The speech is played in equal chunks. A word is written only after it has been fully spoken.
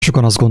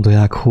Sokan azt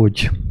gondolják,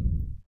 hogy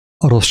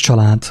a rossz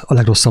család a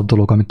legrosszabb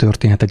dolog, ami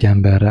történhet egy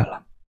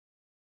emberrel.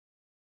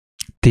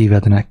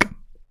 Tévednek.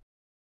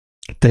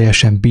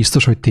 Teljesen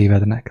biztos, hogy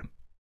tévednek.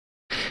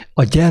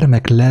 A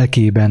gyermek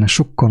lelkében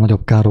sokkal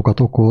nagyobb károkat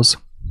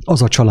okoz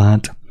az a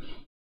család,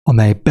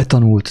 amely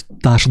betanult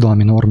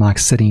társadalmi normák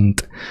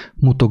szerint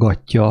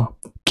mutogatja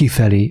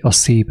kifelé a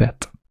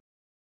szépet,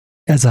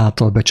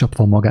 ezáltal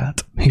becsapva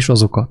magát és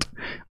azokat,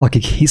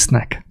 akik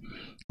hisznek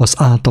az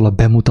általa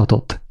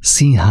bemutatott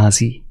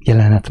színházi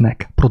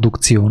jelenetnek,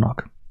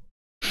 produkciónak.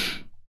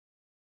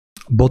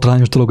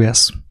 Botrányos dolog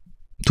ez,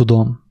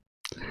 tudom,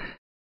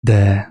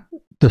 de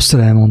többször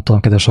elmondtam,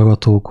 kedves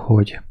hallgatók,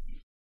 hogy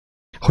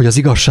az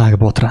igazság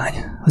botrány,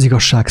 az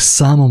igazság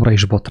számomra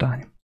is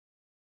botrány.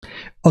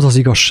 Az az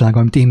igazság,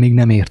 amit én még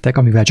nem értek,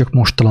 amivel csak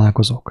most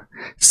találkozok,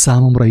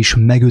 számomra is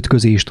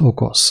megütközést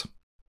okoz.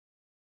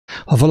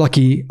 Ha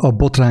valaki a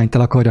botrányt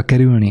el akarja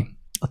kerülni,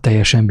 a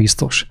teljesen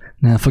biztos,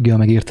 nem fogja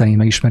megérteni,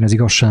 megismerni az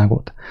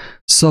igazságot.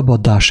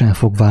 Szabaddá sem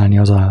fog válni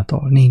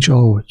azáltal.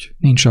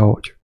 Nincs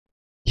ahogy.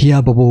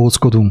 Hiába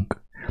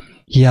bohóckodunk,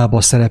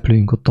 hiába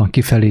szereplünk ottan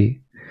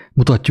kifelé,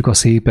 mutatjuk a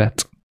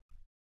szépet,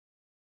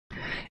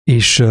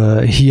 és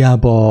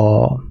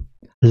hiába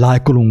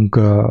lájkolunk,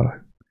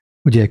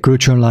 ugye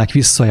kölcsönlájk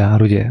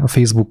visszajár, ugye a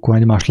Facebookon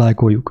egymást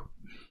lájkoljuk,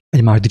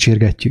 egymást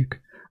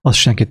dicsérgetjük, az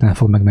senkit nem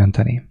fog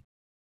megmenteni.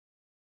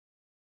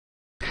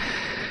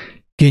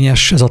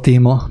 Kényes ez a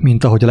téma,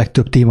 mint ahogy a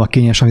legtöbb téma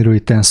kényes, amiről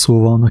itt szó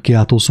van a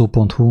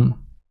kiáltószó.hu,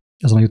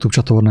 ezen a YouTube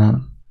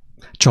csatornán.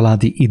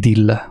 Családi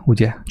idill,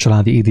 ugye?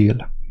 Családi idill.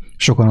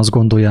 Sokan azt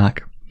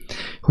gondolják,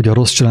 hogy a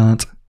rossz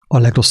család a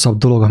legrosszabb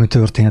dolog, ami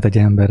történhet egy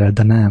emberrel,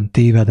 de nem,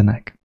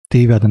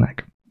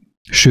 tévednek.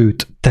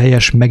 Sőt,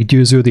 teljes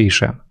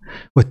meggyőződésem,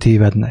 hogy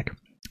tévednek.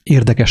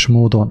 Érdekes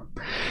módon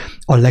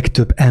a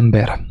legtöbb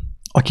ember,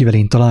 akivel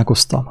én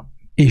találkoztam,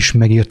 és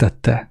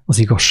megértette az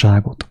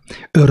igazságot.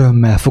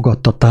 Örömmel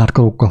fogadta,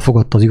 tárkarokkal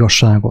fogadta az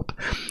igazságot.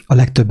 A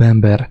legtöbb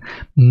ember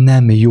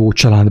nem jó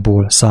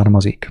családból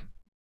származik.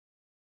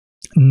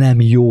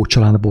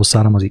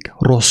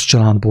 Rossz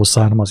családból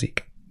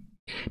származik.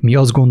 Mi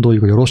azt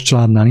gondoljuk, hogy a rossz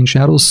családnál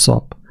nincsen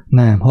rosszabb.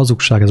 Nem,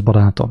 hazugság ez,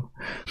 barátom.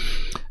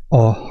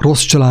 A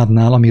rossz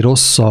családnál, ami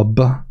rosszabb,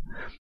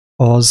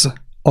 az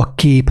a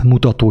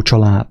képmutató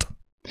család,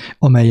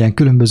 amelyen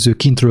különböző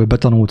kintről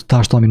betanult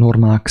társadalmi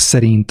normák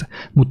szerint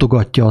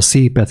mutogatja a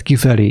szépet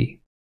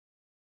kifelé.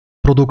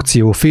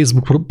 Produkció,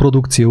 Facebook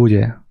produkció,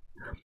 ugye?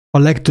 A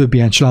legtöbb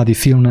ilyen családi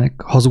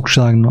filmnek,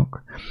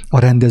 hazugságnak a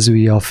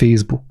rendezője a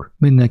Facebook.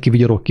 Mindenki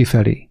vigyorog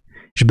kifelé,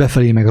 és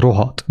befelé meg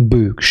rohat,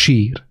 bőg,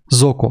 sír,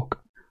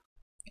 zokog.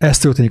 Ez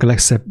történik a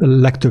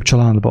legtöbb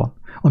családban,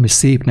 ami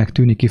szépnek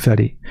tűnik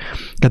kifelé.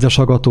 Kedves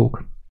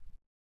hallgatók,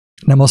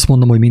 nem azt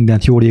mondom, hogy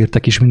mindent jól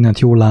értek és mindent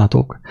jól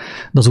látok,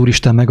 de az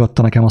Úristen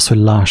megadta nekem azt, hogy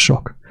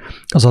lássak.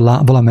 Az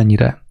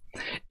valamennyire.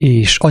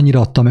 És annyira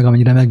adta meg,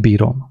 amennyire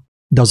megbírom.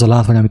 De az a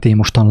látvány, amit én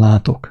mostan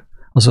látok,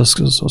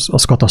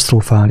 az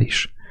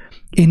katasztrofális.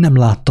 Én nem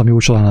láttam jó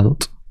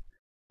családot.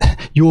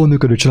 Jól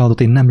működő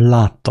családot én nem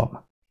láttam.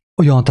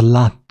 Olyant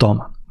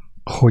láttam,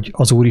 hogy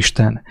az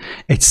Úristen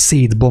egy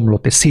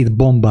szétbomlott, egy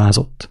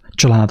szétbombázott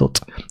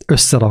családot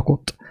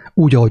összerakott,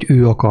 úgy, ahogy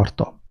ő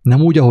akarta.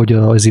 Nem úgy, ahogy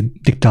az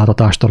diktált a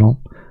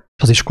társadalom,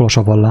 az iskolas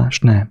a vallás,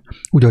 nem.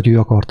 Úgy, ahogy ő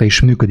akarta,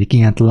 és működik.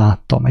 Ilyent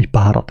láttam, egy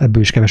párat,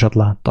 ebből is keveset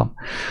láttam.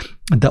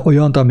 De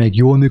olyan, amelyik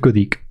jól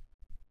működik,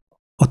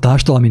 a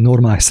társadalmi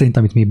normák szerint,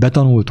 amit mi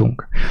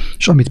betanultunk,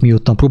 és amit mi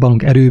ottan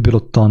próbálunk erőből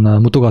ottan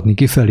mutogatni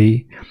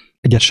kifelé,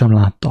 egyet sem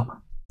láttam.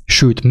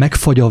 Sőt,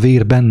 megfagy a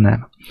vér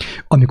bennem,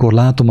 amikor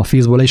látom a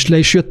Facebookon, és le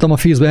is jöttem a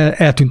Facebookon,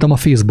 eltűntem a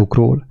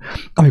Facebookról.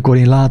 Amikor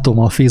én látom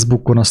a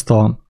Facebookon azt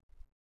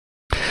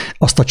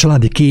a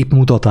családi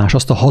képmutatást,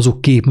 azt a hazug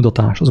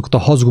képmutatást, azokat a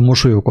hazug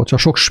mosolyokat, a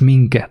sok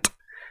sminket,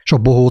 és a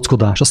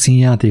bohóckodás, a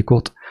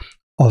színjátékot,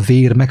 a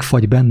vér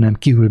megfagy bennem,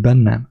 kihűl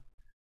bennem.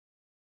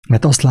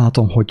 Mert azt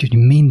látom, hogy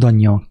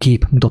mindannyian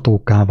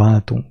képmutatókká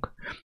váltunk.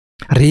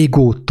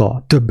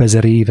 Régóta, több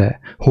ezer éve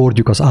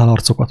hordjuk az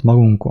állarcokat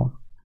magunkon.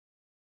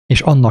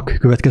 És annak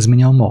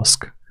következménye a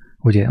maszk,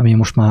 ugye, ami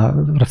most már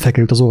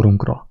felkerült az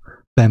orrunkra,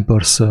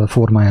 Pampers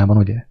formájában,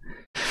 ugye.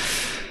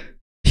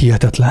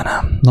 Hihetetlen.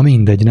 Na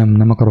mindegy,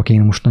 nem akarok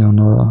én most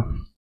nagyon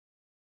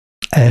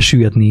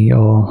elsüllyedni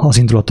az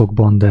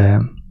indulatokban,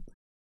 de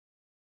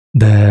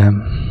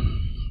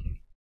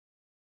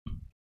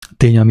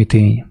tény, ami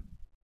tény.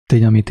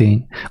 Tény, ami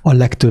tény. A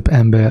legtöbb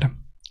ember,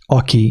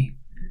 aki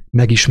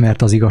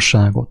megismerte az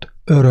igazságot,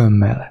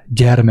 örömmel,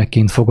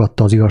 gyermekként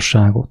fogadta az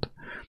igazságot,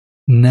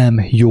 nem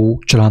jó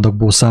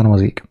családokból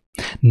származik.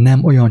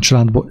 Nem olyan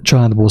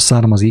családból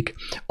származik,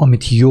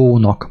 amit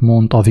jónak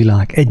mond a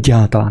világ.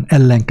 Egyáltalán,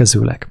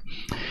 ellenkezőleg.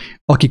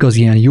 Akik az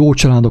ilyen jó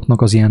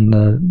családoknak, az ilyen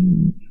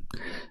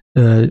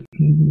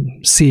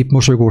szép,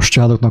 mosolygós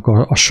családoknak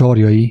a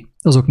sarjai,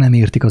 azok nem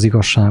értik az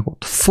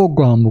igazságot.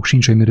 Fogalmuk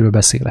sincs, hogy miről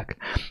beszélek.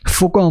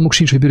 Fogalmuk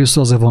sincs, hogy miről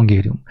szól az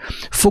evangélium.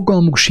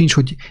 Fogalmuk sincs,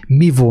 hogy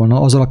mi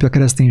volna az alapja a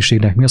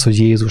kereszténységnek, mi az, hogy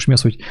Jézus, mi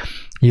az, hogy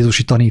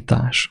jézusi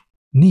tanítás.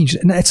 Nincs,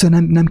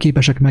 egyszerűen nem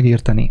képesek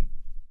megérteni.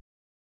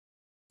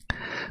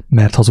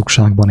 mert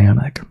hazugságban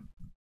élnek.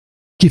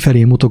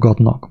 Kifelé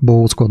mutogatnak,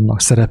 bohóckodnak,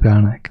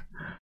 szerepelnek,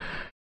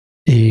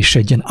 és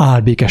egy ilyen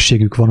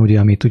álbékességük van, ugye,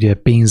 amit ugye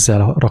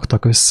pénzzel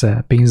raktak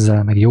össze,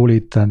 pénzzel, meg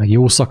jóléttel, meg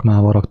jó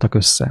szakmával raktak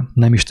össze,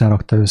 nem Isten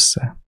rakta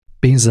össze.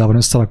 Pénzzel van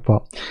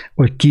összerakva,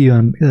 hogy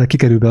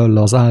kikerül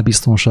belőle az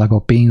álbiztonság, a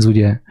pénz,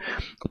 ugye,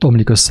 ott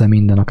omlik össze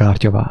minden, a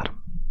kártyavár,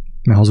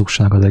 mert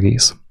hazugság az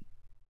egész.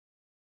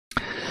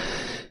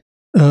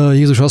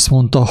 Jézus azt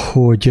mondta,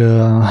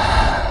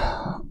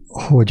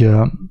 hogy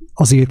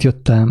azért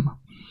jöttem,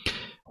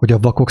 hogy a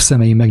vakok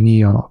szemei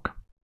megnyíljanak,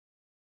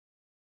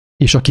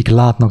 és akik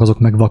látnak, azok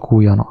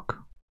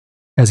megvakuljanak.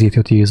 Ezért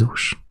jött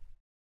Jézus.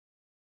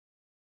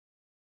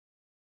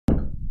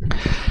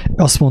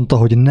 Azt mondta,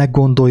 hogy ne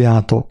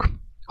gondoljátok,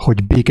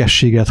 hogy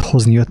békességet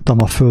hozni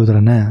jöttem a földre.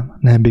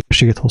 Nem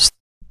békességet hoztam.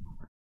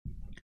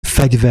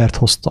 Fegyvert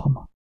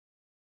hoztam.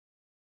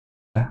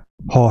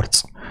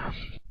 Harc.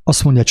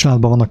 Azt mondja, a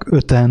családban vannak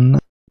 5-en,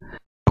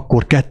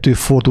 akkor 2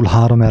 fordul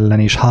 3 ellen,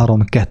 és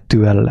 3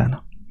 2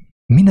 ellen.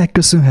 Minek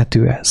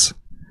köszönhető ez?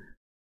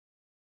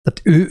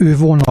 Tehát ő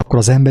volna akkor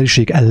az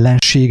emberiség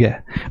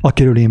ellensége,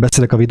 akiről én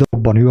beszélek a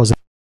videóban, ő az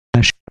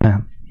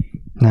ellenség?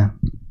 Nem.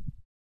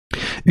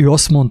 Ő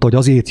azt mondta, hogy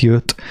azért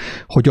jött,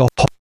 hogy a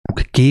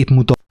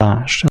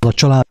képmutatás, ez a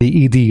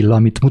családi idill,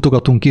 amit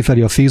mutogatunk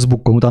kifelé a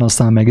Facebookon, utána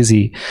aztán meg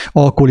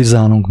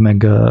alkoholizálunk, meg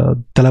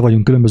tele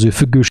vagyunk különböző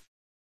függőséggel,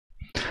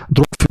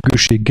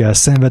 drogfüggőséggel,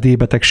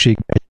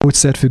 szenvedélybetegséggel,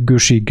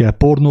 gyógyszerfüggőséggel,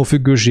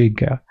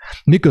 pornófüggőséggel,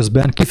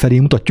 miközben kifelé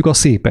mutatjuk a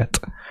szépet.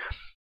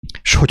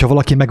 És hogyha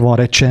valaki meg van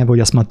recsenve, hogy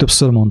azt már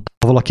többször mondta,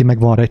 ha valaki meg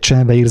van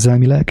recsenve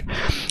érzelmileg,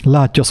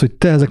 látja azt, hogy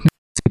te ezek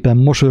szépen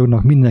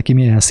mosolyognak, mindenki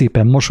milyen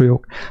szépen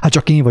mosolyog, hát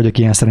csak én vagyok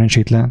ilyen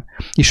szerencsétlen,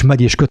 és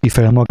megy és köti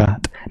fel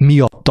magát.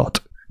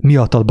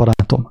 Miattad,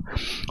 barátom.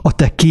 A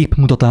te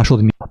képmutatásod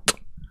miatt.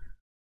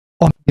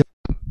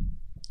 Amiatt,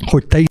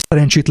 hogy te is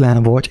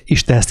szerencsétlen vagy,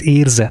 és te ezt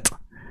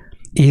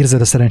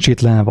érzed a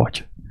szerencsétlen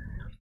vagy,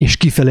 és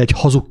kifele egy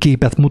hazug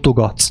képet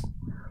mutogatsz,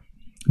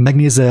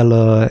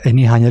 megnézel egy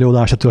néhány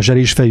előadást a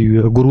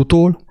zserésfejű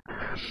gurutól,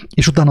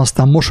 és utána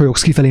aztán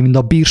mosolyogsz kifelé, mint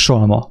a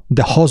bírsalma,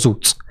 de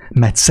hazudsz,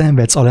 mert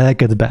szenvedsz a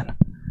lelkedben.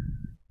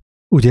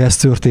 Ugye ez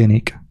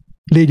történik.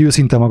 Légy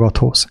őszinte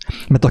magadhoz,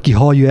 mert aki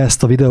hallja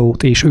ezt a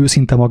videót, és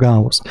őszinte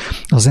magához,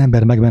 az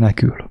ember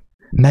megmenekül.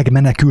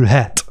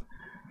 Megmenekülhet.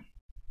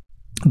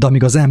 De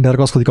amíg az ember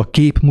ragaszkodik a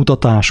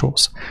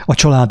képmutatáshoz, a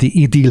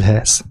családi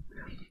idillhez,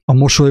 a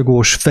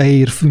mosolygós,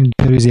 fehér,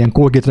 ilyen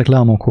Colgate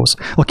reklámokhoz,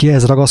 aki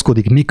ehhez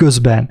ragaszkodik,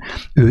 miközben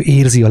ő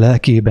érzi a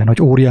lelkében,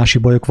 hogy óriási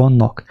bajok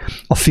vannak,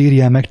 a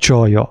férje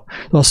megcsalja,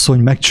 az asszony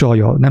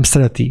megcsalja, nem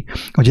szereti,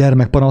 a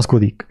gyermek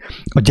panaszkodik,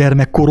 a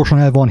gyermek korosan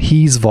el van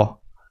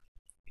hízva,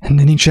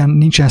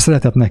 nincsen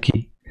szeretet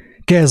neki,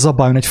 kell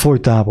zabáljon egy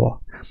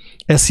folytába,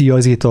 eszi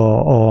azért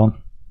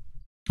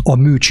a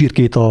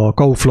műcsirkét a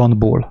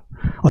Kauflandból,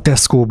 a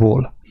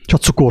Tesco-ból, és a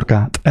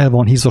cukorkát, el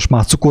van hízos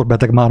már,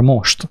 cukorbeteg már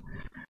most.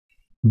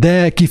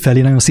 De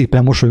kifelé nagyon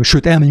szépen mosolyog,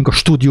 sőt elmegyünk a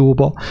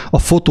stúdióba, a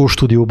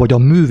fotostúdióba, hogy a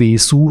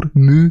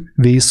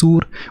művész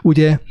úr,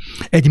 ugye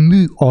egy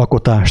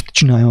műalkotást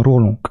csináljon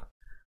rólunk.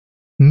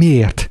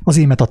 Miért?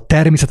 Azért, mert a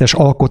természetes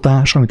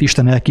alkotás, amit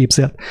Isten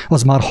elképzelt,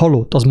 az már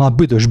halott, az már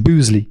büdös,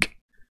 bűzlik.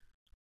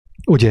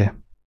 Ugye?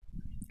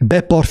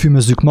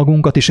 Beparfümözzük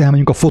magunkat, és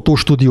elmegyünk a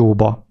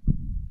fotostúdióba,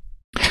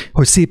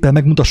 hogy szépen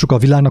megmutassuk a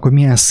világnak, hogy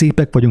milyen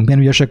szépek vagyunk,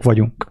 milyen ügyesek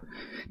vagyunk,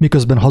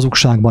 miközben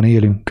hazugságban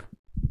élünk.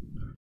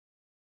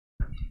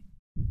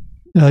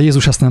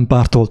 Jézus ezt nem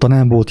pártolta,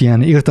 nem volt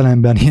ilyen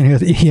értelemben,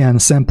 ilyen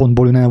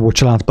szempontból ő nem volt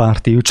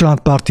családpárti. Ő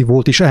családpárti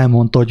volt, és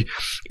elmondta, hogy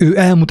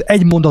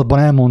egy mondatban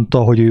elmondta,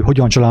 hogy ő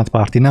hogyan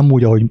családpárti, nem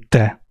úgy, ahogy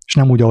te, és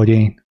nem úgy, ahogy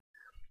én.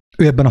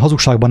 Ő ebben a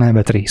hazugságban nem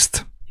vett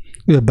részt.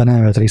 Ő ebben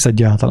nem vett részt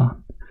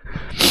egyáltalán.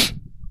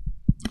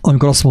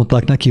 Amikor azt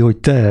mondták neki, hogy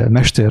te,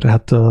 mester,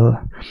 hát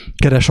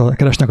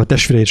keresnek a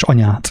testvére és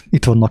anyát,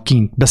 itt vannak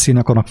kint, beszélni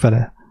akarnak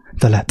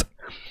veled.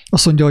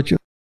 Azt mondja, hogy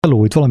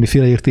hello, itt valami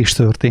félreértés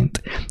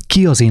történt.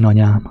 Ki az én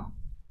anyám?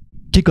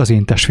 Kik az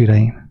én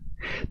testvéreim?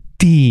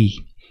 Ti,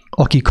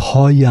 akik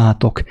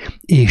halljátok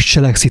és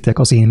cselekszitek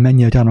az én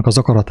mennyei az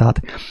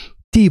akaratát,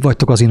 ti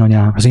vagytok az én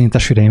anyám, az én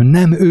testvéreim,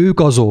 nem ők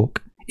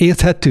azok.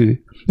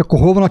 Érthető? Akkor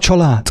hol van a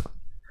család?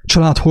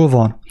 Család hol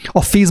van?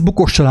 A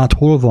Facebookos család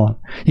hol van?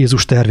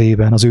 Jézus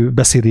tervében, az ő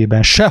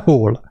beszédében.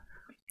 Sehol.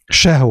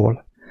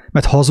 Sehol.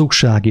 Mert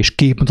hazugság és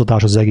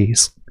képmutatás az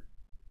egész.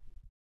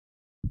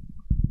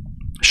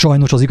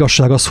 Sajnos az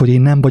igazság az, hogy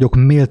én nem vagyok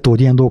méltó, hogy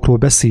ilyen dolgokról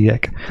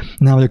beszéljek.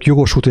 Nem vagyok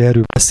jogosult, hogy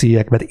erről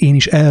beszéljek, mert én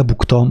is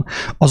elbuktam.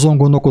 Azon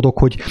gondolkodok,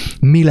 hogy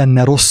mi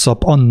lenne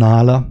rosszabb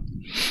annál,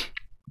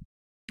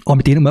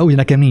 amit ugye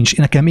nekem nincs.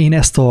 Én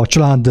ezt a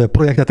család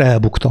projektet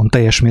elbuktam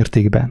teljes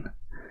mértékben.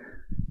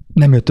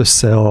 Nem jött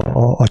össze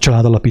a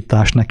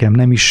családalapítás nekem,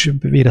 nem is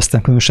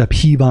éreztem különösebb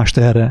hívást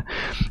erre,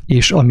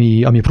 és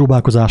ami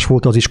próbálkozás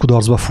volt, az is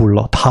kudarcba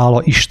fulladt.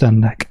 Hála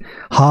Istennek!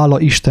 Hála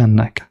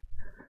Istennek!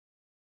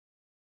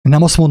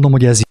 Nem azt mondom,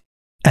 hogy ez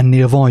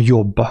ennél van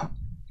jobb.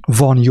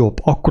 van jobb.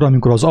 Akkor,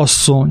 amikor az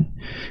asszony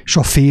és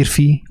a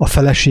férfi, a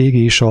feleség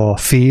és a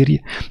férj,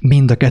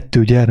 mind a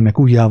kettő gyermek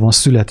újjá van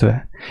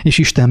születve, és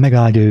Isten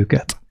megáldja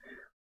őket.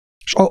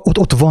 És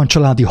ott van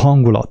családi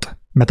hangulat,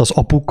 mert az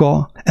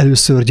apuka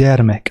először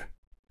gyermek,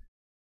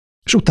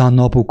 és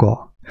utána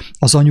apuka.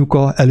 Az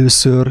anyuka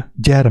először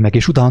gyermek,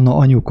 és utána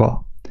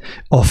anyuka.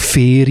 A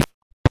férj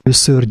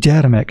először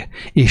gyermek,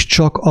 és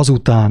csak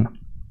azután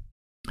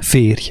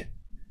férj.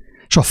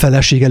 És a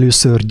feleség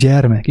először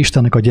gyermek,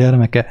 Istennek a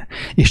gyermeke,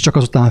 és csak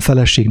azután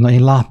feleség. Na,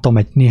 én láttam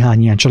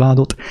néhány ilyen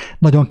családot,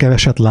 nagyon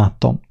keveset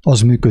láttam.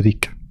 Az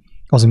működik.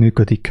 Az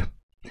működik.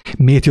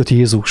 Miért jött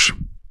Jézus?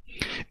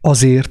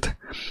 Azért,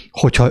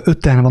 hogyha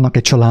 5-en vannak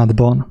egy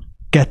családban,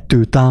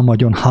 2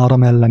 támadjon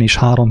 3 ellen és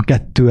 3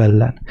 2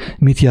 ellen.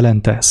 Mit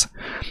jelent ez?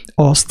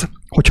 Azt,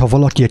 hogyha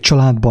valaki egy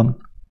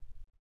családban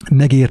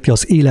megérti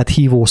az élet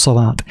hívó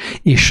szavát,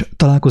 és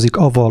találkozik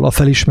avval a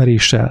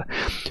felismeréssel,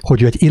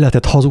 hogy ő egy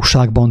életet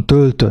hazugságban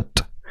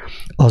töltött,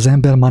 az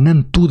ember már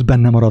nem tud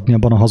benne maradni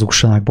abban a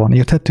hazugságban.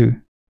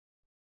 Érthető?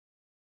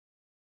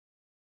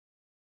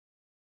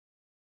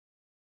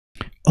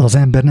 Az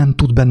ember nem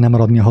tud benne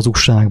maradni a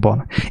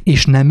hazugságban,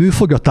 és nem ő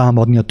fogja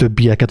támadni a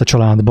többieket a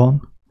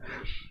családban,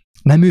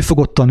 nem ő fog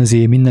ottan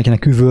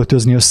mindenkinek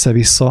üvöltözni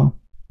össze-vissza,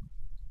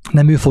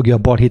 nem ő fogja a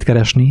balhét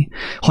keresni,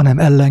 hanem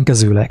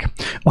ellenkezőleg,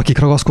 akik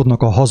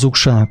ragaszkodnak a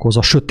hazugsághoz,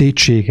 a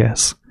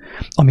sötétséghez,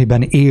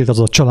 amiben élt az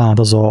a család,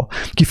 az a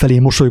kifelé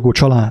mosolygó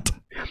család,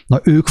 na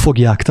ők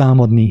fogják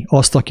támadni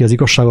azt, aki az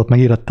igazságot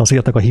megérette, az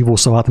életek a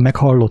hívószavát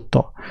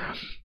meghallotta.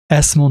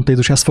 Ezt mondta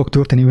Jézus, ez fog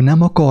történni, ő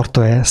nem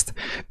akarta ezt,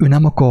 ő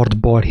nem akart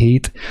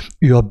balhét,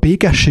 ő a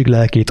békesség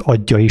lelkét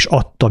adja és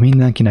adta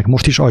mindenkinek,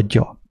 most is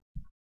adja.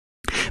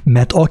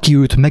 Mert aki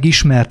őt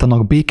megismert,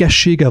 annak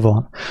békessége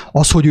van.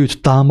 Az, hogy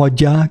őt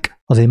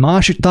támadják, az egy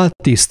másik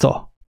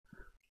tiszta,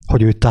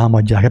 hogy őt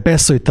támadják.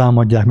 Persze, hogy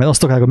támadják, mert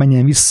azt akarják, hogy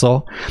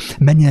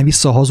menjen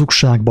vissza a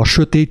hazugságba, a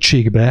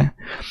sötétségbe,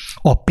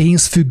 a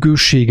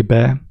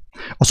pénzfüggőségbe,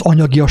 az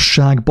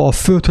anyagiasságba, a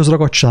földhöz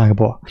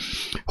ragadtságba.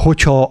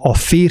 Hogyha a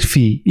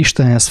férfi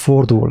Istenhez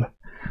fordul,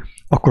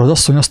 akkor az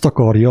asszony azt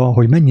akarja,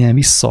 hogy menjen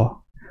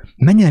vissza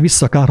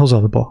a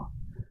kárhozatba.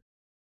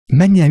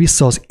 Menjen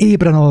vissza az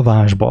ébren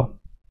alvásba,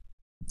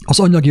 az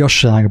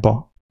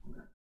anyagiasságba,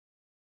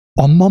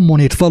 a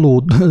mammonét való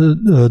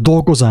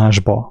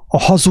dolgozásba, a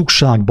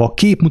hazugságba, a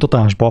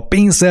képmutatásba, a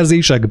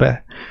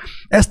pénzszerzésekbe.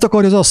 Ezt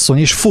akarja az asszony,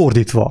 és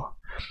fordítva,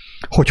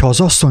 hogyha az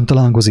asszony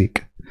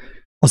találkozik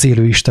az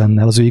élő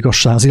Istennel, az ő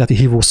igazság, az életi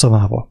hívó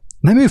szavával,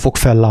 nem ő fog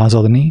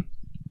fellázadni,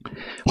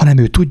 hanem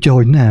ő tudja,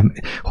 hogy nem,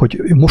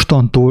 hogy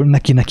mostantól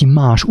neki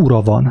más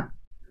ura van,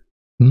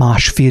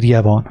 más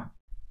férje van.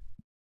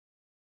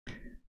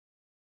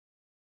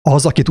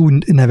 Az, akit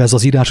úgy nevez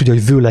az írás,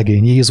 hogy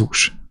vőlegény,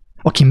 Jézus,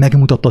 aki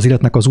megmutatta az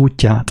életnek az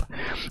útját,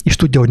 és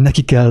tudja, hogy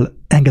neki kell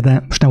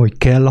most nem, hogy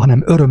kell,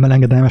 hanem örömmel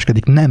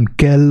engedelmeskedik, nem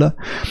kell,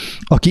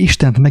 aki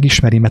Istent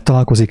megismeri, mert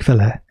találkozik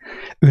vele.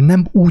 Ő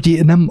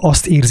nem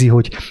azt érzi,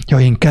 hogy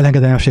én kell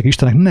engedelmeskedni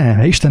Istennek,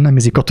 nem, Isten nem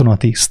érzi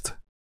katonatiszt.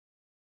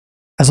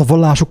 Ez a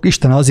vallások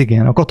Isten az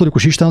igen, a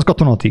katolikus Isten az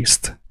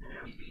katonatiszt.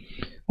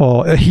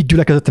 A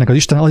hídgyülekezetnek az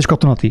Isten az is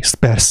katonatiszt,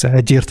 persze,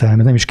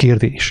 egyértelmű, nem is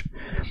kérdés.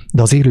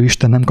 De az élő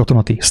Isten nem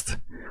katonatiszt,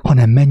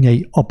 hanem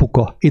mennyei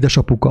apuka,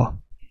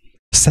 édesapuka,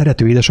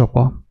 szerető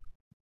édesapa.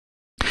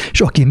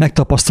 És aki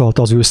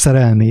megtapasztalta az ő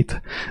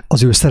szerelmét,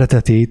 az ő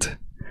szeretetét,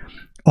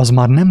 az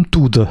már nem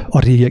tud a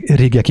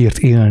régiekért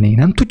élni,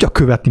 nem tudja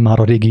követni már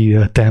a régi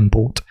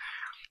tempót.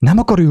 Nem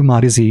akar ő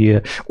már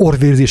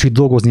orvérzésig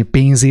dolgozni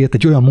pénzért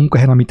egy olyan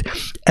munkahelyen, amit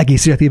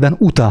egész életében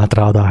utált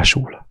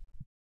ráadásul.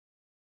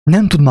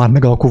 Nem tud már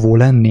megalkovó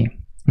lenni,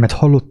 mert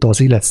hallotta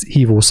az élet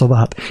hívó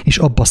szavát, és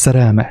abba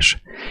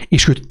szerelmes.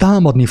 És őt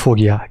támadni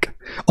fogják.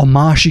 A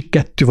másik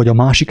 2 vagy a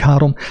másik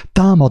 3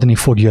 támadni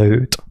fogja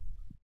őt.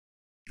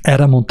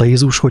 Erre mondta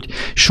Jézus, hogy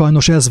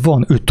sajnos ez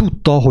van. Ő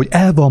tudta, hogy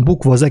el van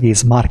bukva az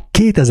egész. Már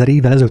 2000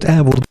 évvel ezelőtt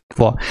el volt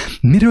bukva.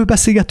 Miről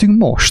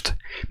beszélgetünk most?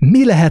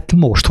 Mi lehet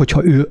most,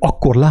 hogyha ő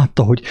akkor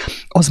látta, hogy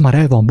az már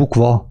el van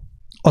bukva,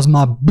 az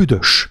már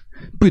büdös.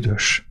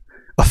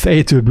 A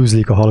fejtől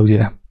bűzlik a hal,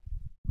 ugye?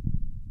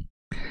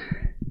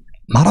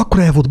 Már akkor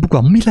el volt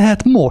bukva. Mi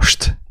lehet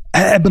most?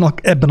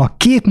 Ebben a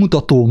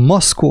képmutató,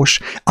 maszkos,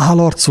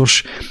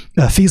 állarcos,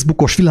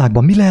 Facebookos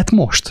világban mi lehet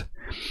most?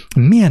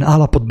 Milyen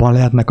állapotban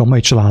lehetnek a mai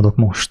családok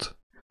most?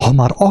 Ha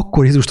már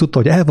akkor Jézus tudta,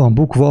 hogy el van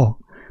bukva,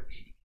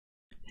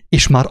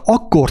 és már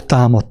akkor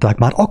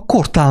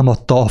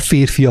támadta a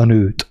férfi a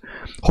nőt,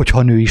 hogyha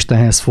a nő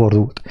Istenhez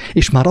fordult.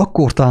 És már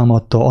akkor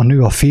támadta a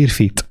nő a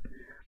férfit,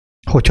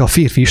 hogyha a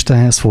férfi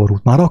Istenhez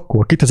fordult. Már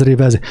akkor, 2000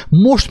 évvel ezelőtt.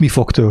 Most mi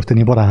fog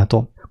történni,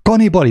 barátom?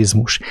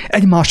 Kannibalizmus.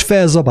 Egymást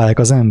felzabálják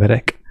az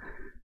emberek.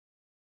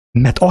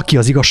 Mert aki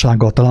az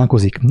igazsággal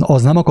találkozik,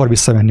 az nem akar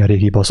visszamenni a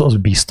régibe, az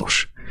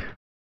biztos.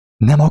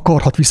 Nem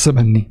akarhat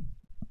visszamenni.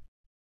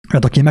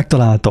 Mert aki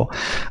megtalálta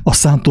a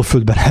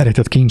szántóföldben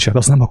elrejtett kincset,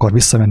 az nem akar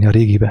visszamenni a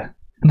régibe.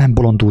 Nem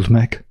bolondult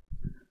meg.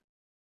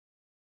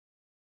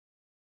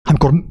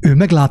 amikor ő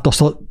meglátta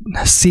azt a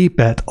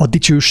szépet, a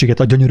dicsőséget,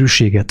 a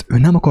gyönyörűséget, ő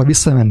nem akar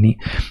visszamenni,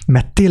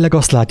 mert tényleg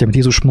azt látja, amit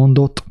Jézus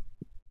mondott,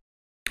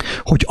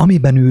 hogy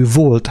amiben ő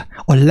volt,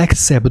 a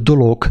legszebb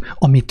dolog,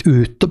 amit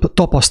ő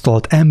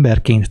tapasztalt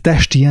emberként,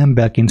 testi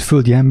emberként,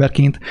 földi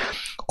emberként,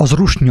 az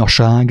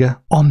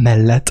rusnyaság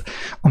amellett,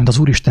 amit az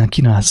Úristen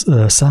kínál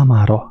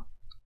számára.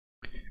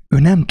 Ő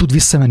nem tud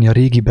visszamenni a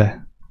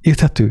régibe.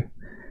 Érthető?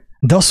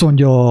 De azt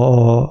mondja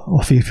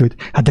a férfi, hogy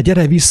hát de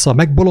gyere vissza,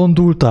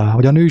 megbolondultál?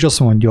 Vagy a nő is azt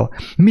mondja,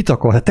 mit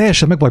akar? Hát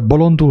teljesen meg vagy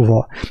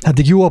bolondulva.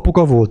 Hát jó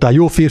apuka voltál,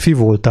 jó férfi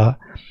voltál.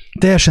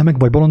 Teljesen meg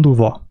vagy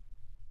bolondulva.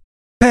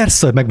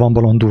 Persze, hogy meg van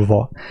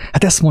bolondulva.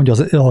 Hát ezt mondja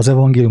az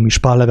evangélium is,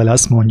 Pál levele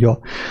ezt mondja,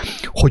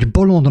 hogy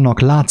bolondnak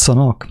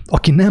látszanak,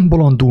 aki nem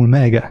bolondul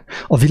meg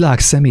a világ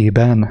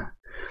szemében,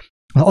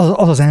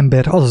 az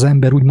az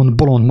ember úgymond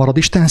bolond marad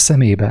Isten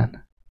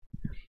szemében.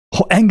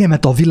 Ha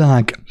engemet a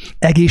világ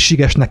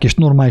egészségesnek és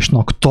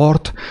normálisnak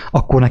tart,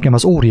 akkor nekem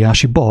az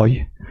óriási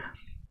baj.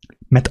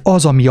 Mert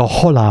az, ami a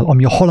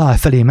halál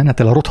felé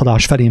menetel, a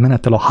rothadás felé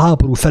menetel, a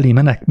háború felé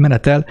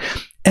menetel,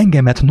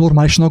 engemet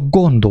normálisnak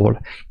gondol.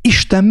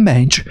 Isten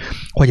ments,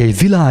 hogy egy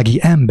világi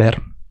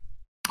ember,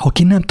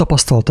 aki nem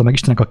tapasztalta meg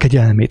Istennek a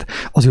kegyelmét,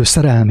 az ő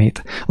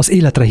szerelmét, az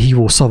életre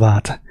hívó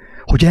szavát,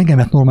 hogy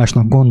engemet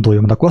normálisnak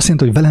gondoljon, akkor azt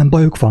jelenti, hogy velem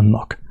bajok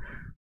vannak.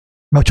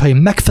 Mert ha én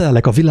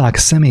megfelelek a világ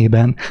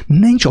szemében,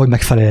 nincs, ahogy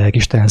megfeleljek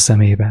Isten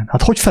szemében.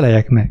 Hát hogy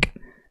feleljek meg?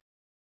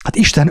 Hát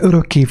Isten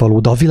örökkévaló,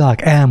 de a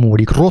világ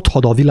elmúlik,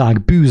 rothad a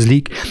világ,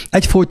 bűzlik,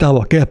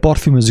 egyfolytában kell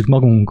parfümözzük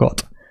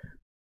magunkat.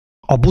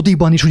 A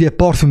budiban is ugye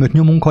parfümöt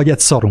nyomunk, ha egyet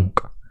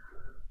szarunk.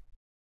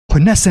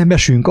 Hogy ne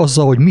szembesünk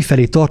azzal, hogy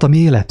mifelé tart a mi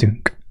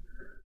életünk.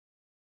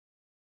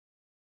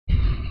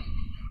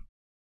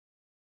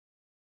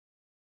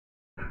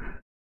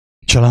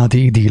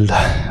 Családi idill,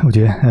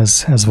 ugye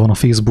ez van a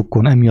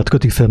Facebookon, emiatt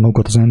kötik fel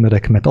magukat az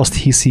emberek, mert azt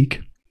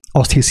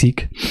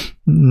hiszik,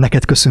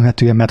 neked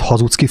köszönhetően, mert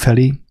hazudsz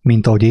kifelé,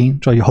 mint ahogy én,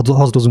 csak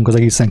hazudozunk az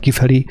egészen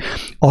kifelé,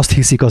 azt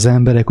hiszik az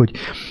emberek,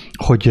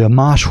 hogy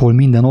máshol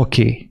minden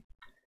oké.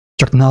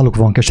 Csak náluk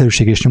van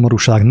keserűség és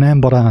nyomorúság. Nem,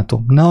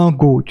 barátom, ne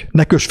aggódj,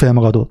 ne kösd fel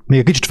magadot, még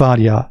egy kicsit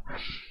várjál.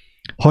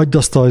 Hagyd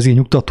azt az én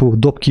nyugtatót,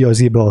 dob ki az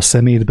ébe a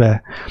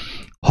szemétbe.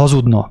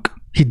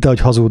 Hazudnak, hidd el, hogy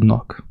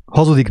hazudnak.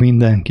 Hazudik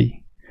mindenki.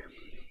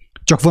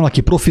 Csak van,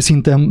 aki profi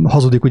szinten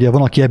hazudik, ugye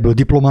van, aki ebből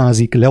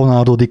diplomázik,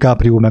 Leonardo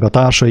DiCaprio meg a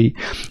társai,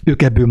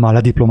 ők ebből már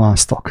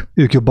lediplomáztak.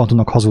 Ők jobban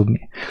tudnak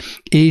hazudni.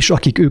 És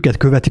akik őket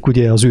követik,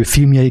 ugye az ő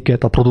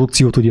filmjeiket, a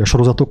produkciót, ugye a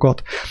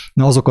sorozatokat,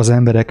 na azok az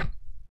emberek,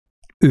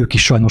 ők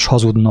is sajnos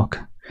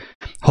hazudnak.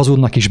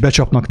 Hazudnak és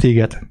becsapnak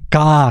téged.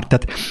 Kár,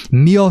 tehát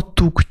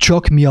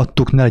csak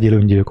miattuk ne legyél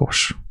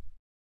öngyilkos.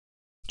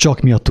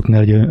 Csak miattuk ne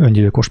legyél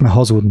öngyilkos, mert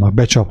hazudnak,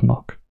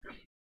 becsapnak.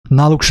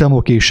 Náluk sem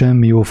oké,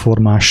 semmi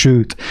jóformán,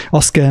 sőt,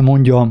 azt kell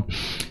mondjam,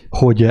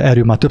 hogy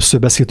erről már többször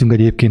beszéltünk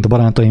egyébként a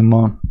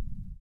barátaimmal,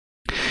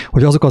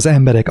 hogy azok az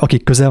emberek,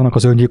 akik közel vannak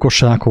az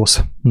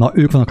öngyilkossághoz, na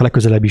ők vannak a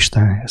legközelebb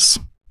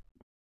Istenhez.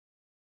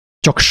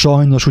 Csak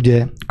sajnos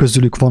ugye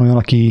közülük van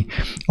olyan,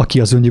 aki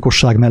az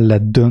öngyilkosság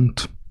mellett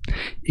dönt,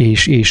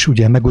 és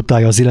ugye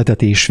megutálja az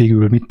életet, és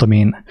végül, mit tudom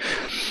én,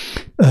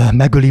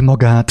 megöli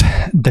magát,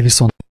 de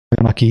viszont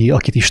olyan,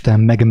 akit Isten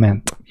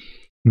megment.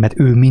 Mert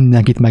ő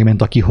mindenkit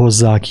megment, aki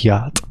hozzá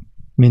kiállt.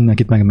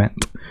 Mindenkit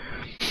megment.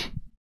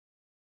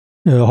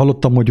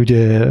 Hallottam, hogy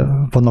ugye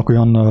vannak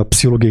olyan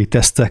pszichológiai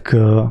tesztek,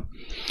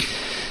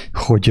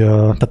 hogy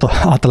tehát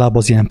általában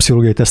az ilyen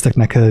pszichológiai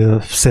teszteknek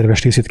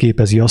szerves részét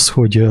képezi az,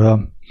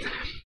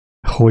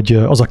 hogy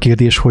az a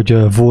kérdés,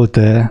 hogy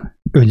volt-e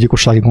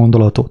öngyilkossági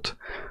gondolatot.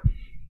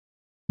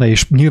 Na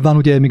és nyilván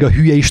ugye még a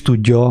hülye is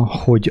tudja,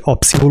 hogy a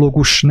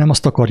pszichológus nem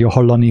azt akarja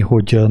hallani,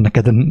 hogy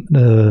neked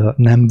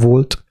nem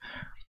volt,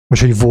 vagy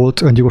hogy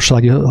volt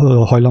öngyilkossági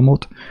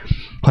hajlamot,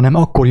 hanem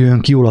akkor jön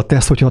ki jól a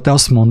teszt, hogyha te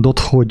azt mondod,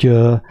 hogy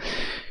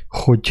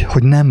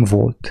nem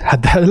volt. Hát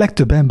de a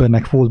legtöbb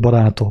embernek volt,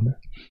 barátom.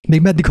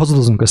 Még meddig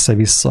hazudozunk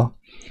össze-vissza?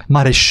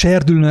 Már egy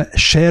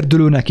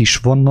serdülőnek is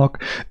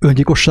vannak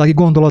öngyilkossági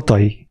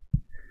gondolatai.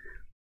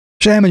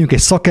 És elmegyünk egy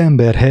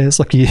szakemberhez,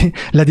 aki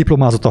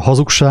lediplomázott a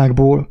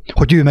hazugságból,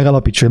 hogy ő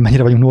megállapítsa, hogy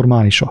mennyire vagyunk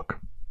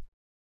normálisak.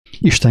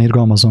 Isten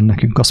irgalmazzon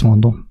nekünk, azt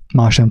mondom.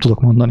 Más nem tudok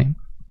mondani.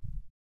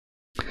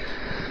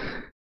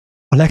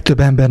 A legtöbb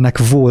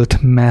embernek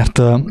volt, mert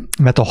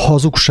a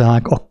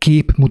hazugság, a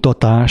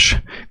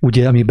képmutatás,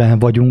 ugye, amiben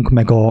vagyunk,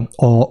 meg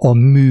a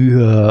mű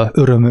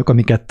örömök,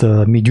 amiket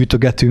mi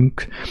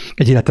gyűjtögetünk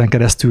egy életen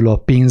keresztül a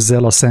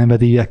pénzzel, a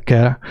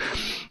szenvedélyekkel,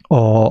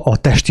 a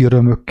testi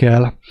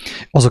örömökkel,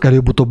 azok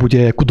előbb-utóbb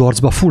ugye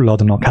kudarcba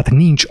fulladnak. Hát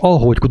nincs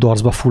ahogy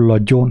kudarcba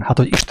fulladjon. Hát,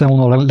 hogy Isten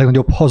volna a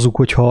legnagyobb hazug,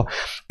 hogyha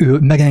ő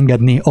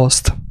megengedné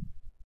azt,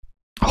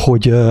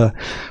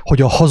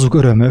 hogy a hazug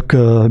örömök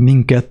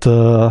minket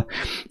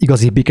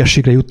igazi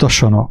békességre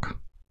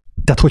juttassanak.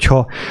 Tehát,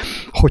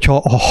 hogyha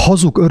a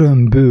hazug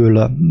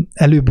örömből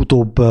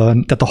előbb-utóbb,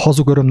 tehát a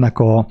hazug örömnek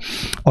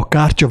a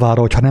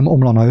kártyavára, hogyha nem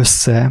omlana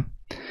össze,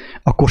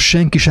 akkor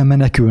senki sem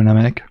menekülne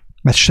meg,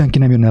 mert senki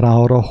nem jönne rá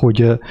arra,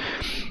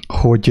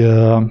 hogy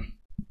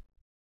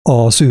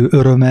az ő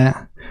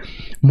öröme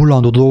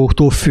Mulandó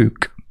dolgoktól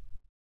függ.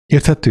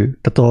 Érthető?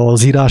 Tehát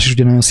az írás is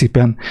ugye nagyon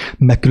szépen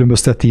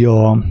megkülönbözteti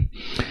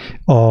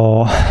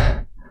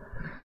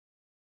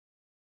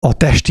a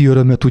testi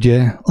örömöt,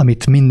 ugye,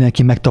 amit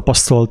mindenki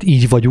megtapasztalt,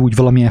 így vagy úgy,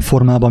 valamilyen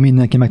formában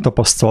mindenki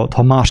megtapasztalt.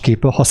 Ha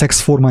másképp, ha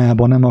szex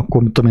formájában nem,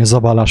 akkor mit tudom én,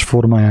 zabálás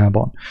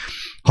formájában.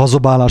 Ha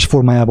zabálás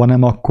formájában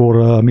nem,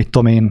 akkor mit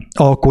tudom én,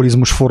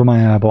 alkoholizmus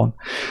formájában.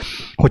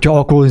 Hogyha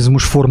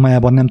alkoholizmus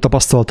formájában nem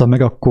tapasztalta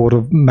meg,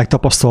 akkor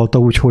megtapasztalta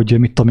úgy, hogy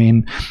mit tudom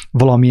én,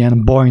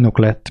 valamilyen bajnok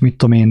lett, mit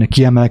tudom én,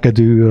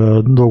 kiemelkedő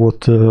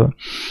dolgot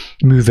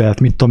művelt,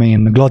 mit tudom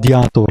én,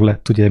 gladiátor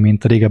lett, ugye,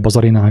 mint régebb az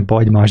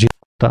arénákban egymást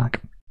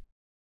gyilkolták.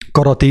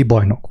 Karaté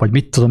bajnok, vagy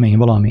mit tudom én,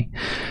 valami.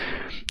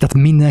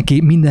 Tehát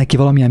mindenki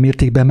valamilyen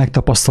mértékben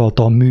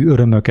megtapasztalta a mű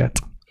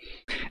örömöket.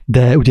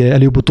 De ugye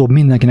előbb-utóbb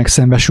mindenkinek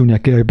szembesülnie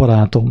kell, hogy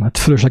barátom, hát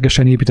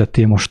fölöslegesen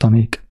építettél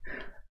mostanig.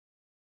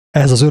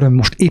 Ez az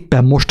öröm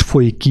éppen most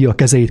folyik ki a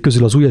kezeid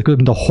közül, az ujjad közül,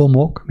 mint a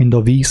homok, mint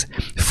a víz,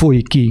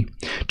 folyik ki,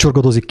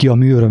 csorgadozik ki a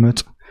mű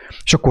örömöt,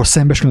 és akkor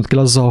szembesülnöd kell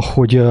azzal,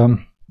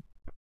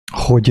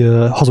 hogy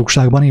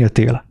hazugságban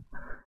éltél.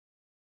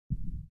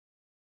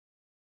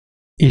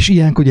 És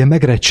ilyenkor ugye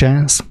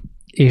megrecsensz,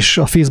 és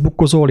a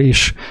Facebookozol,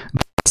 és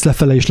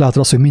lefele is látod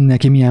azt, hogy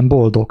mindenki milyen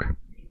boldog.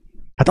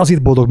 Hát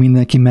azért boldog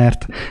mindenki,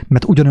 mert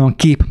ugyanolyan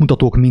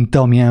képmutatók, mint te,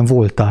 amilyen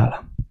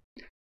voltál.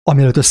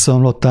 Amielőtt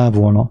összeomlottál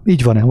volna.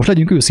 Így van-e? Most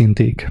legyünk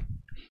őszinték.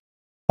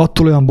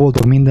 Attól olyan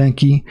boldog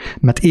mindenki,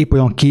 mert épp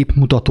olyan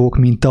képmutatók,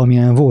 mint te,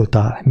 amilyen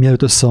voltál,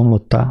 mielőtt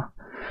összeomlottál.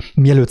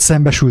 Mielőtt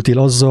szembesültél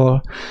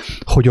azzal,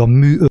 hogy a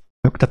mű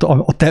örömök, tehát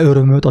a te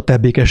örömöd, a te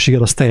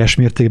békességed az teljes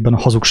mértékben a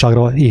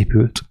hazugságra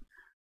épült.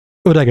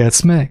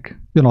 Öregedsz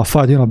meg, jön a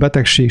fáj, jön a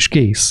betegség, és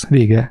kész,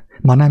 vége.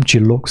 Már nem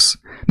csillogsz,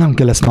 nem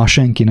kell lesz már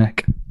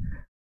senkinek.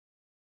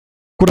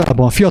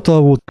 Korábban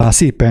fiatal voltál,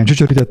 szépen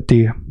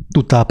csöcsörítettél,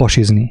 tudtál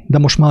pasizni, de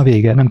most már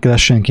vége, nem kell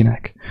lesz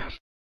senkinek.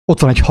 Ott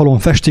van egy halom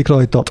festék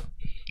rajtad,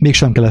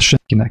 mégsem kell lesz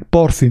senkinek.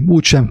 Parfüm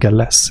úgysem kell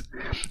lesz.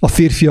 A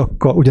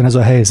férfiakkal ugyanez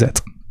a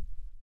helyzet.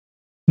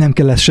 Nem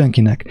kell lesz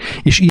senkinek.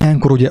 És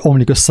ilyenkor ugye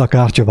omlik össze a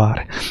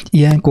kártyavár.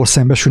 Ilyenkor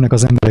szembesülnek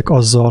az emberek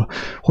azzal,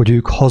 hogy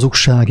ők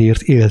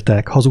hazugságért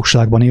éltek,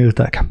 hazugságban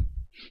éltek.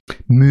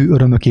 Mű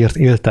örömökért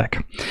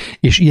éltek.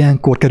 És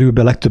ilyenkor kerül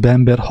be a legtöbb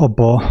ember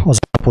abba az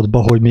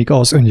állapotba, hogy még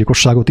az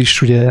öngyilkosságot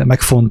is ugye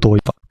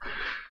megfontolja.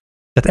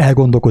 Tehát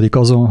elgondolkodik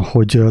azon,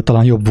 hogy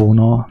talán jobb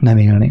volna nem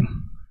élni.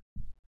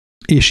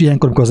 És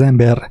ilyenkor, amikor az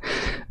ember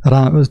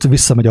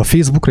visszamegy a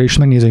Facebookra, és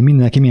megnézi, hogy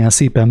mindenki milyen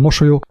szépen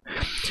mosolyog,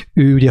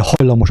 ő ugye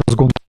hajlamos azt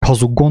gondolni,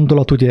 hazug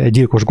gondolat, ugye egy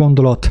gyilkos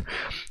gondolat,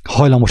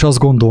 hajlamos azt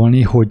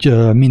gondolni,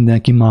 hogy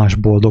mindenki más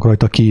boldog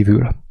rajta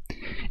kívül,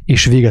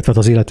 és véget vet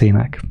az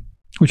életének.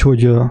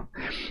 Úgyhogy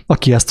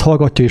aki ezt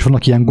hallgatja, és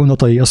vannak ilyen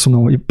gondolatai, azt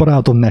mondom, hogy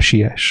barátom, ne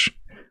siess.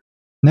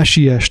 Ne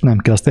siess, nem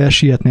kell ezt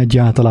elsietni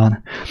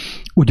egyáltalán,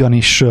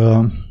 ugyanis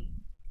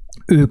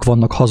ők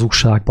vannak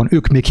hazugságban,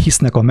 ők még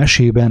hisznek a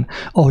mesében,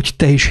 ahogy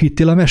te is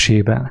hittél a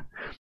mesében.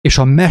 És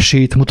a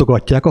mesét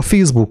mutogatják a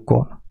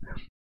Facebookon.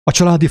 A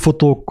családi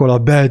fotókkal, a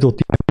beállított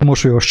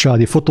mosolyos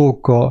családi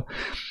fotókkal,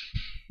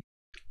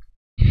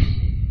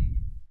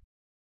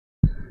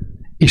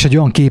 és egy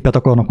olyan képet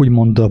akarnak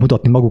úgymond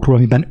mutatni magukról,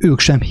 amiben ők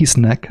sem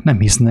hisznek, nem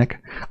hisznek.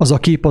 Az a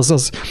kép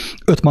az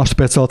 5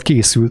 másodperc alatt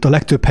készült. A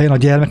legtöbb helyen a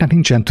gyermeknek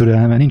nincsen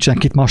türelme, nincsen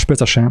 2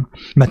 másodperce sem,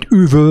 mert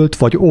üvölt,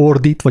 vagy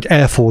ordít, vagy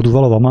elfordul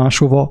valahova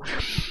máshova,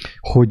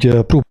 hogy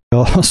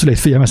próbálja a szüleit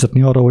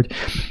figyelmeztetni arra,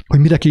 hogy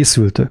mire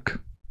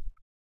készültök.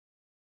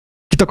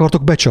 Kit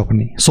akartok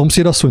becsapni?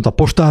 Szomszédasszonyt, a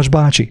postás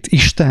bácsit?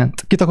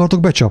 Istent? Kit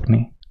akartok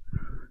becsapni?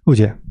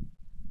 Ugye?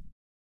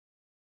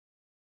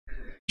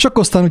 És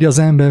akkor aztán ugye az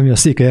ember, a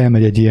Székely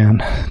elmegy egy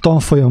ilyen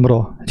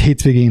tanfolyamra, egy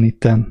hétvégén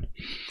itten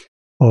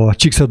a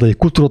Csíkszerdai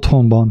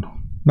Kultúrotthonban,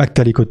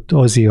 megtelik, hogy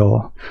azért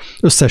az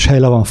összes hely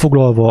le van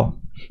foglalva,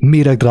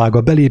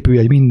 méregdrága,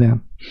 belépőjegy,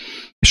 minden,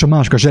 és a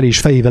másik a zselés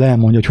fejével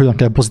elmondja, hogy hogyan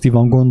kell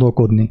pozitívan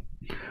gondolkodni.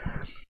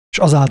 És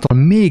azáltal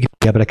még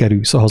mélyebbre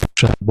kerülsz a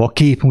hazugságba, a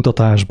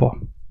képmutatásba.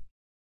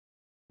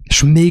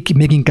 És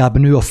még inkább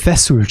nő a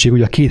feszültség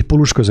ugye a két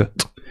pólus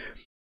között,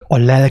 a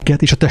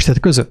lelked és a tested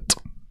között.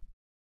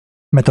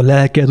 Mert a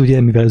lelked,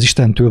 ugye, mivel az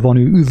Istentől van,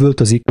 ő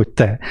üvöltözik, hogy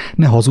te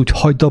ne hazudj,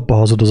 hagyd abba a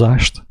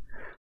hazudozást.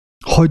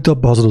 Hagyd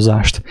abba a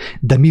hazudozást.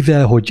 De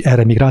mivel, hogy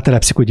erre még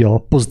rátelepszik ugye a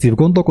pozitív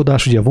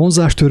gondolkodás, ugye a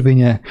vonzás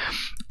törvénye,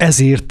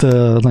 ezért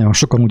nagyon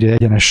sokan ugye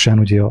egyenesen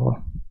ugye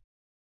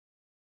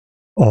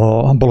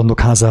a bolondok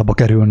házába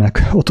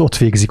kerülnek, ott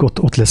végzik,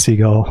 ott lesz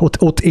vége,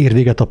 ott ér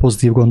véget a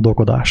pozitív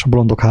gondolkodás a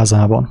bolondok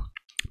házában.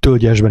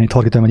 Tölgyesben, itt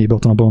Hargita megyében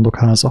ott van a bolondok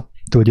háza,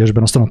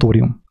 Tölgyesben a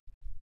szanatórium.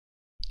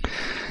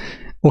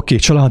 Oké,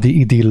 családi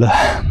idill.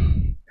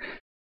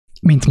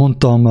 Mint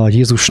mondtam,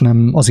 Jézus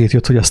nem azért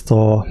jött, hogy ezt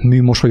a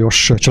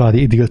műmosolyos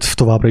családi idillt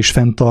továbbra is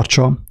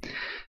fenntartsa,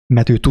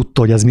 mert ő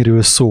tudta, hogy ez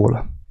miről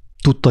szól.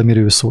 Tudta, hogy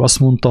miről szól. Azt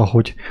mondta,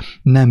 hogy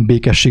nem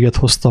békességet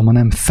hoztam,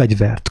 hanem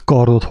fegyvert,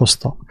 kardot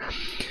hoztam.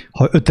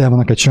 Ha 5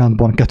 vannak egy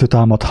családban, 2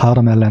 támad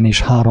 3 ellen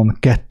és 3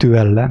 2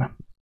 ellen.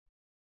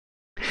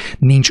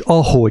 Nincs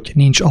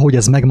ahogy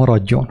ez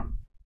megmaradjon.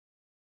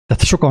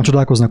 Tehát sokan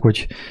csodálkoznak,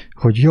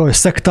 hogy jaj,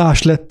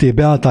 szektás lettél,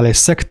 beálltál egy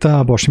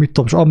szektába, és mit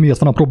tudom, és amiatt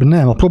van a probléma.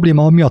 Nem, a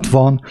probléma amiatt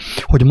van,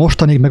 hogy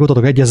mostanig meg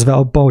odatok egyezve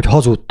abba, hogy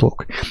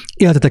hazudtok.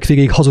 Életetek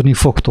végéig hazudni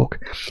fogtok,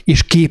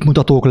 és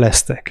képmutatók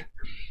lesztek.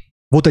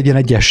 Volt egy ilyen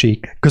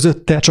egyesség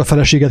közötte, csak a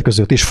feleséget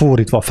között, és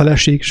fordítva a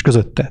feleség és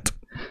közöttet.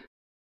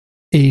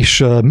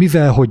 És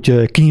mivel,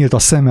 hogy kinyílt a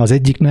szeme az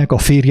egyiknek, a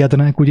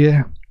férjednek,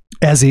 ugye,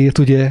 ezért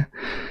ugye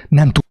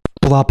nem tud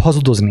tovább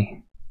hazudozni.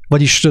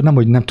 Vagyis nem,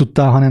 hogy nem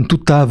tudtál, hanem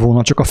tudtál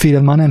volna, csak a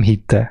férjed már nem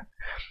hitte.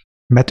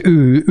 Mert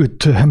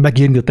őt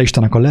megérintette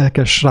Istennek a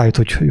lelkes, rájött,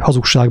 hogy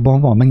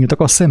hazugságban van, megnyíltak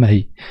a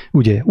szemei,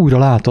 ugye, újra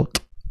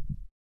látott.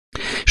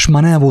 És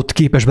már nem volt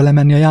képes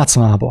belemenni a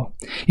játszmába.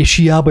 És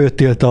hiába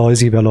jöttél te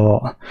az évvel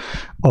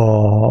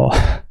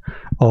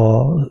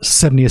a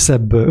szebbnél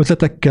szebb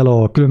ötletekkel,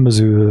 a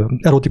különböző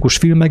erotikus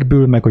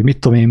filmekből, meg hogy mit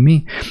tudom én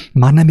mi,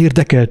 már nem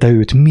érdekelte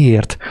őt.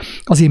 Miért?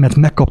 Azért, mert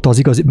meglátta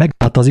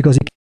az igazi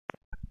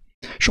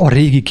és a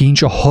régi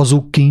kincs, a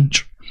hazug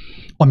kincs,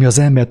 ami az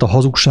embert a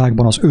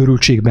hazugságban, az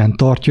őrültségben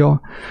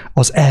tartja,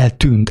 az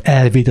eltűnt,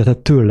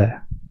 elvétetett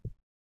tőle.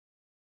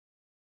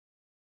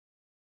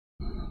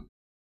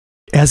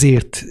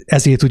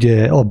 Ezért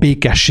ugye a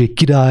békesség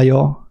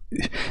királya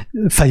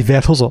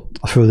fegyvert hozott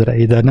a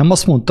földre, de nem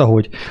azt mondta,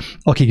 hogy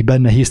akik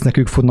benne hisznek,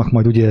 ők fognak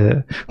majd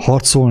ugye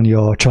harcolni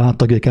a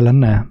családtagjaik ellen,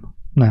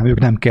 nem, ők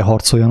nem kell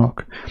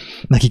harcoljanak.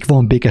 Nekik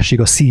van békesség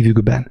a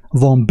szívükben,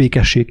 van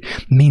békesség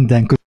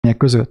minden körülmények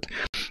között.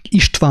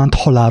 Istvánt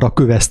halálra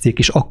kövezték,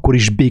 és akkor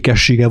is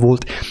békessége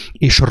volt,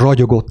 és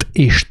ragyogott,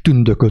 és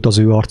tündökölt az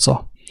ő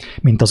arca,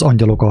 mint az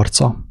angyalok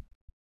arca.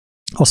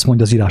 Azt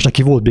mondja az írás,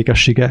 neki volt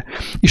békessége,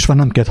 István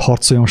nem kellett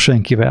harcoljon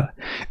senkivel.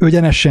 Ő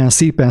egyenesen,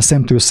 szépen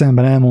szemtől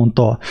szemben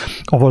elmondta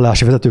a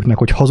vallási vezetőknek,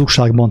 hogy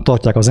hazugságban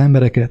tartják az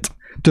embereket,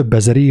 több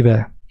ezer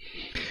éve.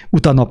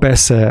 Utána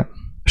persze,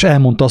 és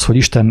elmondta azt, hogy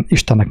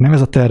Istennek nem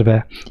ez a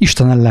terve,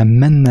 Isten ellen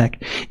mennek,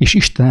 és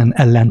Isten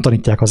ellen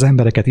tanítják az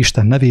embereket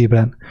Isten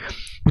nevében.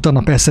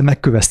 Utána persze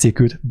megkövezték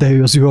őt, de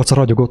ő az ő arca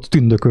ragyogott,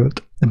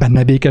 tündökölt,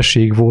 benne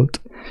békesség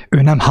volt.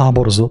 Ő nem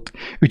háborozott,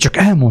 ő csak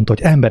elmondta,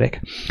 hogy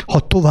emberek,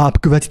 ha tovább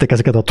követitek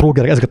ezeket a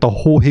trógereket, ezeket a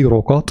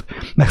hóhérokat,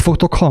 meg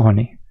fogtok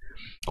halni.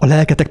 A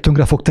lelketek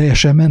tönkre fog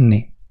teljesen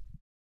menni.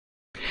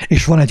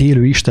 És van egy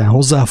élő Isten,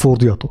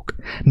 hozzáforduljatok.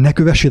 Ne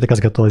kövessétek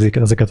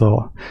ezeket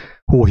a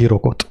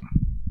hóhírokat.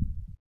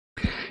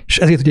 És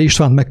ezért ugye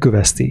Istvánt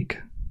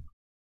megkövezték.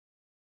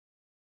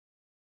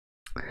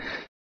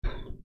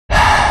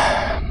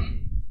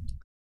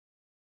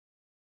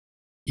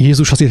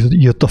 Jézus azért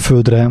jött a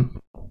földre,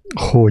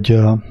 hogy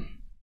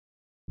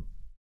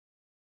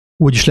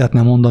úgy is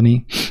lehetne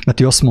mondani, mert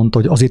ő azt mondta,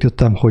 hogy azért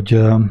jöttem,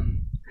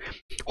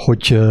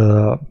 hogy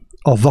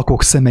a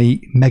vakok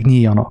szemei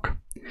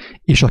megnyíljanak,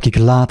 és akik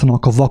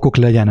látnak, a vakok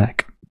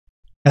legyenek.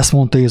 Ezt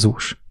mondta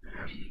Jézus.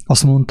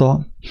 Azt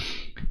mondta,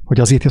 hogy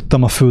azért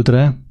jöttem a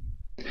földre,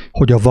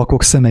 hogy a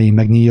vakok szemei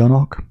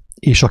megnyíljanak,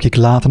 és akik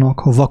látnak,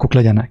 a vakok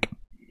legyenek.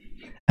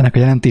 Ennek a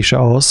jelentése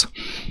az,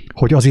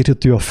 hogy azért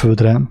jött ő a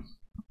földre,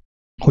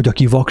 hogy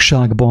aki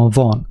vakságban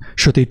van,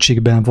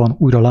 sötétségben van,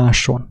 újra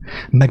lásson,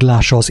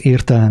 meglássa az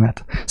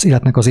értelmet, az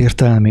életnek az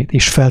értelmét,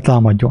 és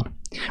feltámadjon.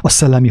 A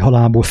szellemi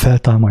halálból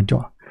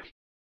feltámadjon.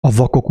 A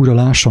vakok újra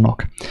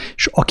lássanak,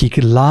 és akik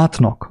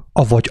látnak,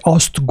 avagy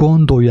azt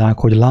gondolják,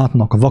 hogy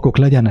látnak, vakok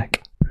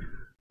legyenek.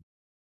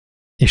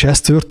 És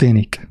ez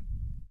történik.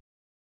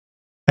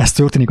 Ez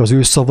történik az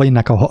ő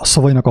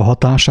szavainak a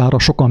hatására,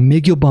 sokan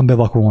még jobban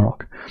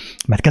bevakulnak,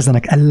 mert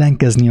kezdenek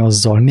ellenkezni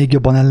azzal, még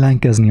jobban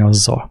ellenkezni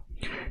azzal.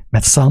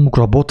 Mert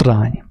számukra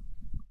botrány,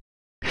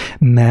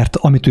 mert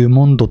amit ő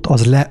mondott,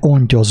 az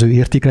leontja az ő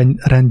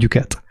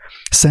értékrendjüket,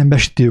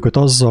 szembesíti őket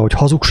azzal, hogy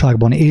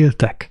hazugságban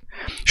éltek,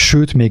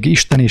 sőt, még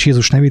Isten és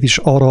Jézus nevét is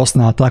arra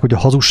használták, hogy a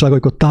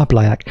hazugságaikat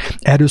táplálják.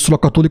 Erről szól a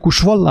katolikus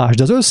vallás,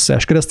 de az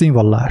összes keresztény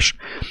vallás,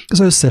 az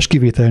összes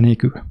kivétel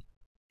nélkül.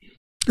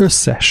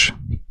 Összes.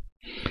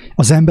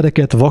 Az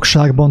embereket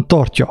vakságban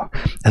tartja.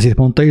 Ezért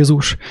mondta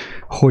Jézus,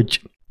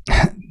 hogy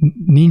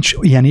nincs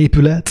ilyen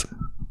épület,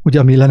 ugye,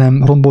 ami le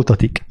nem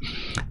romboltatik.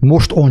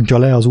 Most ontja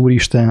le az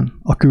Úristen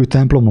a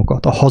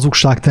kőtemplomokat, a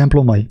hazugság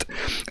templomait,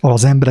 ahol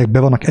az emberek be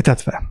vannak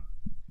etetve.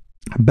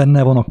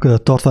 Benne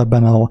vannak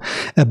tartva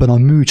ebben a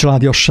mű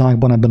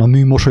családiasságban, ebben a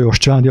mű mosolyos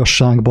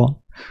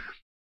családiasságban,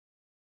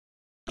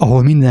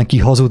 ahol mindenki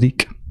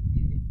hazudik,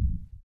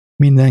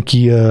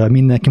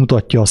 mindenki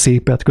mutatja a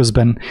szépet,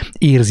 közben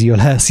érzi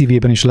a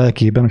szívében és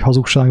lelkében, hogy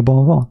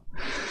hazugságban van.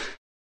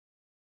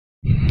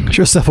 És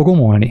össze fog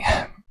omolni.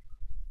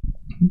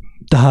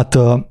 Tehát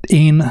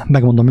én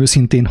megmondom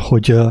őszintén,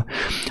 hogy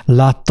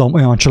láttam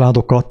olyan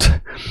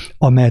családokat,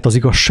 amelyet az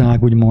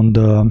igazság úgymond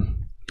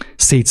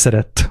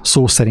szétszerett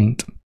szó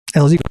szerint.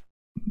 Ez az igaz,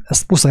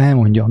 ezt muszáj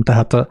elmondjam.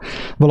 Tehát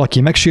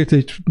valaki megsérti,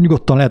 hogy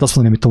nyugodtan lehet azt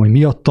mondani, hogy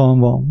miattam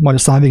van, majd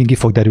aztán végén ki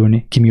fog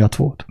derülni, ki miatt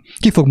volt.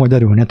 Ki fog majd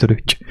derülni, ne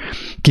törődj.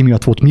 Ki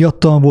miatt volt,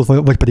 miattam volt,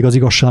 vagy pedig az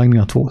igazság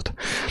miatt volt.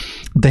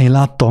 De én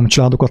láttam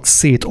családokat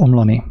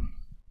szétomlani.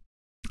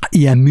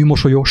 ilyen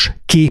műmosolyos,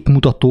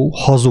 képmutató,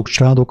 hazug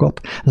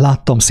családokat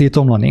láttam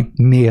szétomlani.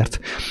 Miért?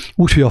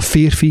 Úgy, hogy a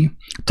férfi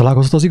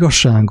találkozott az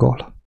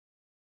igazsággal.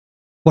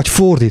 Vagy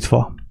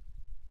fordítva.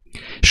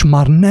 És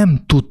már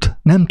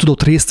nem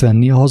tudott részt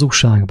venni a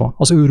hazugságban,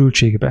 az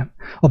őrültségben,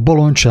 a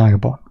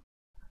bolondságban,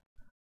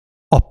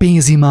 a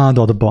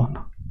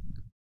pénzimádatban.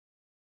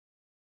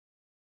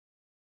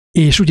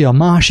 És ugye a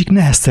másik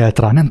neheztelt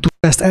rá, nem tud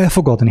ezt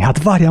elfogadni.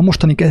 Hát várjál,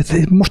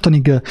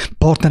 mostanig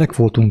partnerek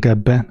voltunk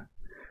ebben.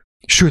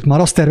 Sőt, már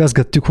azt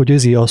tervezgettük,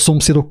 hogy a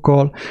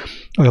szomszédokkal,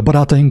 a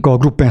barátainkkal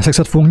gruppán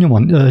szexet fogunk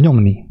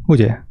nyomni,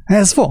 ugye?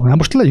 Ez van, hát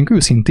most legyünk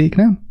őszinték,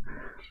 nem?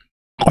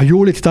 A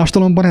jóléti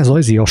társadalomban ez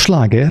a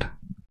sláger.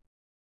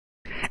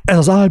 Ez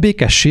az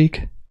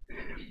álbékesség.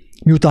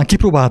 Miután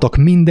kipróbáltak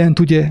mindent,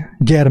 ugye,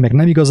 gyermek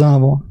nem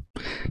igazán van,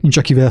 nincs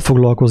akivel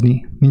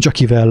foglalkozni, nincs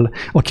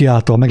aki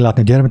által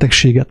meglátni a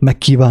gyermekességet,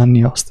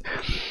 megkívánni azt,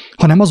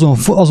 hanem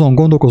azon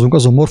gondolkozunk,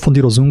 azon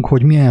morfondírozunk,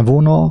 hogy milyen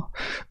volna,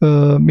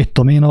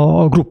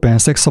 a gruppen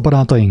szex a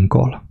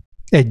barátainkkal.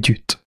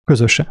 Együtt,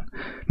 közösen,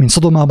 mint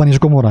Szodomában és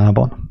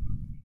Gomorrában.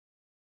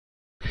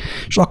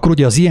 És akkor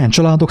ugye az ilyen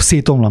családok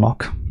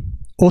szétomlanak.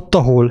 Ott,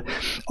 ahol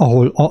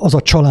az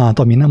a család,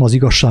 ami nem az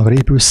igazságra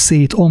épül,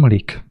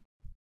 szétomlik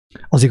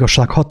az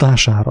igazság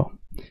hatására.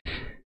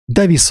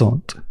 De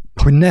viszont,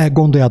 hogy ne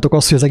gondoljátok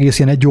azt, hogy az egész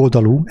ilyen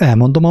egyoldalú,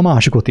 elmondom a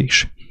másikot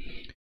is.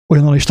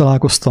 Olyannal is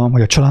találkoztam,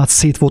 hogy a család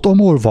szét volt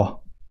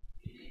omolva.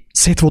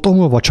 Szét volt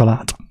omolva a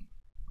család.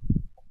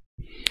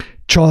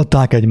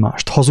 Csalták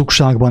egymást,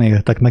 hazugságban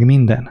éltek, meg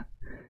minden.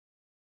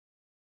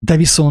 De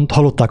viszont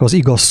hallották az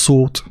igaz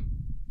szót,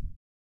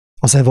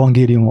 az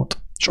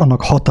evangéliumot, és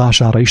annak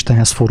hatására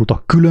Istenhez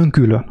fordultak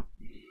külön-külön.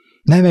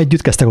 Nem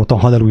együtt kezdtek ottan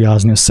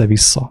hallelujázni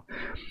össze-vissza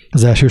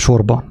az első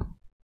sorban,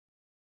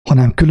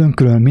 hanem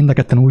külön-külön mind a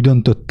ketten úgy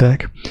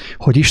döntöttek,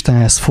 hogy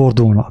Istenhez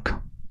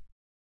fordulnak.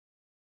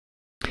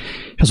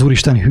 És az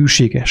Úristen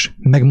hűséges,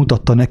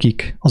 megmutatta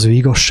nekik az ő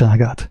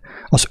igazságát,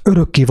 az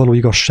örökkévaló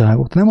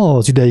igazságot, nem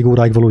az ideig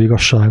óráig való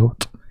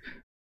igazságot.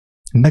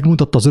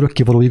 Megmutatta az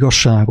örökkévaló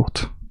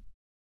igazságot.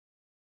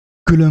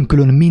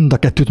 Külön-külön mind a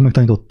kettőt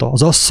megtanította,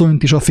 az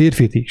asszonyt és a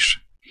férfit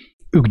is.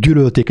 Ők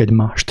gyűlölték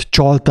egymást,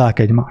 csalták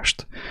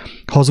egymást.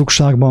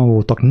 Hazugságban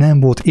voltak, nem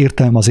volt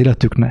értelme az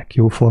életüknek,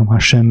 jóformán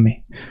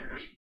semmi.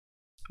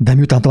 De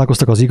miután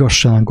találkoztak az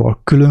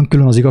igazsággal,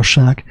 külön-külön az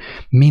igazság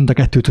mind a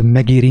kettőt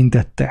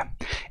megérintette,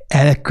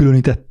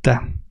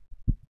 elkülönítette,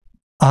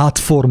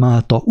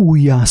 átformálta,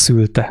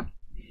 újjászülte,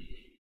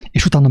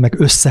 és utána meg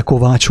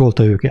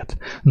összekovácsolta őket.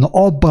 Na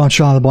abban a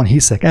családban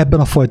hiszek, ebben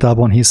a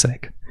fajtában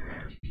hiszek.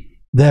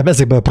 De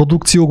ezekben a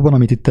produkciókban,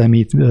 amit itt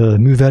mi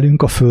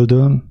művelünk a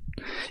Földön,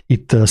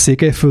 itt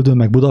Székelyföldön,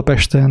 meg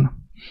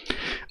Budapesten,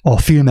 a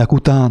filmek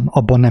után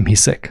abban nem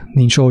hiszek,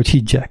 nincs ahogy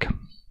higgyek.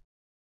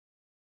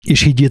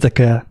 És higgyétek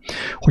el,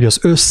 hogy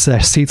az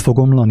összes szét fog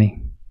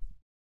omlani.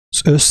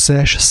 Az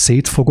összes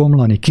szét fog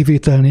omlani,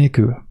 kivétel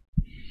nélkül.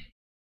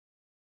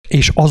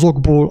 És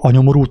azokból, a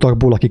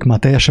nyomorultakból, akik már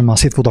teljesen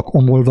szét voltak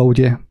omolva,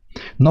 ugye,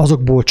 na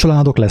azokból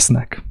családok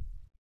lesznek.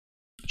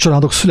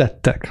 Családok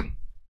születtek.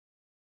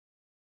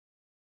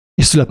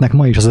 És születnek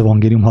ma is az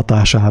evangélium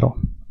hatására.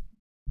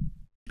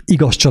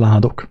 Igaz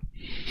családok.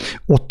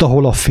 Ott,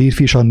 ahol a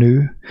férfi és a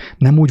nő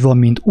nem úgy van,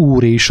 mint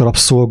úr és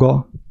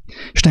rabszolga,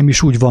 és nem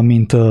is úgy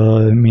van,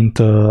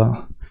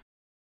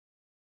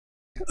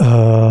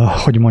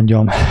 hogy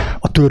mondjam,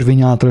 a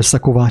törvény által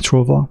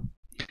összekovácsolva,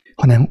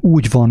 hanem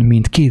úgy van,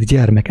 mint két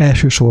gyermek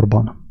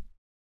elsősorban.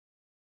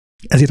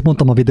 Ezért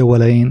mondtam a videó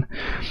elején,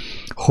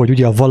 hogy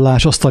ugye a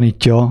vallás azt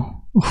tanítja,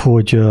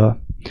 hogy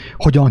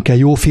hogyan kell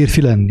jó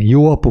férfi lenni,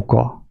 jó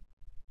apuka,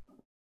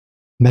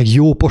 meg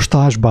jó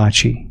postás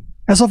bácsi.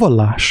 Ez a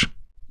vallás.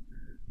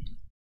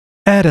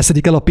 Erre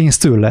szedik el a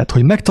pénzt tőled,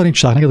 hogy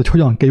megtanítsák neked, hogy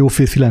hogyan kell jó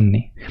férfi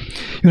lenni.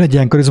 Jön egy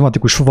ilyen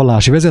karizmatikus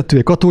vallási vezető,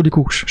 egy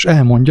katolikus, és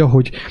elmondja,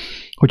 hogy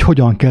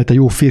hogyan kell te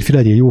jó férfi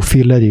legyél, jó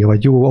férj legyél,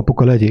 vagy jó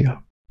apuka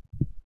legyél.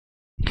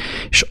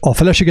 És a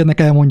feleségednek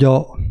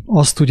elmondja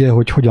azt ugye,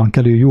 hogy hogyan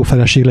kell ő jó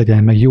feleség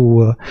legyen, meg jó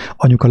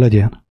anyuka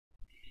legyen.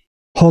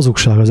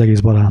 Hazugság az egész,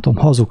 barátom,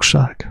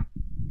 hazugság.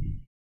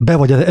 Be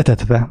vagy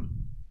etetve.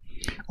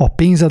 A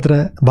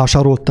pénzedre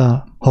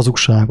vásároltál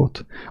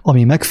hazugságot,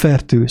 ami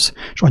megfertőz,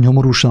 és a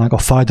nyomorúság, a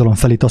fájdalom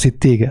felé taszít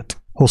téged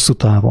hosszú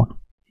távon.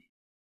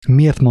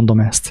 Miért mondom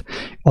ezt?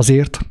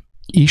 Azért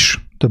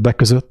is, többek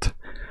között,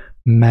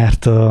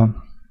 mert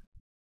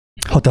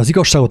ha te az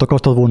igazságot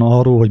akartad volna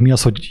arról, hogy mi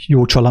az, hogy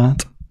jó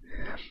család,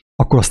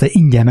 akkor azt te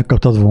ingyen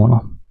megkaptad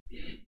volna.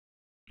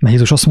 Mert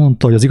Jézus azt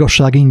mondta, hogy az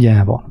igazság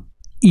ingyen van.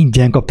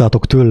 Ingyen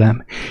kaptátok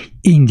tőlem,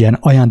 ingyen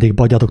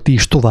ajándékba adjátok ti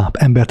is tovább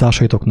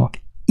embertársaitoknak.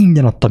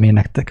 Ingyen adtam én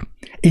nektek.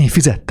 Én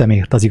fizettem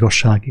ért az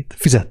igazságét.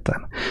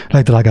 Fizettem.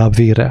 Legdrágább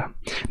vérrel.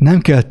 Nem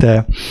kell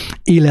te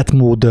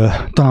életmód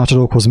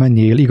tanácsadókhoz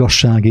menjél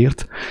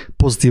igazságért,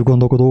 pozitív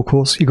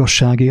gondolkodókhoz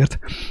igazságért,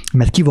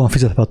 mert ki van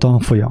fizetve a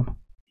tanfolyam.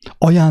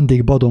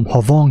 Ajándékba adom, ha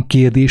van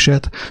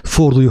kérdésed,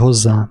 fordulj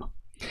hozzám.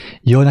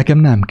 Jaj, nekem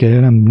nem kell,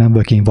 nem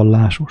vagyok én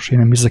vallásos. Én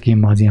nem hiszek én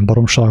már az ilyen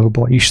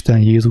baromságokba, Isten,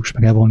 Jézus,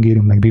 meg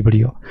evangélium, meg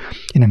Biblia.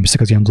 Én nem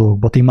hiszek az ilyen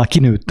dolgokba. Én már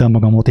kinőttem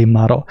magamot, én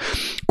már a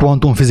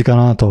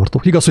kvantumfizikánál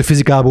tartok. Igaz, hogy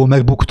fizikából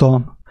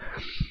megbuktam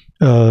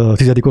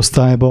 10.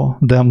 osztályba,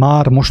 de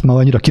most már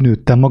annyira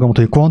kinőttem magamat,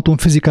 hogy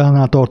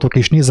kvantumfizikánál tartok,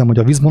 és nézem, hogy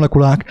a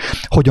vízmolekulák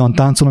hogyan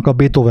táncolnak a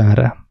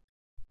Beethovenre.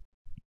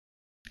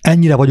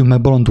 Ennyire vagyunk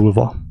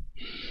megbolondulva.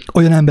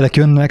 Olyan emberek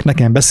jönnek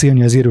nekem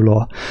beszélni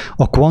ezéről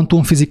a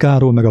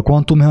kvantumfizikáról, meg a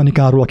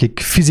kvantummechanikáról, akik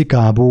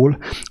fizikából,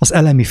 az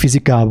elemi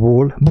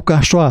fizikából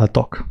bukásra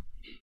álltak,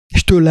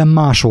 és tőlem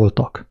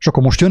másoltak. És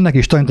akkor most jönnek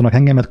és tanítanak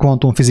engemet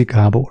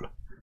kvantumfizikából.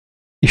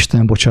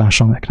 Isten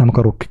bocsássa meg, nem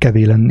akarok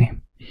kevés lenni.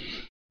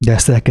 De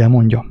ezt el kell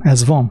mondjam,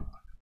 ez van.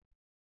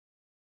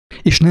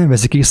 És nem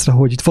veszik észre,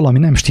 hogy itt valami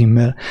nem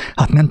stimmel,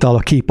 hát nem talál a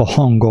kép a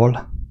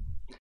hanggal.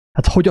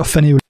 Hát hogy a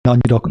fenéül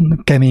annyira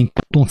kemény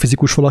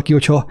kvantumfizikus valaki,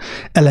 hogyha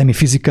elemi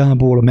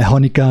fizikából,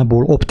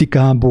 mechanikából,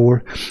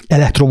 optikából,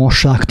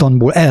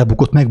 elektromosságtanból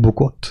elbukott,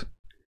 megbukott?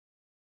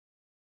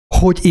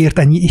 Hogy ért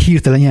ennyi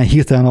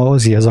hirtelen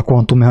ez a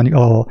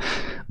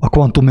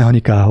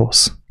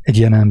kvantummechanikához egy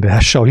ilyen ember?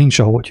 Hát sehol nincs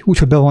ahogy.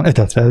 Úgyhogy be van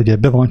etetve, ugye,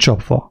 be van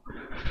csapva.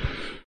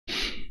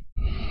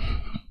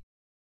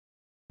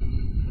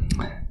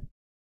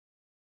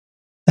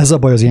 Ez a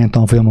baj az ilyen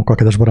tanfolyamokkal,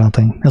 kedves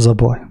barátaim, ez a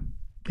baj.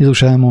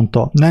 Jézus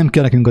elmondta, nem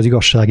kell nekünk az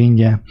igazság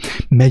ingyen,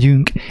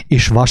 megyünk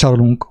és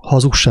vásárolunk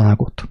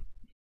hazugságot.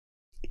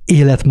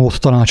 Életmód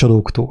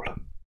tanácsadóktól.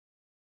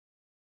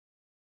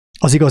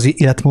 Az igazi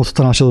életmód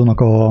tanácsadónak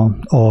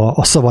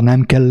a szava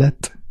nem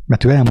kellett,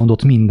 mert ő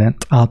elmondott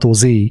mindent ától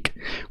Z-ig,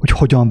 hogy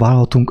hogyan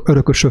válhatunk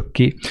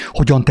örökösökké,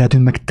 hogyan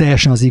tehetünk meg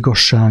teljesen az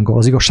igazsággal,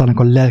 az igazságnak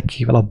a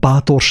lelkével, a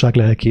bátorság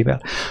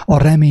lelkével, a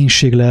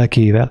reménység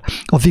lelkével,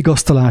 a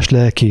vigasztalás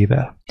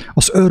lelkével,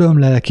 az öröm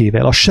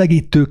lelkével, a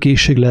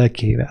segítőkészség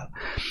lelkével,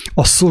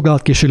 a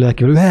szolgálatkészség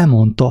lelkével. Ő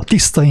elmondta,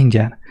 tiszta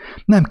ingyen,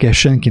 nem kell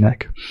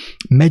senkinek.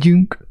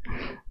 Megyünk,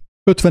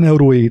 50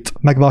 euróért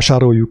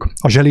megvásároljuk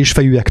a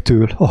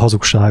zselésfejűektől a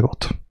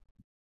hazugságot.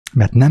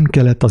 Mert nem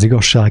kellett az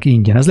igazság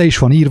ingyen. Ez le is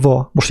van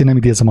írva, most én nem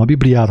idézem a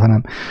Bibliát,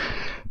 hanem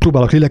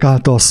próbálok lélek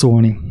által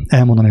szólni,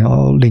 elmondani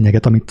a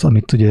lényeget,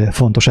 amit ugye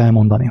fontos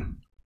elmondani.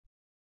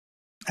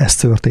 Ez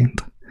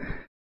történt.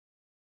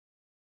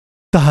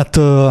 Tehát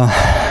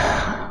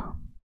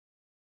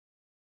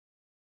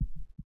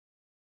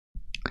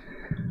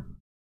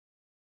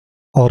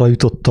arra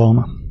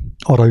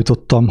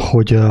jutottam,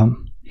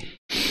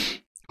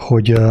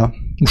 hogy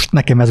most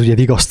nekem ez ugye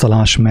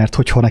vigasztalás, mert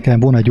hogyha nekem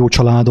volna egy jó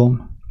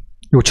családom,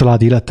 jó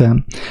családi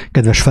életem,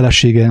 kedves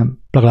feleségem,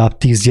 legalább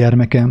 10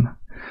 gyermekem,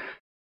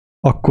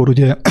 akkor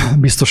ugye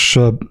biztos,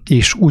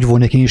 és úgy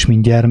volnék én is,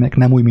 mint gyermek,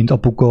 nem úgy, mint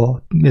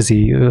apuka,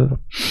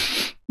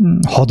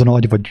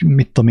 hadnagy, vagy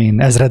mit tudom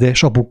én,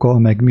 ezredes apuka,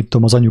 meg mit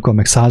tudom, az anyuka,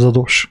 meg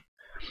százados,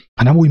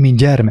 hanem úgy, mint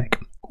gyermek.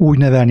 Úgy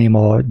nevelném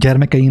a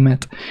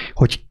gyermekeimet,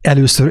 hogy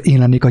először én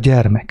lennék a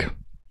gyermek.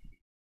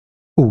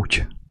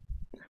 Úgy.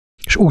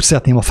 És úgy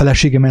szeretném a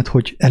feleségemet,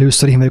 hogy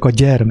először én vagyok a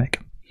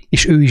gyermek,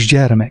 és ő is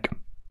gyermek.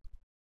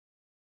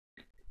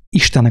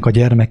 Istennek a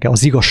gyermeke,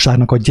 az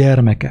igazságnak a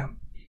gyermeke.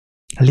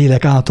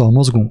 Lélek által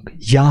mozgunk,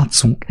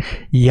 játszunk,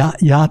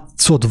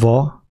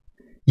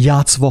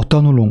 játszva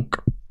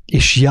tanulunk,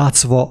 és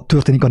játszva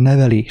történik a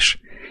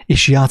nevelés,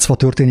 és játszva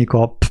történik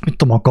a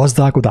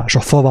gazdálkodás, a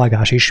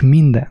favágás, és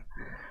minden.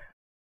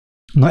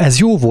 Na ez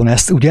jó volna,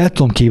 ezt ugye el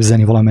tudom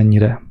képzelni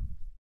valamennyire.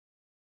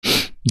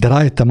 De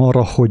rájöttem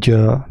arra, hogy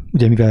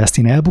ugye mivel ezt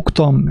én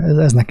elbuktam,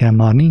 ez nekem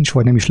már nincs,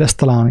 vagy nem is lesz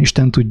talán,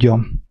 Isten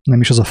tudja,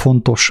 nem is az a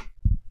fontos.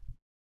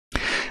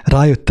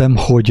 Rájöttem,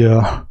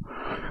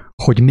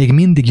 hogy még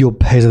mindig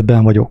jobb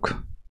helyzetben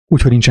vagyok,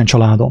 úgyhogy nincsen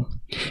családom.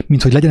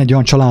 Mint hogy legyen egy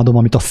olyan családom,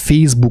 amit a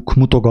Facebook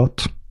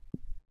mutogat,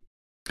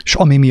 és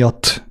ami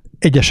miatt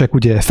egyesek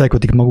ugye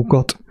felkötik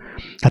magukat,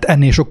 hát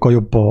ennél sokkal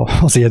jobb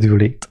az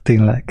egyedüllét,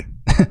 tényleg.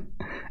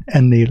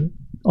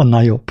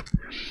 Annál jobb.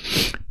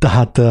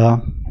 Tehát,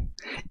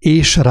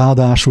 és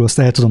ráadásul azt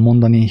el tudom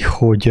mondani,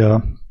 hogy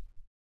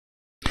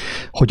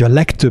a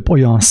legtöbb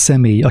olyan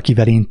személy,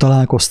 akivel én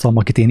találkoztam,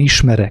 akit én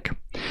ismerek,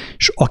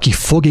 és aki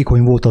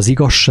fogékony volt az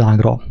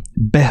igazságra,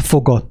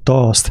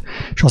 befogadta azt,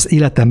 és az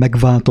élete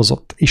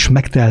megváltozott, és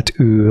megtelt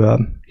ő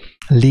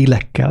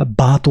lélekkel,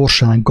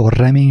 bátorsággal,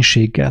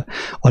 reménységgel.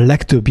 A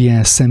legtöbb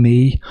ilyen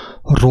személy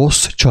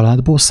rossz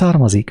családból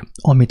származik,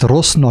 amit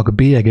rossznak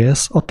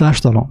bélyegez a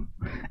társadalom.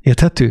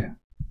 Érthető?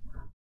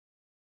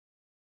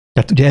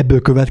 Tehát ugye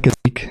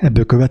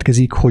ebből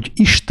következik, hogy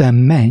Isten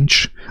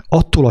ments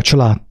attól a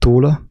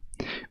családtól,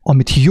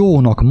 amit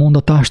jónak mond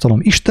a társadalom.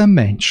 Isten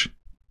ments.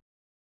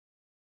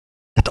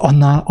 Tehát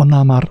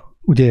annál már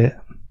ugye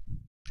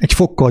egy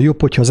fokkal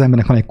jobb, hogyha az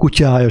embernek van egy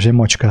kutyája és egy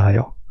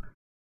macskája.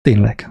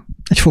 Tényleg.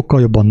 Egy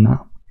fokkal jobb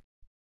annál.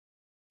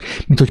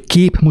 Mint hogy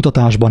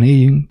képmutatásban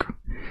éljünk,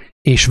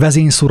 és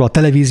vezényszóra a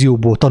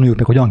televízióból tanuljuk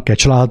meg, hogyan kell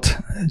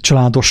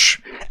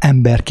családos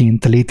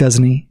emberként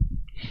létezni.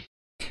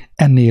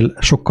 Ennél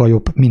sokkal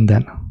jobb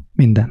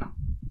minden.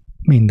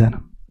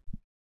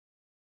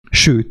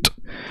 Sőt,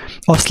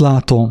 Azt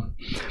látom,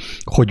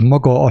 hogy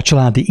maga a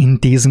családi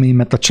intézmény,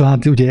 mert a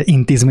család ugye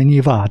intézményé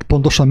vált,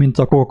 pontosan, mint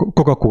a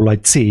Coca-Cola,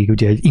 egy cég,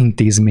 ugye egy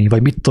intézmény,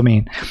 vagy mit tudom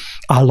én,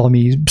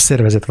 állami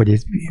szervezet, vagy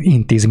egy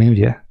intézmény,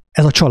 ugye.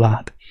 Ez a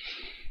család.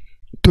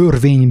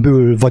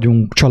 Törvényből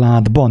vagyunk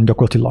családban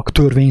gyakorlatilag,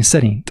 törvény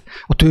szerint.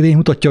 A törvény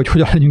mutatja, hogy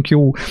hogyan legyünk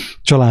jó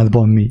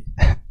családban mi.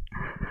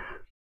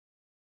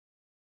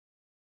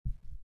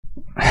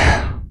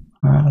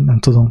 Nem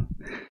tudom.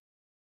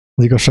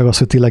 Az igazság az,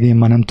 hogy tényleg én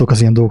már nem tudok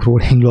az ilyen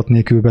dolgokról indulat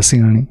nélkül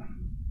beszélni.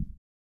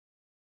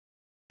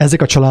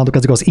 Ezek a családok,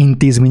 ezek az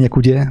intézmények,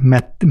 ugye,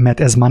 mert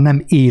ez már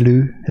nem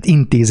élő, hát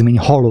intézmény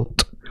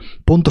halott.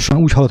 Pontosan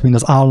úgy halott, mint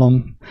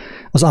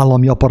az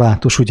állami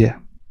apparátus, ugye.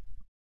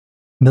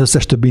 De az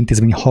összes többi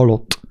intézmény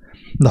halott.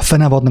 De a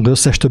fenevadnak az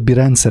összes többi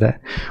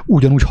rendszere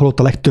ugyanúgy halott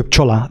a legtöbb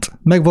család.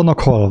 Meg vannak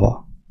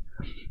halva.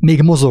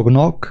 Még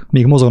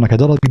mozognak egy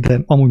darabig,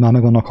 de amúgy már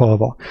meg vannak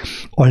halva.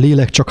 A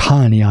lélek csak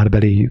hálni jár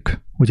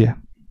beléjük, ugye?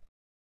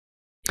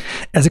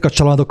 Ezek a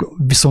családok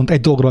viszont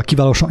egy dologra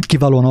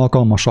kiválóan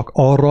alkalmasak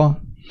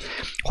arra,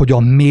 hogy a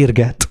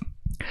mérget,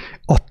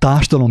 a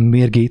társadalom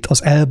mérgét,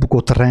 az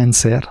elbukott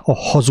rendszer, a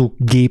hazug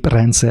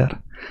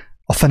géprendszer,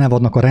 a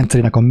fenevadnak a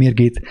rendszerének a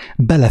mérgét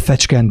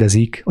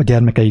belefecskendezik a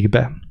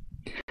gyermekeikbe.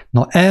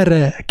 Na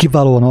erre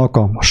kiválóan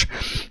alkalmas,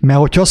 mert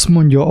hogyha azt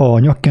mondja a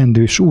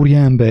nyakkendős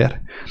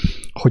úriember,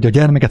 hogy a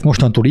gyermeket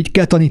mostantól így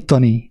kell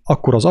tanítani,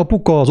 akkor az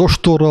apuka, az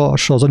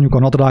ostorras, az anyuka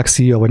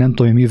nadrágszíja, vagy nem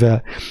tudom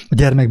mivel a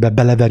gyermekbe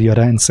beleveri a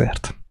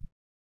rendszert.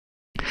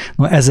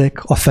 Na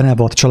ezek a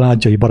fenevad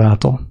családjai,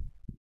 barátom.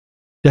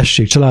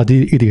 Tessék,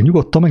 családi idill,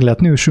 nyugodtan meg lehet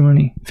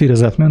nősülni, félre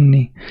lehet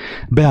menni,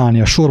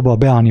 beállni a sorba,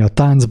 beállni a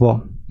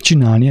táncba,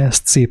 csinálni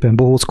ezt, szépen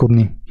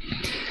bohóckodni.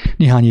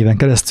 Néhány éven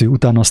keresztül,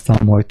 utána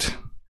aztán majd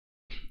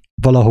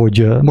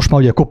valahogy, most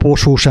már ugye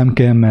koporsó sem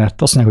kell,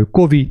 mert azt mondják,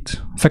 hogy Covid,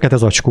 fekete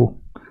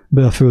zacskó,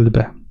 be a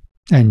földbe.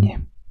 Ennyi.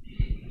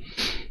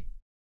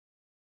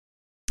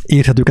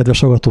 Érthető, kedves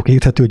hallgatók,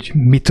 érthető, hogy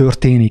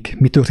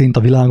mi történt a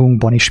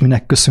világunkban, és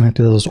minek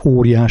köszönhető ez az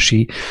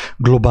óriási,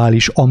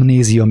 globális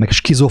amnézia, meg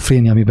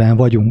skizofrénia, amiben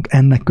vagyunk.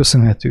 Ennek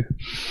köszönhető.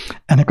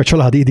 Ennek a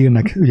családi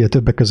idillnek, ugye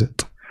többek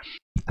között.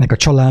 Ennek a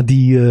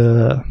családi,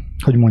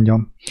 hogy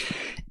mondjam,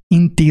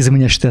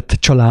 intézményesített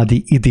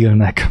családi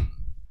idillnek.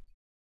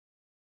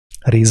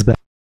 Részben.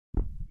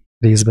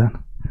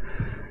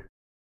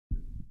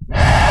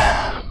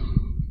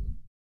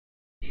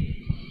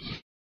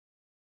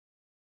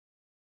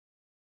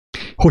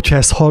 Hogyha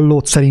ezt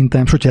hallod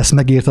szerintem, és hogyha ezt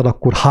megérted,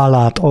 akkor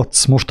hálát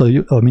adsz most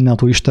a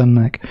mindentől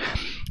Istennek,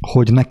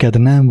 hogy neked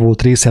nem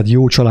volt részed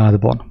jó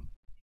családban.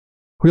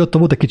 Hogy ott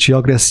volt egy kicsi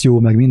agresszió,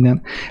 meg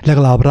minden,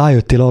 legalább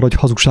rájöttél arra, hogy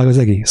hazugság az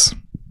egész.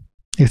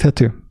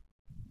 Érthető?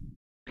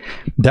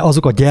 De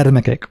azok a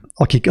gyermekek,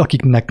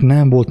 akiknek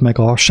nem volt meg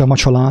sem a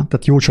család,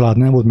 tehát jó család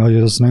nem volt, mert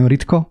ez nagyon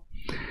ritka,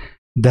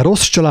 de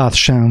rossz család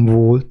sem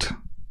volt,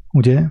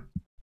 ugye?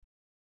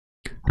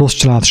 Rossz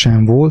család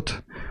sem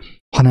volt,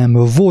 hanem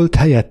volt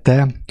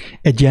helyette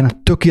egy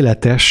ilyen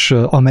tökéletes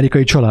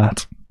amerikai család,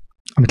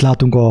 amit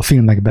látunk a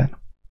filmekben.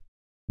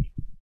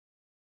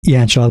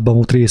 Ilyen családban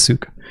volt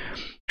részük.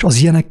 És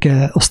az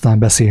ilyenekkel aztán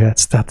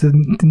beszélhetsz. Tehát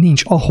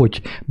nincs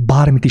ahogy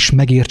bármit is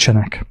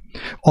megértsenek.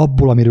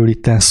 Abból, amiről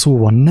itt szó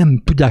van,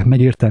 nem tudják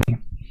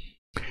megérteni.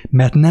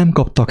 Mert nem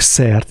kaptak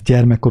szert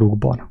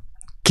gyermekkorukban.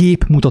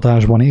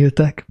 Képmutatásban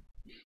éltek,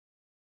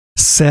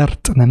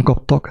 szert nem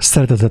kaptak,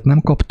 szeretetet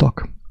nem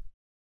kaptak,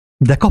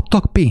 de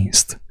kaptak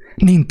pénzt.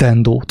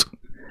 Nintendót,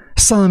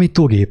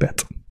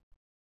 számítógépet.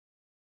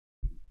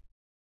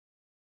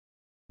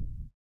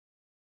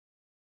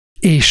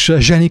 És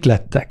zsenik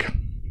lettek.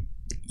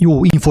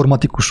 Jó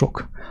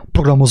informatikusok,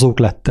 programozók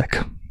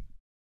lettek.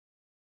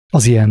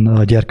 Az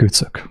ilyen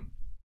gyerkőcök.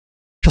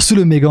 És a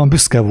szülő még olyan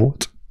büszke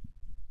volt.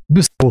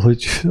 Büszke volt,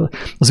 hogy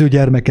az ő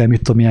gyermeke,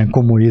 mit tudom, ilyen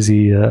komoly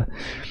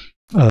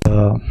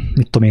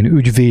mit tudom én,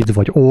 ügyvéd,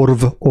 vagy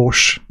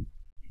orvos.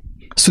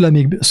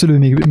 Szülő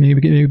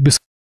még büszke.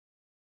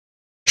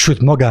 Sőt,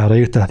 magára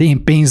érte, hát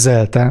én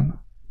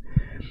pénzeltem.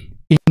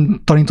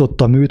 Én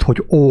tanítottam őt,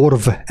 hogy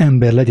orv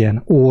ember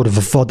legyen, orv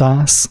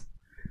vadász,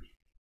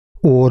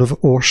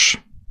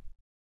 orvos.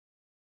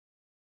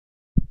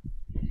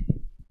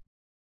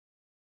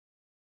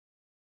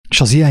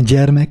 És az ilyen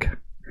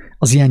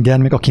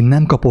gyermek, aki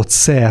nem kapott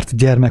szert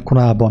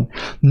gyermekkorában,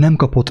 nem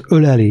kapott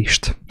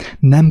ölelést,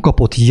 nem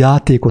kapott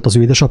játékot az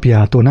ő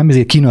édesapjától, nem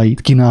ezért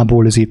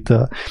Kínából ezért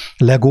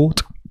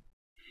Legót,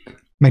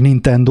 meg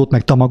Nintendót,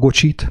 meg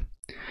Tamagocsit,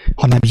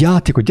 hanem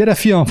játékot. Gyere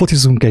fiam,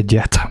 focizunk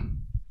egyet.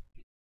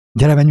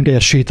 Gyere, menjünk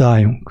egyet,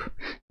 sétáljunk.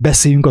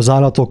 Beszéljünk az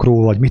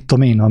állatokról, vagy mit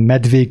tudom én, a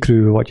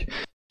medvékről, vagy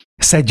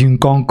szedjünk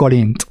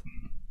kankalint,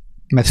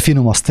 mert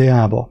finom az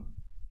teába.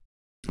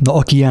 De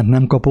aki ilyent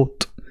nem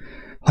kapott,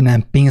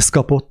 hanem pénzt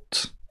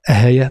kapott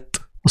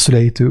ehelyett a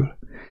szüleitől,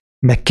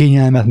 meg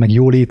kényelmet, meg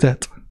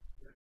jólétet,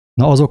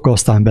 na azokkal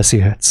aztán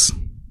beszélhetsz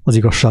az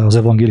igazság, az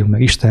evangélium,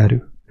 meg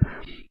Istenről.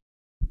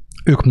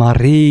 Ők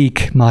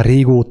már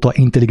régóta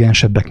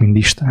intelligensebbek, mint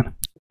Isten.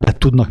 De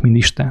tudnak, mint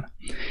Isten.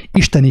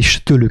 Isten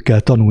is tőlük kell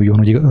tanuljon,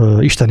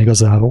 hogy Isten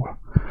igazából.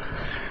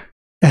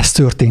 Ez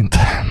történt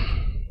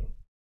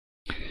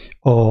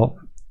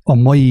a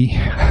mai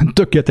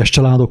tökéletes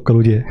családokkal,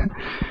 ugye,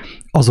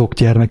 azok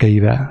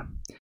gyermekeivel.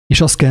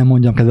 És azt kell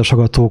mondjam, kedves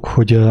hallgatók,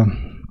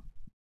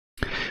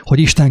 hogy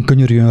Isten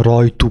könyörüljön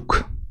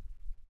rajtuk,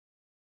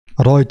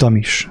 rajtam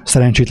is,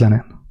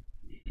 szerencsétlenen.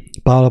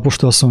 Pál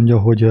apostol azt mondja,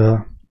 hogy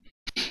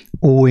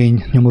ó,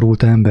 én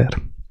nyomorult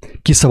ember,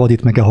 ki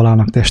szabadít meg a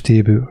halálnak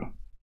testéből?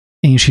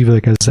 Én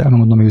sívők ezzel,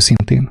 megmondom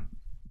őszintén.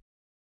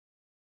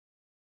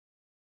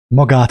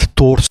 Magát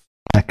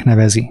torsznak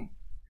nevezi.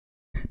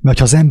 Mert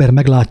ha az ember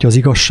meglátja az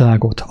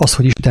igazságot, az,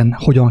 hogy Isten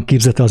hogyan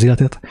képzelte az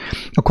életet,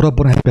 akkor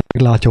abban az ember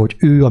meglátja, hogy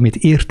ő, amit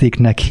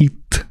értéknek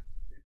hitt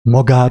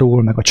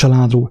magáról, meg a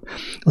családról,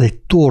 az egy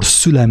torz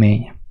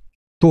szülemény.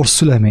 Torz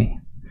szülemény.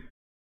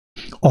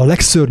 A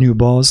legszörnyűbb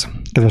az,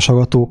 kedves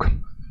hallgatók,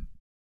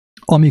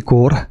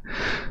 amikor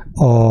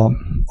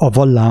a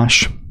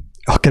vallás,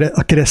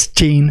 a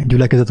keresztény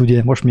gyülekezet,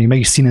 ugye most még meg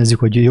is színezzük,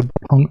 hogy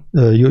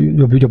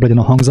jobb legyen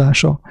a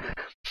hangzása,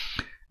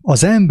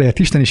 az embert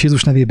Isten és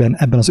Jézus nevében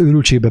ebben az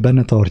őrültségben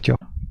benne tartja.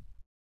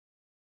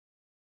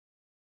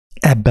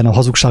 Ebben a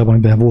hazugságban,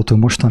 amiben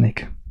voltunk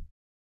mostanig.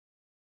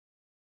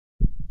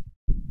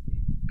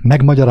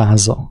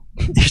 Megmagyarázza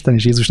Isten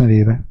és Jézus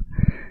nevében.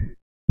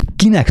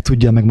 Kinek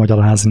tudja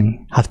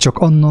megmagyarázni? Hát csak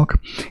annak,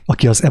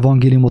 aki az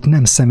evangéliumot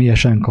nem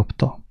személyesen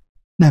kapta.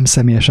 Nem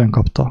személyesen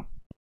kapta,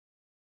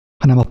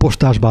 hanem a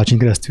postás bácsin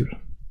keresztül.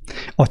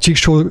 A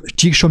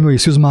Csíksomlyói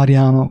Szűz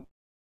Máriának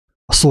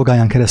a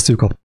szolgáján keresztül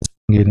kapta az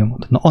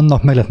evangéliumot. Na,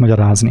 annak meg lehet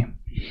magyarázni.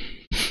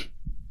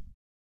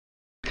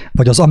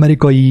 Vagy az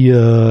amerikai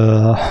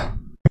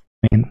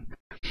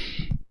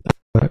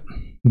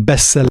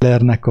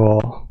bestsellernek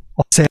a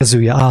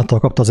szerzője által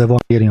kapta az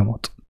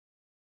evangéliumot.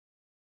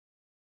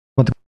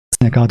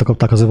 Által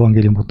kapták az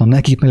evangéliumot. Na,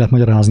 nekik meg lehet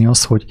magyarázni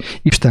azt, hogy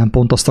Isten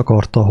pont azt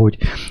akarta, hogy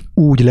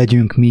úgy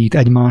legyünk mi itt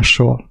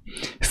egymással,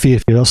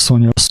 férfi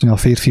asszony a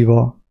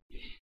férfival,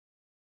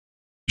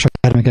 és a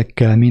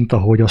gyermekekkel, mint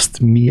ahogy azt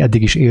mi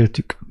eddig is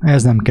éltük.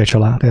 Ez nem kell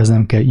család, ez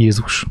nem kell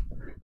Jézus.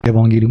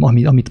 Evangélium,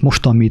 amit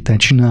mostan mi itt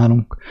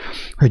csinálunk,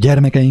 hogy a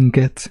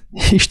gyermekeinket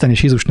Isten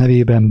és Jézus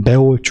nevében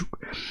beoltsuk,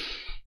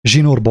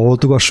 zsinórba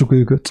oltogassuk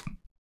őket,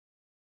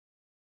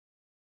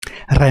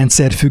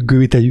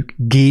 rendszerfüggővé tegyük,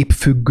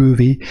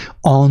 gépfüggővé,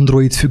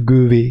 Android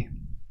függővé,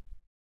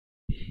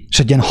 és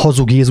egy ilyen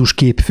hazug Jézus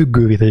kép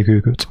függővé tegyük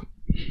őket.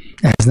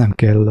 Ez nem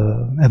kell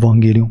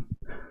evangélium.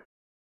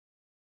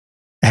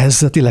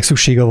 Ez tényleg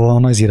szüksége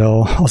van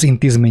az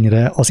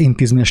intézményre, az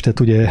intézményestet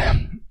ugye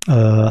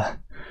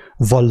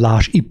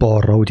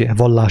vallásiparra, ugye,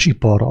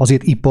 vallásiparra.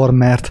 Azért ipar,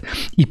 mert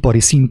ipari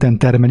szinten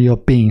termeli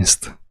a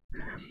pénzt.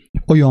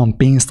 Olyan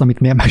pénzt, amit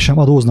meg sem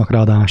adóznak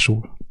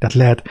ráadásul. Tehát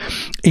lehet,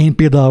 én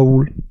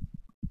például,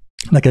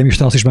 nekem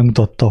Isten azt is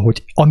megmutatta,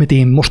 hogy amit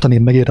én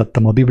mostanébb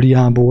megértettem a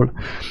Bibliából,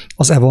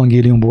 az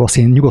evangéliumból, azt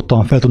én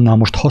nyugodtan fel tudnám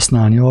most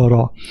használni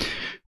arra,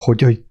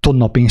 hogy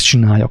tonna pénzt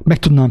csináljak. Meg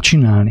tudnám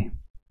csinálni.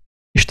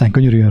 Isten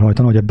könyörüljön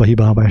rajta, hogy ebbe a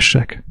hibába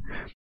essek.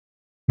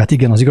 Mert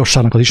igen, az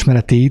igazságnak az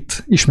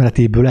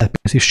ismeretéből lehet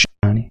pénzt is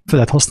csinálni. Fel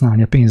lehet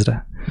használni a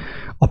pénzre.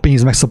 A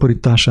pénz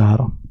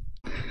megszaporítására.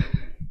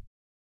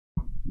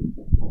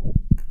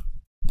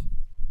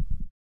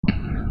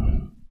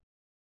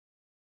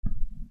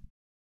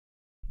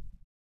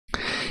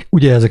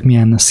 Ugye ezek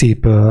milyen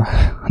szép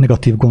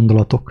negatív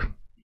gondolatok.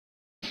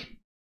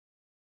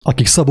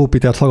 Akik Szabó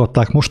Pétert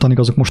hallgatták mostanig,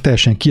 azok most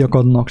teljesen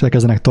kiakadnak, és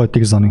elkezdenek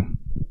tajtékzani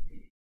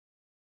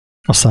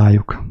a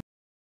szájuk.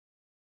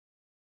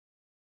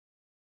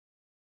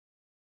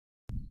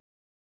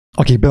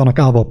 Akik be vannak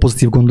állva a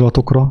pozitív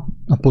gondolatokra,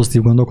 a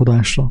pozitív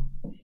gondolkodásra,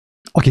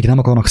 akik nem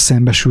akarnak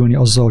szembesülni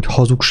azzal, hogy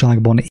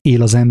hazugságban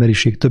él az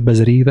emberiség több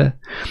ezer éve,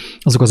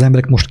 azok az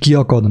emberek most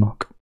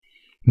kiakadnak.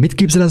 Mit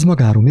képzel ez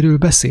magáról? Miről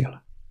beszél?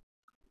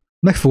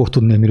 Meg fogok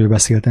tudni, miről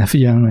beszéltem.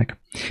 Figyelj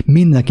meg!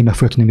 Mindenki meg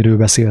fogja tudni, miről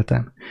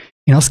beszéltem.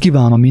 Én azt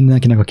kívánom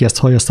mindenkinek, aki ezt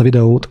hallja, ezt a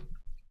videót,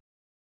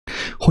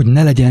 hogy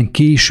ne legyen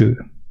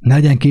késő. Ne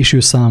legyen késő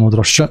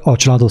számodra, a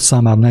családod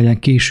számára ne legyen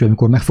késő,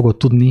 amikor meg fogod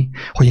tudni,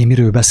 hogy én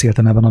miről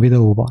beszéltem ebben a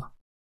videóban.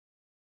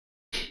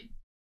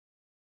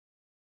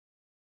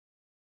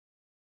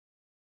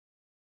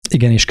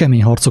 Igen, és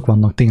kemény harcok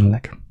vannak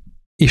tényleg.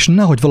 És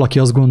nehogy valaki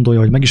azt gondolja,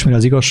 hogy megismeri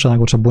az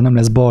igazságot, és abból nem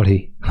lesz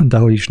balhé.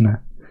 Dehogy is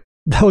ne.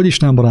 Dehogy is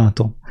nem,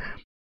 barátom.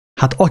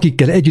 Hát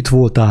akikkel együtt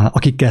voltál,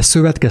 akikkel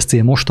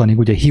szövetkeztél mostanig,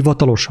 ugye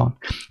hivatalosan,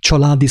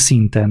 családi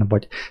szinten,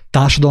 vagy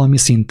társadalmi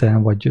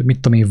szinten, vagy mit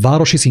tudom én,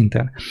 városi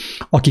szinten,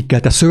 akikkel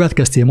te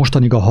szövetkeztél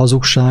mostanig a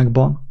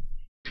hazugságban,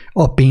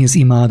 a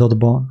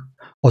pénzimádatban,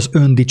 az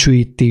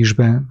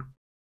öndicsőítésben,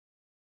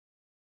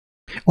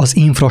 az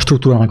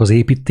infrastruktúrának az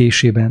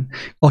építésében,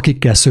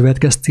 akikkel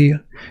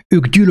szövetkeztél,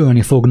 ők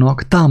gyűlölni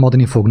fognak,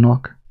 támadni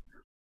fognak.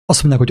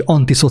 Azt mondják, hogy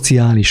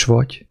antiszociális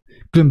vagy.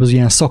 Különböző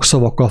ilyen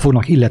szakszavakkal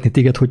fognak illetni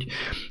téged,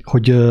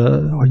 hogy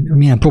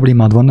milyen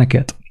problémád van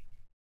neked.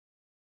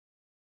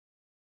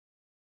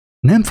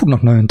 Nem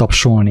fognak nagyon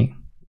tapsolni.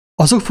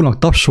 Azok fognak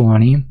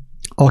tapsolni,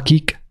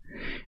 akik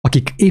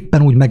akik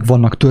éppen úgy meg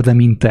vannak törve,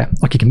 mint te,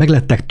 akik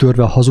meglettek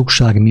törve a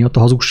hazugság miatt, a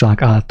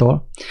hazugság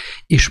által,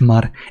 és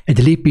már egy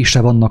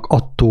lépésre vannak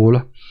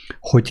attól,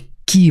 hogy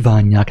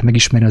kívánják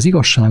megismerni az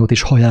igazságot,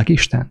 és hallják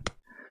Istent.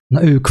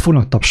 Na, ők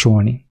fognak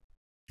tapsolni.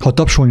 Ha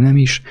tapsolni nem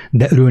is,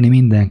 de örülni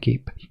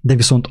mindenképp. De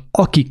viszont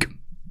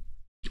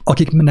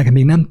akiknek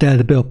még nem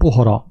telt be a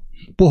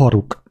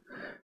poharuk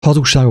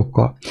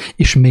hazugságokkal,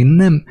 és még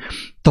nem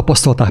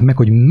tapasztalták meg,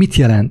 hogy mit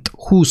jelent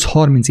 20,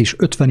 30 és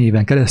 50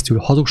 éven keresztül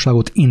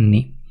hazugságot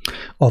inni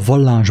a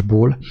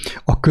vallásból,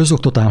 a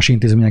közoktatási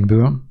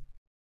intézményekből,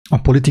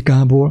 a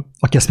politikából,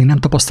 aki ezt még nem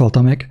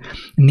tapasztalta meg,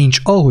 nincs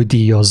ahogy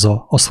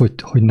díjazza az,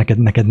 hogy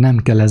neked nem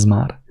kell ez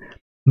már.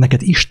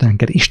 Neked Isten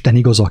kell, Isten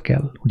igaza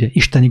kell. Ugye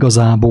Isten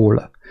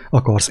igazából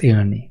akarsz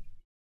élni.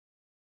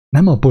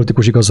 Nem a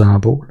politikus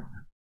igazából,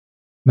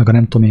 meg a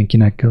nem tudom én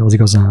kinek az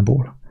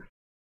igazából.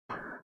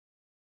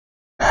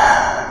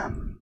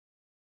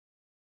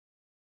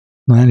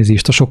 Na,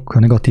 elnézést a sok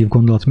negatív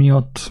gondolat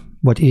miatt,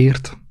 vagy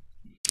ért.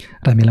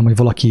 Remélem, hogy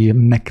valaki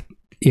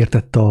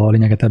megértette a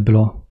lényeget ebből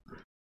a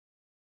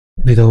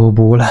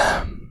videóból.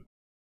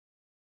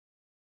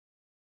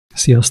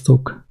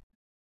 Sziasztok!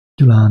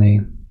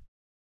 Gyuláné,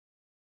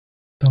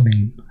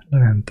 Talin,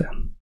 Levente.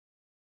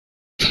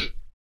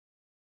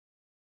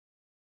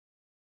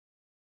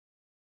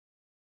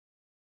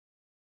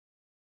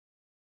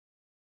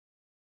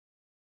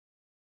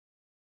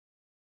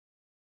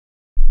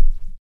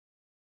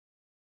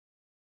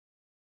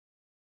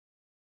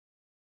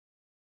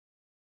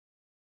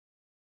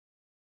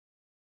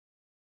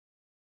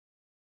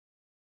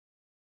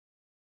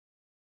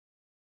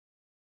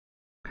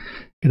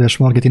 Kedves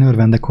Margit, én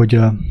örvendek, hogy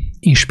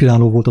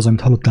inspiráló volt az,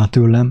 amit hallottál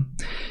tőlem.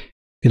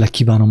 Tényleg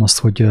kívánom azt,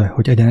 hogy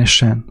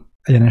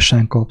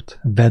egyenesen kapd,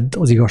 vedd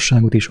az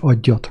igazságot és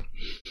adjad.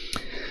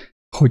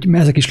 Hogy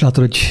ezek is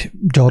látod, hogy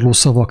gyarló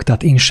szavak,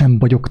 tehát én sem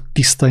vagyok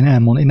tiszta,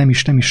 én nem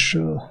is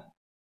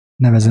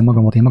nevezem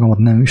magamat, én magamat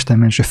nem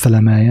Istenben se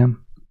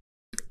felemeljem.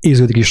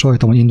 Érződik is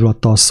rajtam, hogy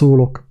indulattal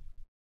szólok.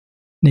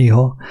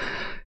 Néha.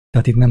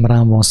 Tehát itt nem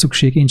rám van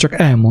szükség, én csak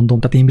elmondom,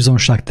 tehát én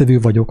bizonságtevő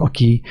vagyok,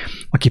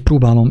 aki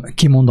próbálom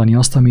kimondani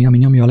azt, ami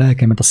nyomja a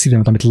lelkemet, a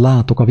szívemet, amit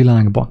látok a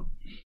világban.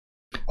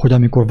 Hogy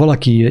amikor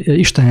valaki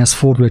Istenhez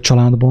fordul egy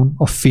családban,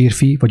 a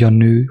férfi, vagy a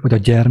nő, vagy a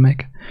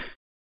gyermek,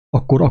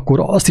 akkor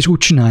azt is úgy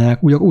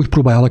csinálják, úgy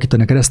próbálja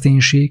alakítani a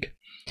kereszténység,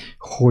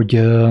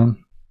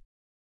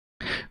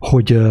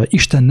 hogy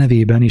Isten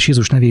nevében és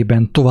Jézus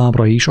nevében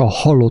továbbra is a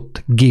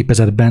halott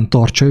gépezetben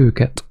tartsa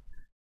őket.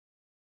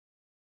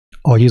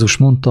 Ahogy Jézus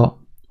mondta,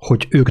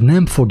 hogy ők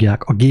nem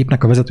fogják, a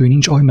gépnek a vezetői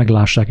nincs, ahogy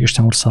meglássák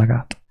Isten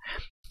országát.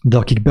 De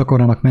akik be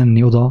akarnak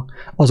menni oda,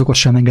 azokat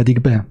sem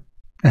engedik be.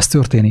 Ez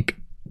történik.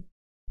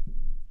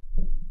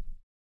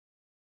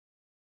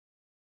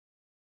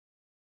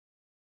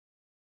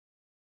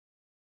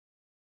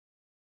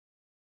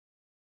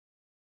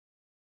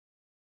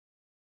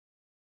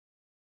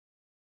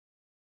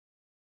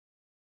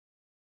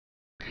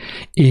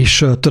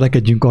 És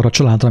törekedjünk arra a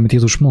családra, amit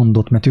Jézus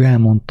mondott, mert ő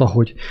elmondta,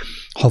 hogy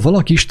ha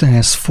valaki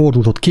Istenhez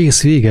fordult,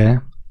 kész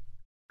vége,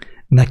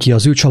 neki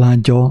az ő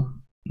családja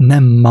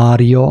nem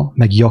Mária,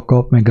 meg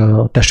Jakab, meg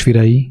a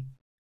testvérei,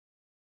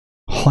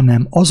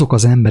 hanem azok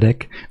az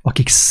emberek,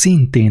 akik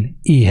szintén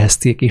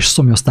éhezték és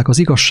szomjazták az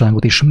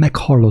igazságot, és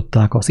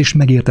meghallották azt, és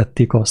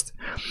megértették azt.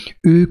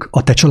 Ők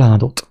a te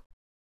családod.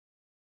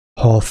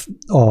 Ha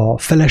a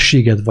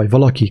feleséged, vagy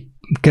valaki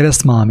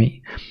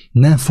keresztmámi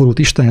nem fordult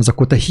Istenhez,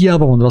 akkor te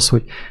hiába mondod azt,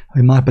 hogy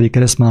már pedig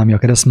keresztmámi, a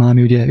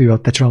keresztmámi, ugye ő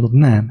a te családod.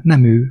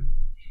 Nem ő.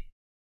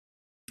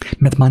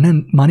 Mert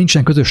már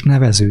nincsen közös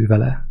nevező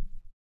vele.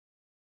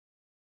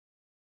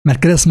 Mert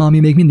keresztmámi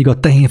még mindig a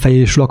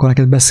tehénfejésről akar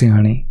neked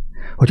beszélni.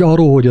 Hogy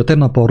arról, hogy a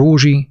tegnap a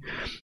Rózsi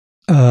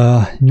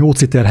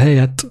 8 liter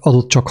helyett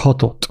adott csak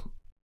 6-ot.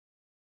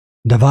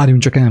 De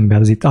várjunk csak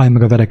ember, itt állj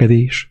meg a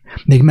verekedés.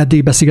 Még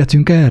meddig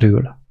beszélgetünk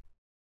erről?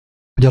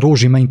 Hogy a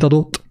Rózsi mennyit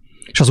adott,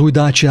 és az új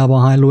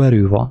Dacia-ban hány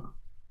lóerő van?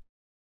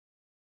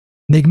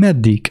 Még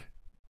meddig?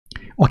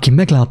 Aki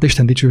meglátta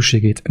Isten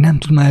dicsőségét, nem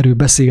tud már erről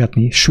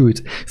beszélgetni,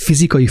 sőt,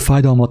 fizikai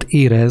fájdalmat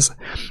érez,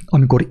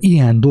 amikor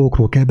ilyen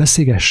dolgokról kell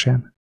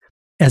beszélgessen.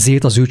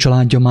 Ezért az ő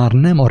családja már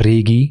nem a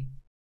régi,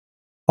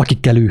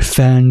 akikkel ő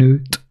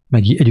felnőtt,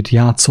 meg együtt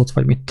játszott,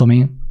 vagy mit tudom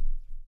én,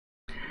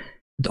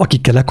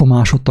 akikkel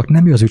lekomásodtak,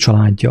 nem ő az ő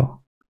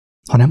családja,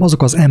 hanem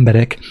azok az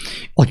emberek,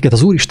 akiket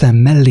az Úristen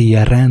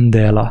melléje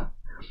rendel,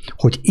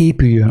 hogy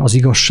épüljön az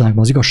igazságban,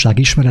 az igazság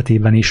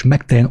ismeretében, és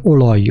megteljen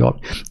olajjal,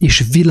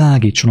 és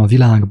világítson a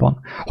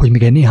világban, hogy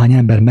még egy néhány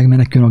ember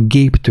megmeneküljön a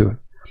géptől.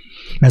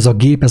 Mert ez a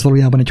gép, ez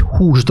valójában egy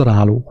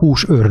húsdaráló,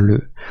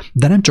 húsörlő.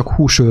 De nem csak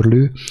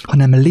húsörlő,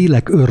 hanem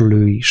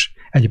lélekörlő is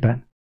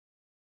egyben.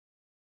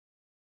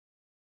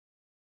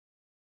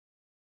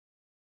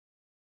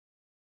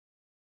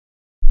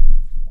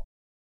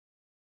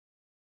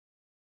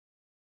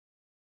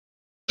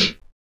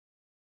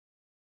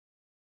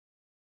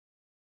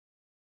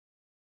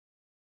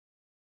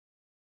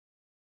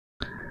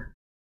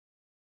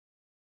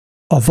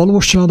 A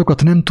valós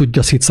családokat nem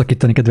tudja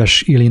szétszakítani,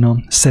 kedves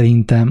Ilina,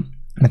 szerintem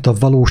Mert a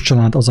valós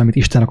család az, amit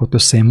Isten rakott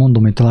össze. Én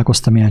mondom, hogy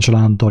találkoztam ilyen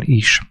családdal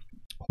is,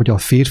 hogy a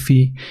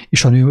férfi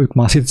és a nő, ők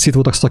már szét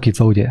voltak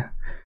szakítva, ugye?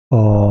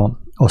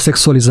 A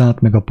szexualizált,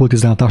 meg a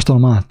politizált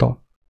társadalom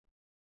által.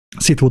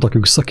 Szét voltak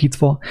ők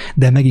szakítva,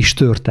 de meg is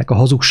törtek. A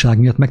hazugság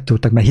miatt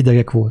megtörtek, mert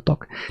hidegek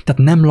voltak.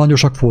 Tehát nem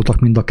lanyosak voltak,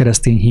 mint a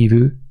keresztény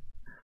hívő,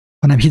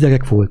 hanem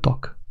hidegek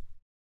voltak.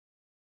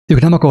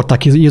 Ők nem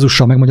akarták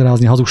Jézussal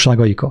megmagyarázni a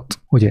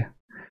hazugságaikat, ugye?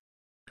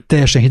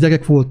 Teljesen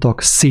hidegek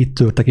voltak,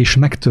 széttörtek és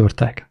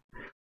megtörtek.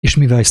 És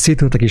mivel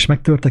széttörtek és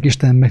megtörtek,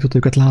 Isten meg tudta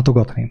őket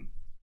látogatni.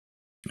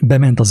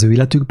 Bement az ő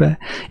életükbe,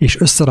 és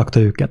összerakta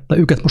őket. De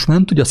őket most már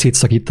nem tudja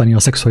szétszakítani a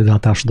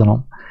szexualizált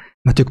társadalom,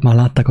 mert ők már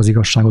látták az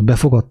igazságot,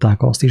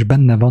 befogadták azt, és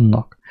benne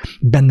vannak,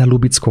 benne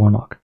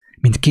lubickolnak,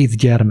 mint két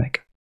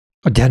gyermek.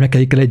 A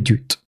gyermekeikkel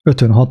együtt,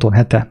 5-en,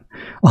 6-on, 7-en,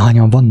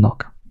 ahányan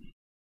vannak.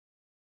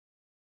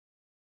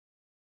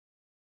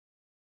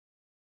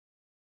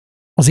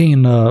 Az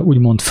én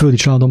úgymond földi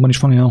családomban is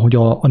van olyan, hogy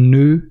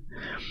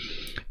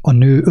a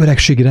nő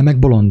öregségére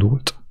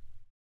megbolondult.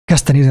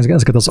 Kezdte nézni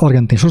ezeket az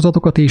argentin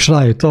sorozatokat, és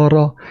rájött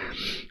arra,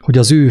 hogy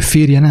az ő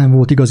férje nem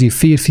volt igazi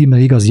férfi,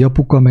 meg igazi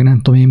apuka, meg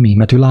nem tudom én mi,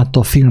 mert ő látta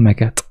a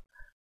filmeket.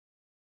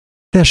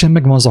 Teljesen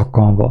meg van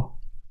zakkanva.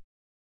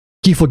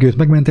 Ki fogja őt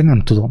megmenteni,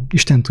 nem tudom.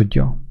 Isten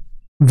tudja.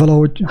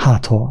 Valahogy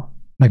ha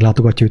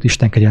meglátogatja őt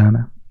Isten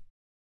kegyelme.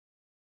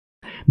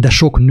 De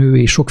sok nő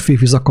és sok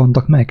férfi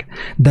zakkantak meg.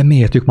 De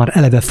miért? Ők már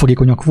eleve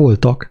fogékonyak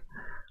voltak.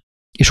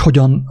 És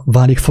hogyan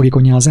válik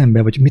fogékonyá az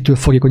ember? Vagy mitől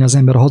fogékony az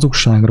ember a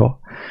hazugságra?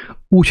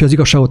 Úgy, hogy az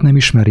igazságot nem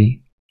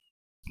ismeri.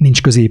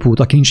 Nincs középút.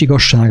 Aki nincs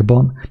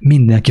igazságban,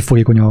 mindenki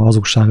fogékony a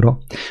hazugságra.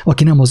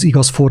 Aki nem az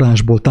igaz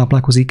forrásból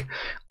táplálkozik,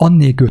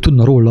 annélkül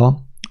tudna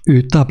róla,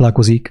 ő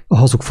táplálkozik a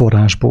hazug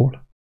forrásból.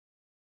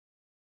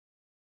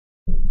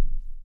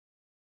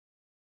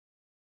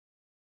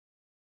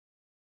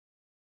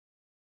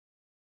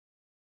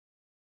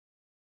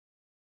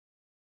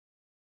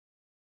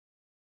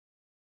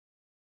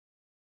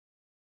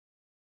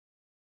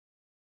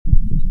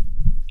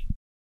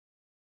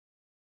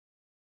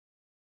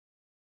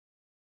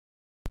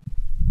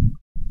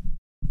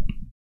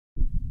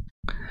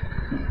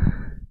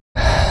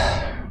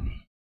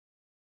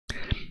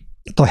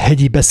 A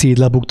hegyi beszéd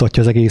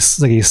lebuktatja az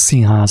egész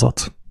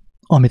színházat,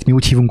 amit mi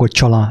úgy hívunk, hogy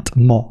család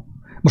ma.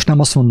 Most nem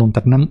azt mondom,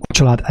 tehát nem a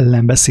család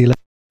ellen beszélek,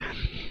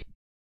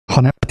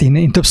 hanem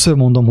én többször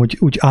mondom, hogy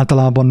úgy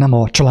általában nem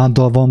a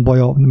családdal van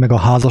baja, meg a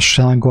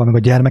házassággal, meg a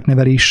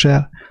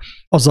gyermekneveléssel,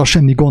 azzal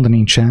semmi gond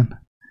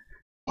nincsen,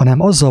 hanem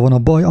azzal van a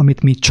baj,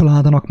 amit mi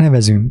családnak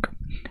nevezünk,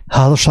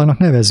 házasságnak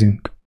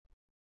nevezünk,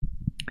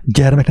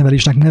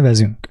 gyermeknevelésnek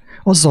nevezünk.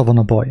 Azzal van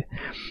a baj.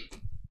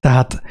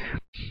 Tehát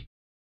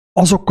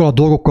azokkal a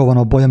dolgokkal van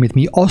a baj, amit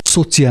mi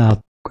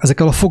asszociálunk,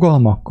 ezekkel a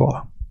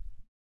fogalmakkal.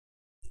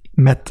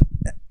 Mert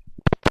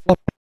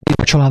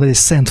a család egy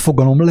szent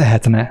fogalom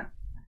lehetne.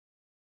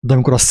 De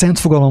amikor a szent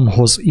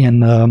fogalomhoz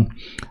ilyen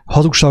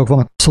hazugságok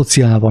vannak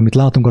asszociálva, amit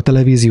látunk a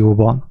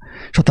televízióban,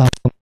 és a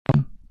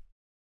társadalomban,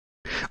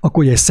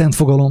 akkor egy szent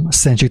fogalom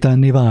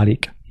szentségtelenné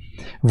válik.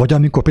 Vagy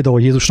amikor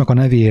például Jézusnak a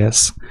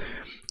nevéhez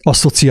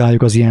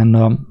asszociáljuk az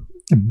ilyen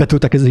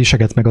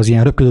betöltekezéseket, meg az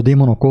ilyen röpködő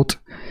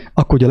démonokat,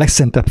 akkor ugye a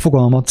legszentebb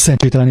fogalmat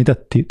szentségtelenné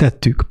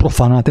tettük,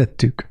 profánná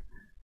tettük.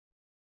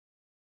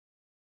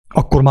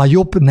 Akkor már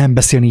jobb nem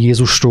beszélni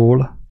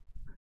Jézusról,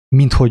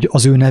 mint hogy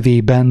az ő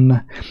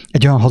nevében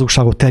egy olyan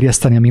hazugságot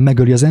terjeszteni, ami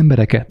megöli az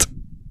embereket.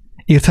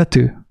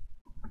 Érthető?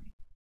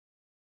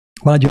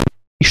 Van egy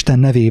Isten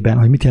nevében,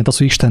 hogy mit jelent az,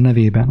 hogy Isten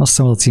nevében? Azt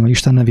hiszem az a cím, hogy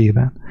Isten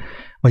nevében,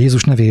 vagy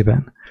Jézus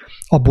nevében.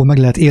 Abból meg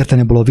lehet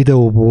érteni ebből a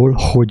videóból,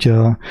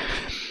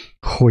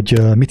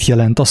 hogy mit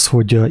jelent az,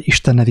 hogy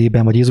Isten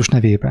nevében, vagy Jézus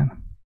nevében.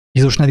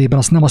 Jézus nevében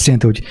azt nem azt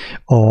jelenti, hogy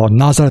a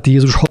názáreti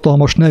Jézus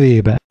hatalmas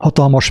nevében,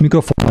 hatalmas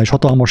mikrofonnal és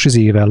hatalmas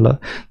izével,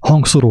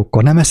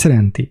 hangszórókkal, nem ezt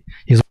jelenti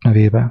Jézus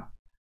nevében.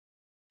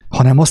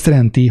 Hanem azt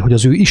jelenti, hogy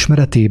az ő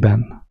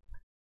ismeretében,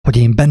 hogy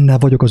én benne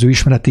vagyok az ő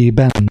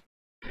ismeretében,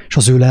 és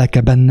az ő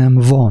lelke bennem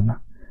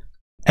van.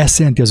 Ezt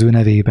jelenti az ő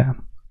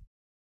nevében.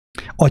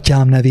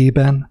 Atyám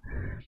nevében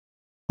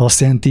azt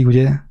jelenti,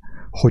 ugye,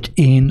 hogy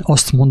én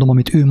azt mondom,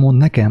 amit ő mond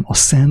nekem, a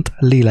Szent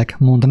Lélek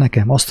mond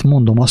nekem, azt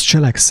mondom, azt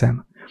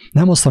cselekszem.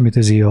 Nem azt, amit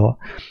ezért a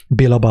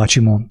Béla bácsi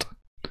mond,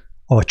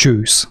 a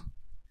csősz,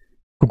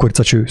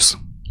 kukorica csősz.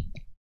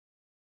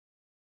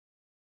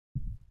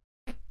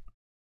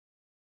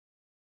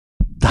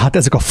 Tehát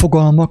ezek a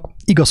fogalmak,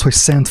 igaz, hogy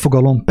szent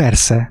fogalom,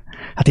 persze,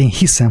 hát én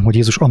hiszem, hogy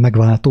Jézus a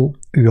megváltó,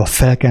 ő a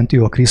felkent,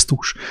 ő a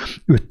Krisztus,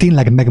 ő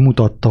tényleg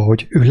megmutatta,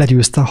 hogy ő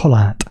legyőzte a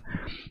halált.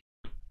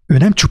 Ő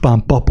nem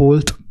csupán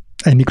papolt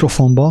egy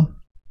mikrofonba,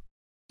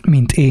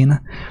 mint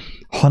én,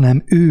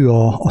 hanem ő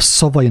a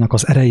szavainak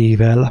az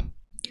erejével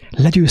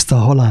legyőzte a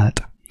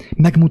halált.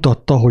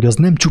 Megmutatta, hogy az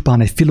nem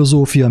csupán egy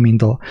filozófia,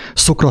 mint a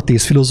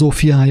Szokratész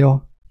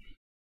filozófiája,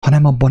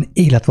 hanem abban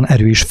élet van,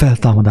 erő és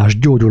feltámadás,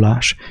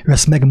 gyógyulás. Ő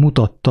ezt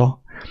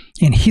megmutatta.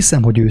 Én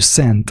hiszem, hogy ő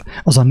szent,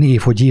 az a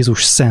név, hogy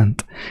Jézus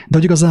szent. De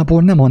hogy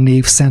igazából nem a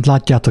név szent,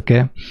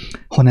 látjátok-e,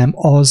 hanem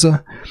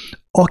az,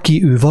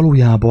 aki ő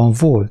valójában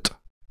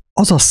volt.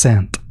 Az a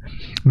szent.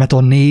 Mert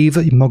a név,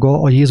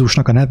 maga a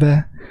Jézusnak a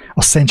neve,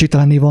 a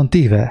szentségtelenné van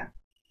téve.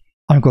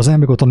 Amikor az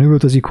emberek ott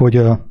növöltözik, hogy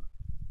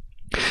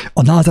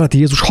a názáreti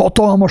Jézus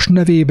hatalmas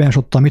nevében, és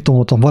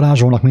ott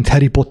varázsolnak, mint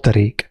Harry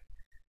Potterék.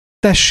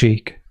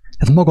 Tessék,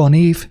 ez maga a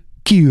név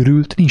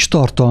kiürült, nincs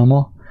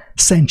tartalma,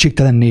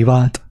 szentségtelenné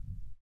vált.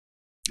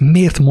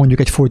 Miért mondjuk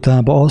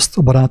egyfolytában azt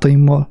a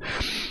barátaimmal,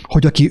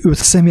 hogy aki őt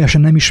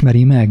személyesen nem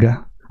ismeri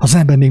meg, az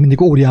ember még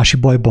mindig óriási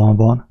bajban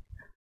van.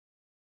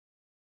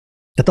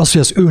 Tehát az,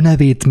 hogy az ő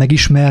nevét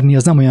megismerni,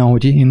 az nem olyan,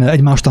 hogy én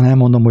egymástan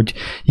elmondom, hogy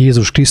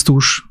Jézus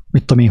Krisztus,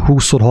 mit tudom én,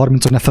 20-szor,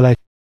 30-szor, ne felejtsd.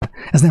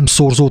 Ez nem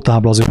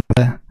szorzótábla az ő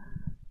neve.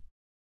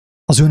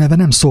 Az ő neve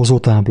nem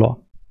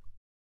szorzótábla,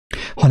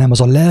 hanem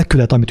az a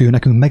lelkület, amit ő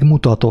nekünk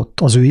megmutatott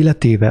az ő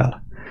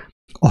életével.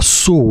 A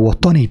szó, a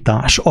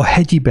tanítás, a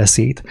hegyi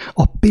beszéd,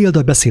 a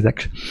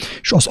példabeszédek,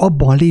 és az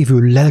abban lévő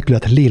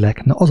lelkület,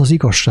 lélek, na az az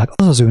igazság,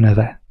 az az ő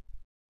neve.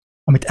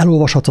 Amit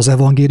elolvashatsz az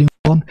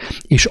evangéliumban,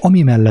 és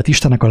ami mellett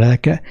Istennek a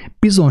lelke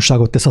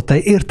bizonságot tesz a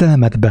te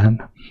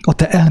értelmedben, a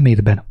te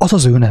elmédben, az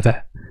az ő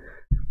neve.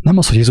 Nem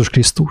az, hogy Jézus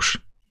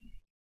Krisztus.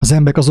 Az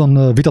emberek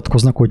azon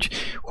vitatkoznak,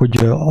 hogy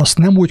azt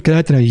nem úgy kell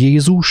ejteni, hogy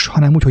Jézus,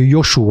 hanem úgy, hogy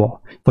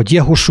Josua, vagy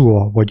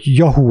Jehosua, vagy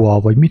Jahua,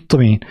 vagy mit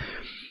tudom én.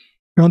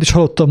 Olyan is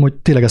hallottam, hogy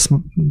tényleg ezt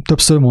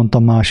többször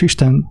mondtam már, és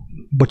Isten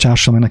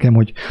bocsássa meg nekem,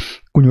 hogy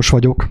kunyos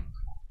vagyok.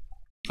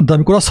 De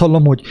amikor azt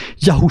hallom, hogy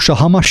Yahusha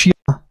Hamashia,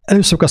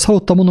 először azt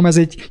hallottam, mondom, ez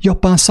egy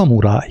japán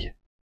szamuráj.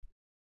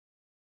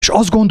 És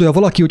azt gondolja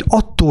valaki, hogy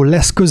attól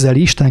lesz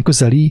közeli, Isten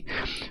közeli,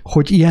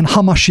 hogy ilyen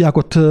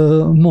Hamashiákot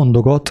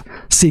mondogat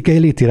székely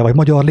létére, vagy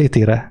magyar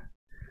létére.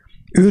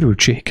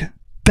 Őrültség.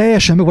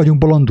 Teljesen meg vagyunk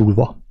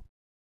balandulva.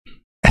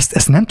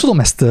 Ezt nem tudom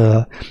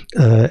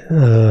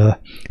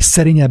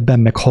szerényebben,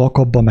 meg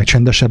halkabban, meg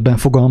csendesebben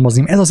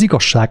fogalmazni. Ez az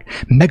igazság.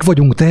 Meg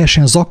vagyunk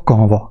teljesen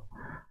zakkanva.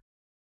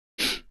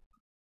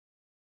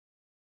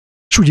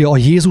 És ugye a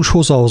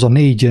Jézushoz, ahhoz a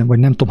 4, vagy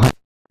nem tudom,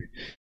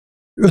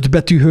 5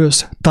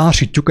 betűhöz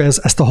társítjuk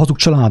ezt a hazug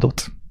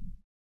családot,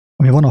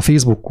 ami van a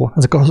Facebookon.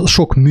 Ezek a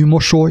sok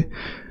műmosoly,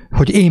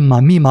 hogy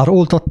mi már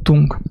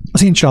oltattunk,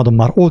 az én családom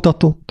már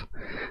oltatott.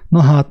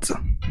 Na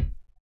hát,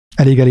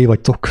 elég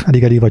vagytok,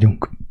 elég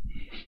vagyunk.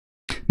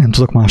 Nem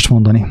tudok mást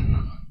mondani.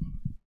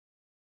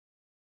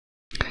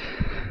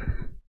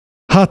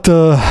 Hát,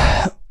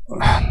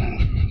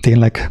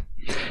 tényleg,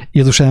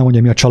 Jézus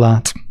elmondja, mi a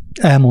család.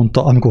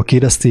 Elmondta, amikor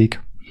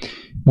kérdezték,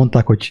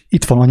 mondták, hogy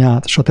itt van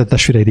anyád, és a te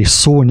testvéreid is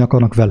szólni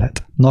akarnak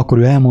veled. Na akkor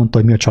ő elmondta,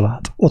 hogy mi a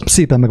család. Ott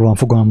szépen meg van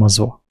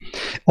fogalmazva.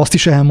 Azt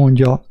is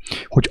elmondja,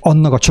 hogy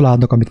annak a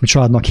családnak, amit mi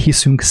családnak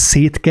hiszünk,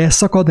 szét kell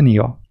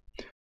szakadnia.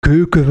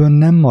 Kőkövön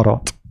nem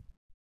marad.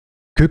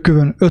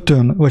 Kőkövön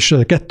 5-ön, vagy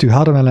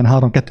 2-3 ellen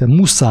 3-2,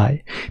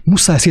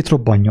 muszáj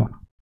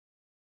szétrobbanjon.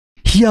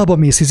 Hiába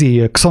mész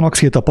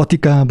Xanaxét a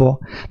patikába,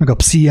 meg a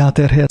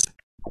pszichiáterhez,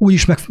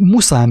 úgyis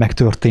muszáj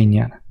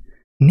megtörténjen.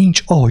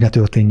 Nincs, ahogy ne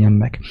történjen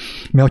meg.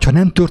 Mert ha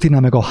nem történne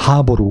meg a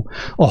háború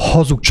a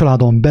hazug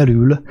családon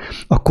belül,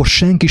 akkor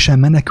senki sem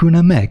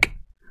menekülne meg.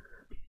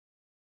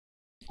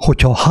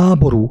 Hogyha a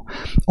háború,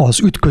 az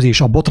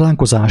ütközés, a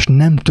botránkozás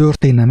nem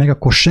történne meg,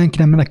 akkor senki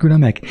nem menekülne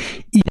meg.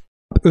 Így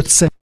 5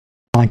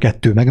 személy,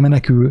 2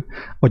 megmenekül,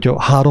 vagy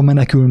a 3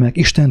 menekül meg,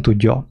 Isten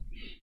tudja.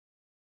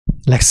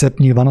 Legszebb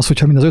nyilván az,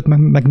 hogyha mind az 5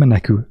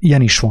 megmenekül.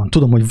 Ilyen is van.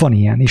 Tudom, hogy van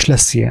ilyen, és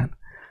lesz ilyen.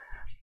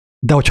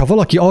 De hogyha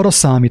valaki arra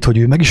számít, hogy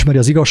ő megismeri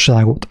az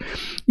igazságot,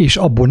 és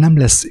abból nem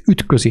lesz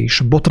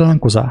ütközés,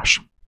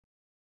 botránkozás,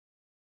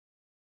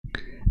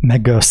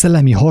 meg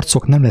szellemi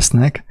harcok nem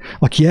lesznek,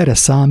 aki erre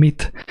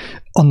számít,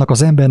 annak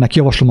az embernek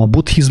javaslom a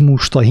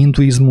buddhizmust, a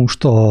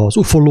hinduizmust, az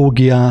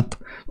ufológiát,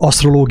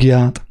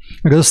 asztrológiát,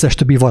 meg az összes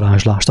többi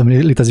varázslást, ami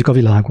létezik a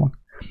világon.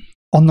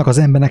 Annak az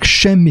embernek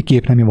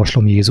semmiképp nem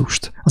javaslom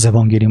Jézust, az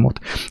evangéliumot.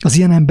 Az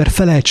ilyen ember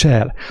felejtse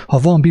el, ha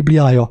van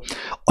Bibliája,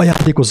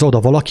 ajándékozza oda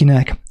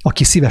valakinek,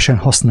 aki szívesen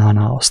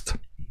használná azt.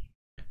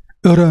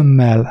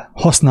 Örömmel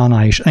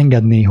használná és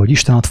engedné, hogy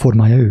Isten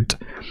átformálja őt.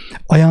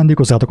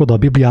 Ajándékozzátok oda a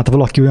Bibliát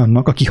valaki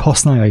olyannak, aki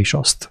használja is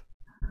azt.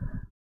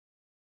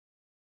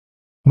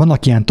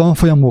 Vannak ilyen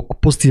tanfolyamok,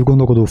 pozitív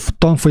gondolkodó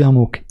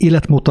tanfolyamok,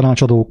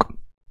 életmódtanácsadók,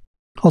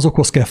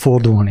 azokhoz kell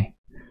fordulni.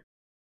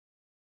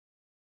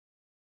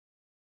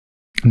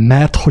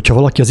 Mert hogyha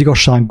valaki az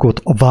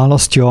igazságot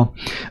választja,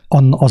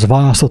 az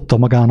választotta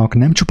magának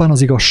nem csupán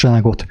az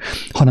igazságot,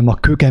 hanem a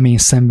kőkemény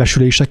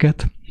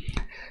szembesüléseket,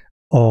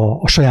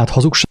 a saját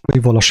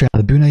hazugságaival, a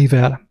saját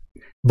bűneivel,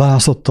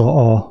 választotta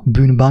a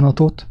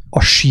bűnbánatot, a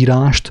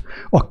sírást,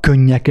 a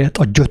könnyeket,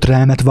 a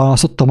gyötrelmet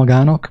választotta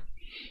magának,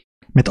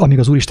 mert amíg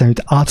az Úristen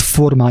őt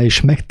átformál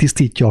és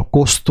megtisztítja a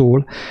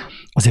kosztól,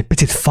 az egy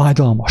picit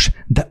fájdalmas,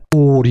 de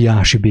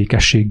óriási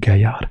békességgel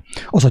jár.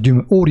 Az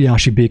a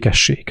óriási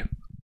békesség.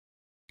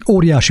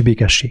 Óriási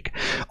békesség.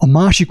 A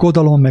másik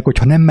oldalon meg,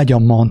 hogyha nem megy a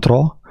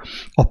mantra,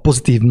 a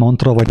pozitív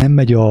mantra, vagy nem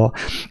megy a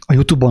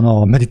YouTube-on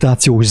a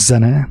meditációs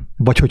zene,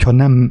 vagy hogyha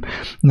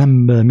nem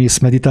mész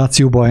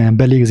meditációba, olyan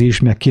belégzés,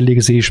 meg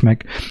kilégzés,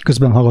 meg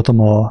közben hallgatom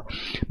a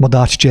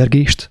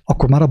madárcsergést,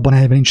 akkor már abban a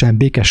helyben nincsen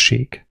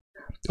békesség.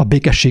 A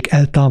békesség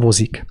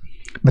eltávozik.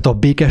 Mert a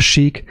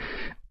békesség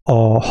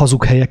a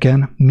hazug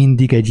helyeken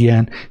mindig egy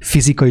ilyen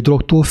fizikai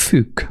dologtól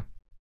függ.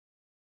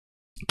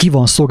 Ki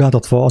van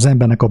szolgáltatva az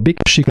embernek a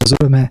békesség, az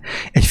öröme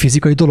egy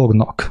fizikai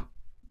dolognak.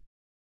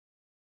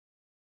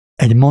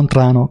 Egy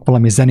mantrának,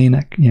 valami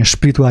zenének, ilyen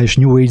spirituális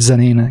New Age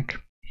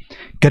zenének,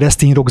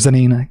 keresztény rock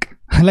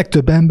zenének. A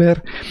legtöbb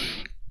ember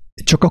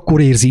csak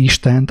akkor érzi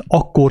Istent,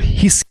 akkor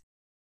hiszi,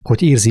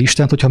 hogy érzi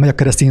Istent, hogyha megy a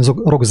keresztény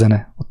rock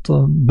zene, ott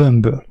a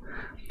bömböl.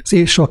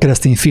 És a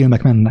keresztény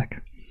filmek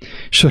mennek.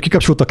 És ha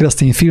kikapcsolta a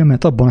keresztény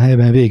filmet, abban a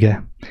helyben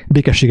vége.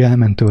 Békesség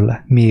elment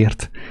tőle.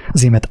 Miért?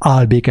 Azért, mert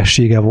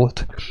álbékessége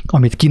volt,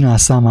 amit kínál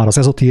számára az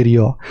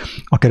ezotéria,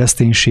 a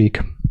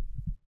kereszténység,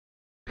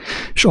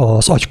 és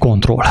az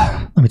agykontroll,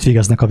 amit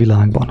végeznek a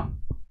világban.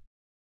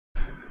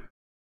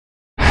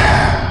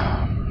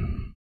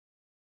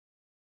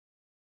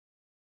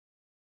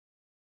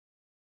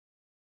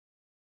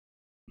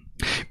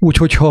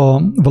 Úgyhogy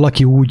ha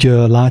valaki úgy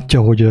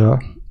látja, hogy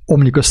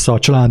omlik össze a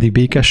családi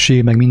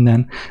békesség, meg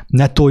minden,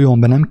 ne toljon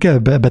be, nem kell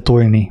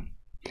betolni,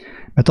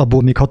 mert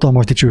abból még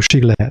hatalmas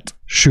dicsőség lehet.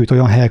 Sőt,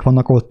 olyan helyek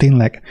vannak, ahol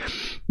tényleg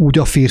úgy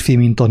a férfi,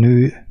 mint a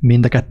nő,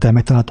 mind a ketten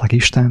megtalálták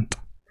Istent.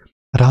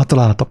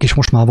 Rátaláltak, és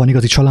most már van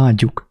igazi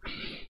családjuk.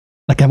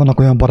 Nekem vannak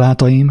olyan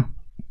barátaim,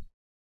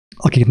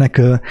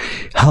 akiknek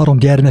 3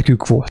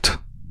 gyermekük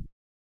volt.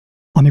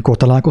 Amikor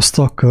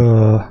találkoztak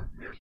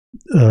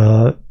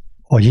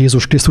a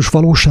Jézus Krisztus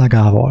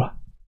valóságával.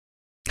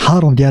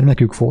 3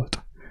 gyermekük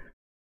volt.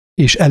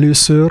 És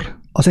először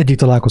az egyik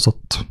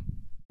találkozott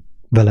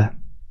vele.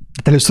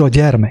 Tehát először a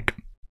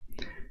gyermek.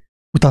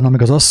 Utána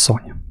meg az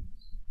asszony.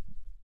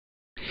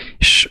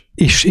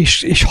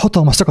 És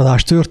hatalmas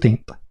szakadás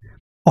történt.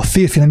 A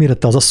férfi nem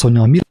értette az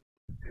asszonnyal, mi.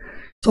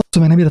 Az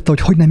asszony meg nem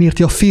értette, hogy nem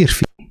érti a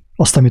férfi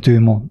azt, amit ő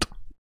mond.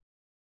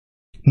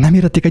 Nem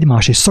értették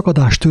egymást, és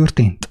szakadás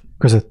történt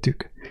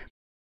közöttük.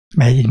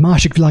 Mert egy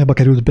másik világba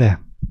került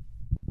be.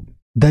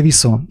 De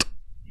viszont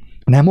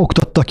nem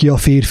oktatta ki a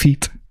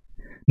férfit,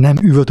 nem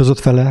üvöltözött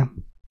vele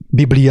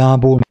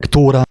Bibliából, meg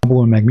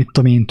Tórából, meg mit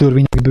tudom én,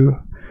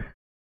 törvényekből,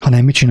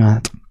 hanem mit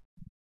csinált?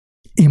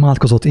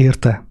 Imádkozott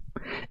érte,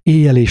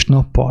 éjjel és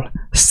nappal,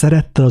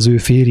 szerette az ő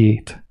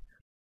férjét.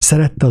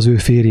 Szerette az ő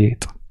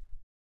férjét.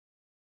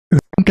 Ő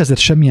nem kezdett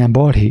semmilyen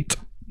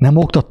balhét. Nem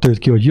oktatta őt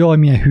ki, hogy jaj,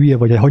 milyen hülye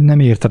vagy, hogy nem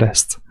érted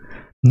ezt.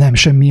 Nem,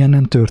 semmilyen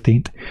nem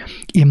történt.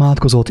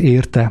 Imádkozott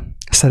érte,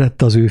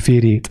 szerette az ő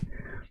férjét.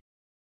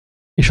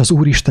 És az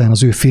Úristen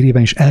az ő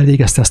férjében is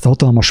elvégezte ezt a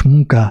hatalmas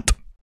munkát.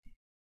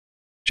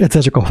 És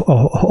egyszer csak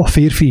a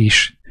férfi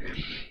is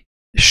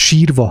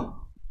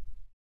sírva,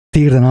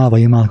 térden állva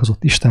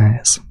imádkozott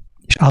Istenhez.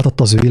 És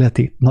átadta az ő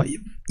életét. Na,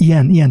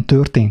 ilyen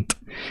történt.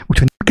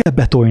 Úgyhogy nem kell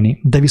betolni,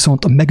 de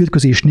viszont a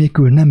megütközés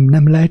nélkül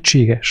nem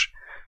lehetséges.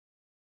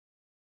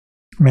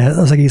 Mert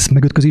az egész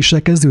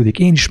megütközéssel kezdődik.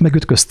 Én is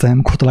megütköztem,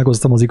 amikor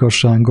találkoztam az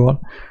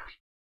igazsággal.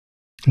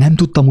 Nem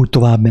tudtam úgy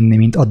tovább menni,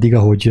 mint addig,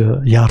 ahogy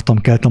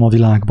keltem a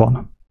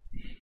világban.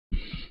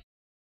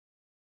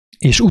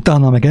 És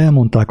utána meg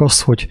elmondták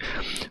azt,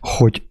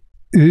 hogy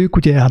ők,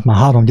 ugye hát már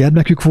 3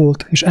 gyermekük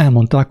volt, és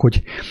elmondták,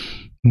 hogy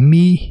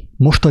mi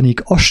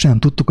mostanig azt sem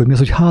tudtuk, hogy mi az,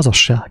 hogy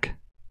házasság.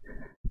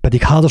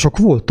 Pedig házasok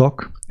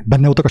voltak,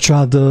 benne voltak a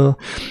család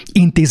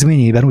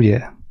intézményében,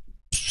 ugye?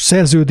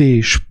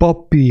 Szerződés,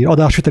 papír,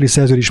 adásviteli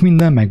szerződés,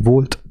 minden meg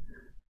volt.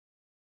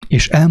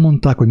 És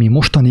elmondták, hogy mi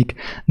mostanig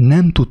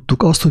nem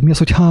tudtuk azt, hogy mi az,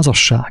 hogy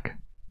házasság.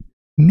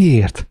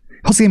 Miért?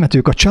 Azért, mert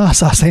ők a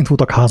császár szerint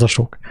voltak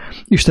házasok.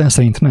 Isten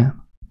szerint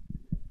nem.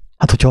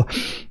 Hát, hogyha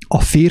a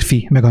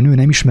férfi meg a nő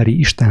nem ismeri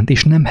Istent,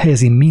 és nem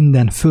helyezi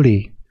minden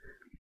fölé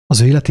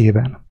az ő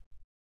életében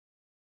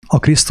a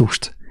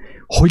Krisztust,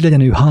 hogy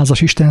legyen ő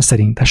házas Isten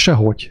szerint? Ez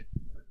sehogy.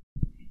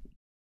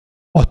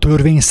 A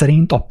törvény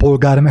szerint, a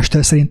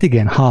polgármester szerint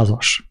igen,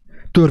 házas.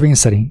 Törvény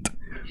szerint.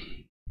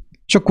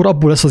 És akkor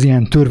abból lesz az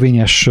ilyen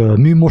törvényes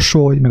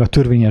műmosoly, meg a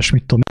törvényes,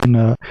 mit tudom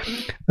én,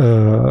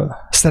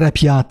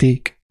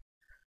 szerepjáték,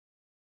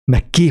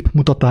 meg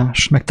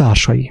képmutatás, meg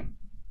társai.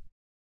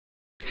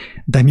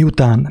 De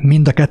miután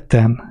mind a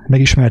ketten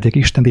megismerték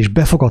Istent, és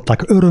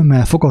befogadták,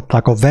 örömmel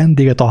fogadták a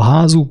vendéget a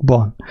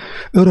házukban,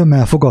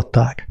 örömmel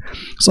fogadták,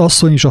 az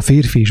asszony és a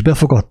férfi is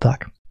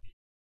befogadták.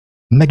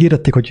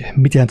 Megértették, hogy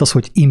mit jelent az,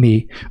 hogy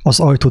imé az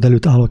ajtód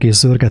előtt állok és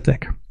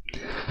zörgetek.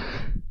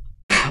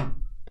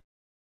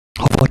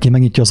 Ha valaki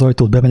megnyitja az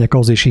ajtót, bemegyek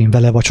ahhoz, és én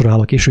vele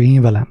vacsorálok, és ő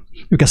én velem.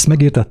 Ők ezt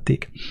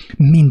megértették.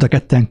 Mind a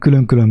ketten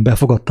külön-külön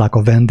befogadták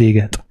a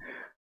vendéget.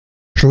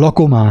 És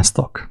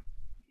lakomáztak.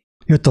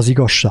 Jött az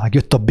igazság,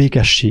 jött a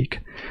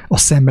békesség, a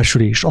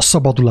szembesülés, a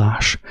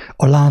szabadulás,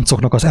 a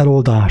láncoknak az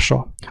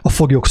eloldása, a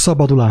foglyok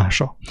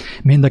szabadulása.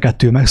 Mind a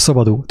kettő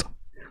megszabadult.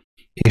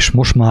 És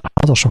most már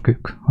házasok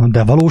ők.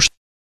 De valós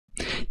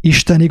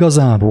Isten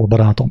igazából,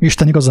 barátom,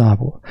 Isten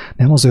igazából.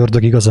 Nem az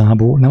ördög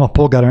igazából, nem a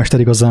polgármester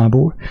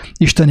igazából,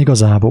 Isten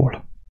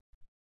igazából.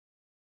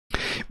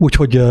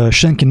 Úgyhogy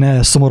senki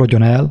ne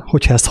szomorodjon el,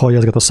 hogyha ezt hallja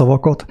ezeket a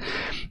szavakat,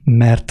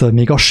 mert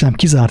még az sem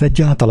kizárt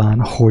egyáltalán,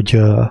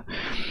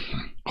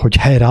 hogy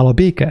helyreáll a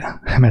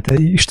béke. Mert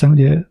Isten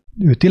ugye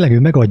Ő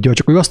megadja,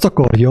 csak ő azt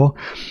akarja,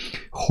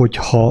 hogy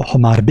ha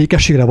már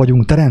békességre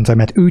vagyunk teremtve,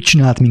 mert ő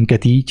csinált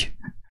minket így,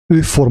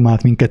 ő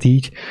formált minket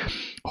így,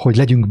 hogy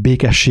legyünk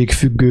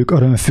békességfüggők,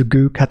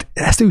 örömfüggők, hát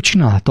ezt ő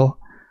csinálta.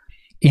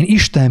 Én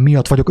Isten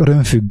miatt vagyok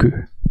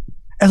örömfüggő.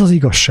 Ez az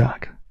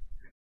igazság.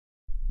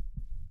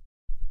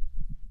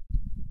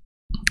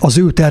 Az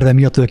ő terve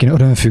miatt vagyok én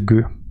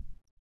örömfüggő.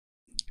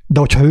 De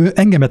hogyha ő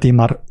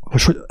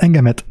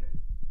engemet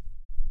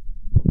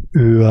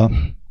ő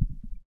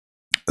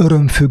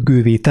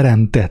örömfüggővé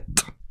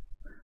teremtett,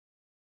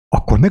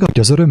 akkor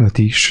megadja az örömöt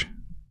is.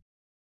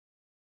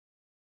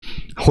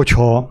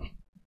 Hogyha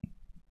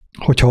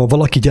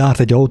valaki gyárt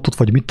egy autót,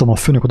 vagy mit tudom, a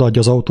főnök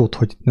odaadja az autót,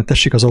 hogy ne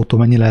tessék az autó,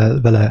 menj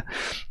le vele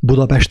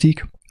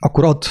Budapestig,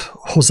 akkor ad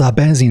hozzá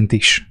benzint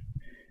is.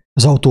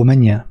 Az autó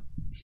menjen.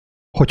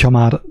 Hogyha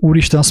már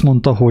Úristen azt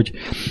mondta, hogy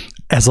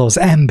ez az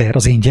ember,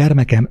 az én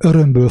gyermekem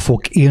örömből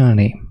fog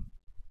élni,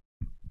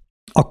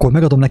 akkor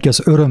megadom neki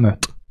az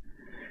örömöt.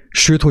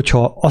 Sőt,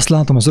 hogyha azt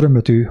látom, az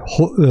örömöt ő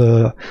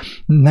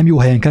nem jó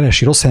helyen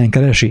keresi, rossz helyen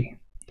keresi,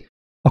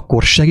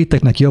 akkor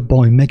segítek neki abban,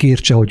 hogy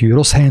megértse, hogy ő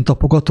rossz helyen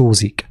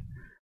tapogatózik.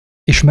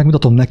 És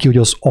megmutatom neki, hogy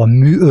az a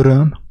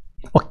műöröm,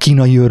 a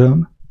kínai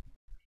öröm,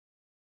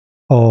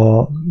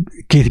 a 2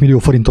 millió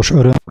forintos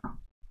öröm,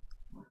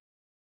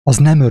 az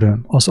nem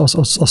öröm,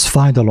 az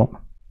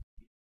fájdalom.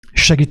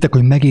 Segítek,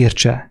 hogy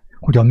megértse,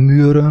 hogy a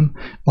műöröm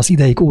az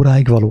ideig,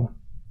 óráig való.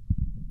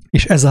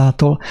 És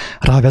ezáltal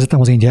rávezetem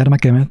az én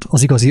gyermekemet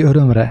az igazi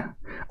örömre,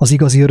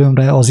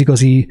 az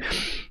igazi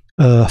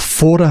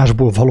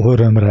forrásból való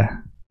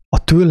örömre,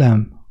 a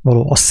tőlem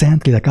való, a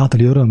Szentlélek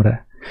általi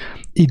örömre.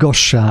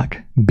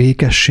 Igazság,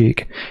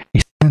 békesség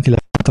és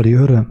Szentlélek általi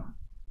öröm.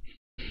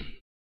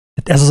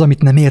 Ez az,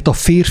 amit nem ért a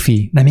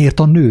férfi, nem ért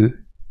a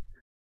nő.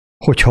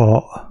 Hogyha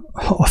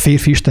a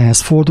férfi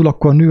Istenhez fordul,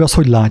 akkor a nő az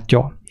hogy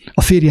látja?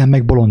 A férjem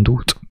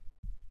megbolondult.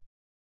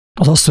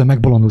 Az asszony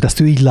megbolondult, ezt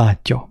ő így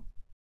látja.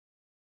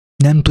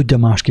 Nem tudja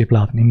másképp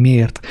látni.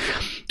 Miért?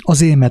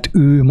 Azért, mert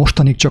ő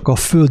mostanig csak a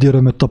földi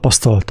örömöt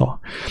tapasztalta.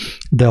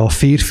 De a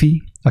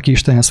férfi, aki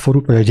Istenhez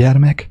fordult, vagy a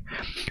gyermek,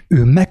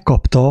 ő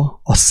megkapta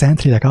a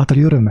Szentlélek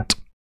általi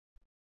örömöt.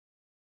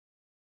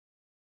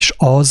 És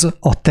az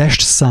a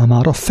test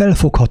számára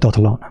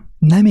felfoghatatlan.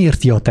 Nem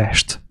érti a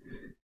test,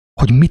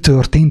 hogy mi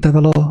történt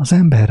vele az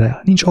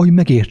emberrel. Nincs ahogy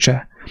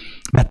megértse.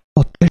 Mert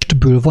a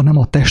testből van, nem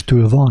a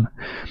testtől van,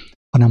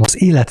 hanem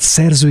az élet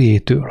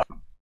szerzőjétől.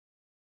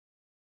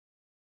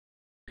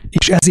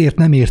 És ezért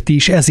nem érti,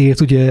 és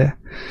ezért ugye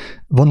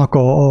vannak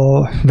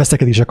a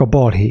veszekedések, a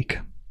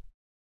balhék.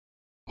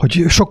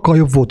 Hogy sokkal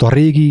jobb volt a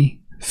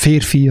régi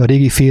férfi, a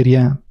régi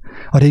férje,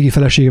 a régi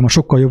feleségem,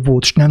 sokkal jobb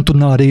volt, és nem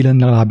tudná a régi lenni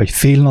legalább egy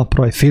fél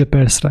napra, egy fél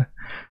percre.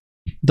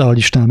 De ahogy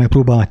Isten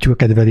megpróbáljuk a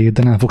kedvedét,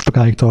 de nem fog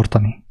sokáig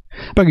tartani.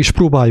 Meg is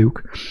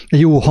próbáljuk. Egy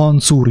jó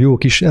hancúr, jó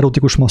kis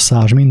erotikus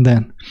masszázs,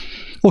 minden.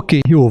 Oké,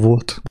 jó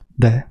volt,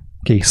 de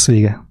kész,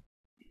 vége.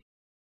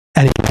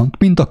 Elég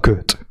mint a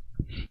köt.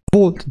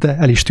 Volt, de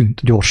el is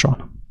tűnt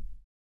gyorsan.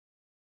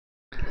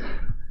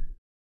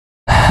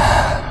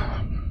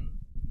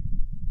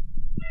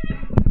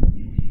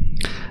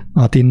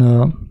 Hát én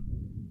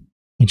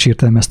nincs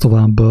értelme ezt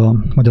tovább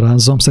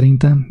magyarázzam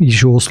szerintem. Így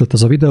is jó hosszú lett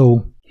ez a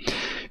videó.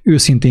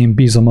 Őszintén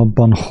bízom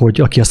abban,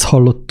 hogy aki ezt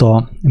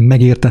hallotta,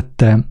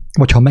 megértette,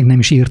 vagy ha meg nem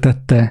is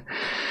értette,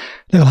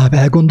 legalább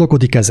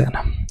elgondolkodik ezen.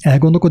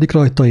 Elgondolkodik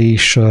rajta,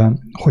 és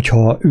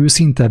hogyha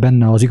őszinte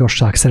benne az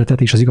igazság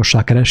szeretet és az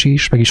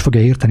igazságkeresés, meg is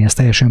fogja érteni, ez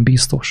teljesen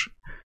biztos.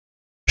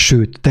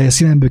 Sőt, teljes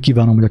szívemből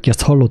kívánom, hogy aki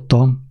ezt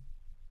hallotta,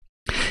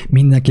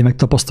 mindenki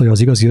megtapasztalja az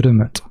igazi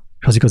örömöt,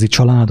 és az igazi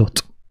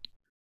családot,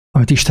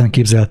 amit Isten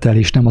képzelt el,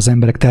 és nem az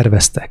emberek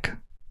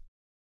terveztek.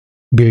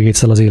 Bill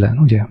Gates-el az élen,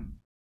 ugye?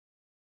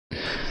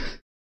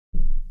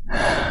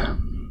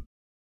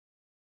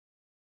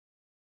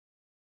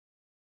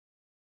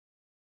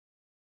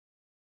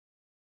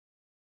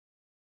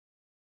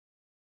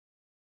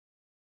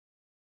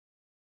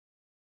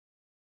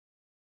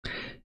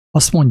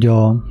 Azt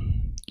mondja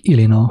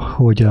Ilina,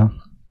 hogy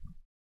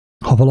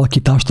ha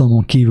valaki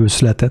társadalmon kívül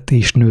született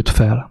és nőtt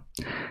fel,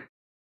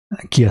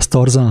 ki ez,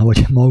 Tarzán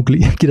vagy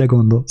Mowgli, kire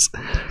gondolsz?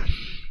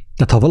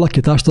 Tehát ha valaki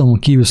társadalmon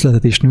kívül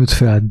született és nőtt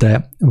fel,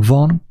 de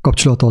van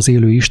kapcsolata az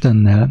élő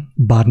Istennel,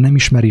 bár nem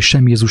ismeri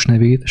sem Jézus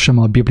nevét, sem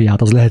a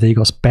Bibliát, az lehet-e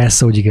igaz?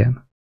 Persze, hogy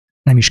igen.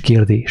 Nem is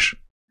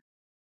kérdés.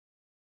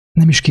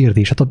 Nem is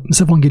kérdés. Hát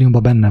az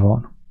evangéliumban benne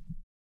van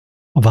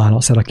a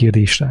válasz erre a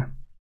kérdésre.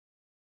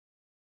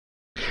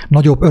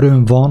 Nagyobb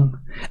öröm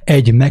van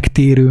egy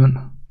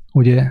megtérőn,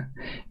 ugye,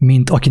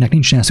 mint akinek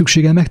nincsen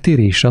szüksége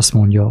megtérésre, azt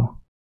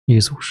mondja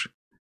Jézus.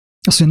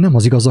 Azt mondja, nem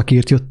az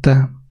igazakért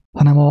jötte,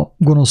 hanem a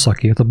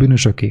gonoszakért, a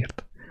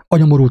bűnösökért, a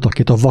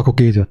nyomorultakért, a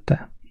vakokért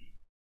jötte.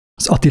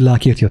 Az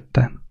Attilákért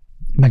jötte.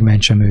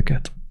 Megmentsem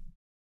őket.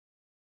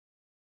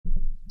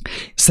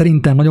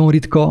 Szerintem nagyon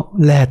ritka,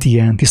 lehet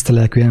ilyen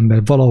tisztelelkű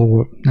ember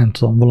valahol, nem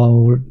tudom,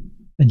 valahol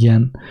egy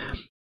ilyen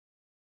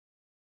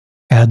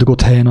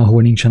eldugott helyen,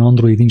 ahol nincsen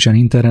Android, nincsen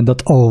internet, de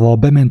ahova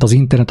bement az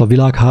internet, a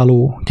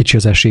világháló, kicsi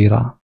az esély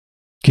rá.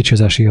 Kicsi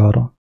az esély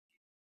arra.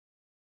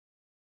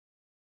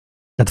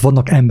 Tehát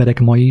vannak emberek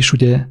ma is,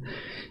 ugye,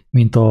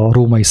 mint a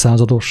római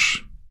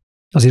százados,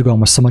 az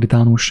irgalmas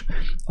szamaritánus,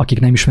 akik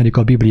nem ismerik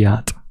a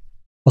Bibliát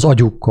az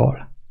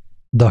agyukkal,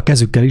 de a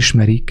kezükkel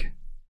ismerik,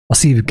 a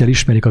szívükkel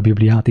ismerik a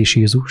Bibliát és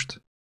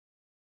Jézust.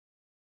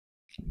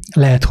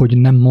 Lehet, hogy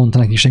nem mondta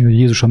neki senki, hogy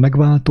Jézus a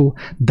megváltó,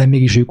 de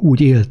mégis ők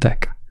úgy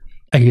éltek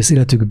egész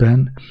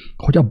életükben,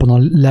 hogy abban a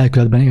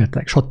lelkületben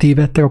éltek. És ha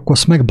tévedtek, akkor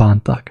azt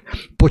megbánták,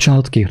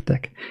 bocsánatot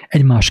kértek,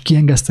 egymást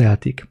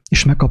kiengesztelték,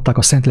 és megkapták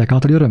a Szentlélek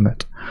általi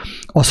örömöt.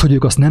 Az, hogy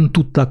ők azt nem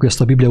tudták, hogy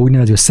ezt a Biblia úgy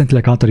nevezi, hogy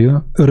Szentlélek általi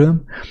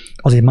öröm,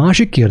 az egy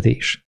másik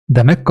kérdés,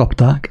 de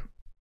megkapták.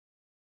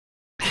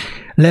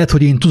 Lehet,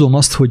 hogy én tudom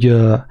azt, hogy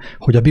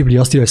a Biblia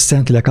azt írja, hogy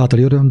Szentlélek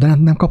általi öröm, de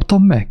nem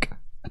kaptam meg.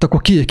 Hát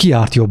akkor ki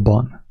árt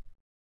jobban?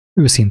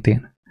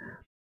 Őszintén.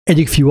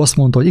 Egyik fiú azt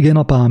mondta, hogy igen,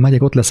 apám,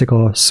 megyek, ott leszek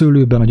a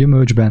szőlőben, a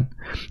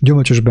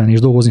gyümölcsösben, és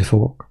dolgozni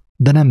fogok.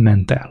 De nem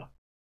ment el.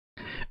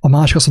 A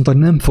másik azt mondta,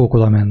 hogy nem fogok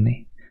oda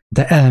menni,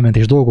 de elment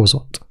és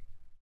dolgozott.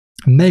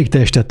 Melyik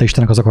teljesítette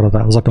Istennek az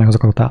akaratát, az apjának az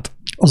akaratát?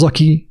 Az,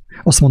 aki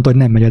azt mondta, hogy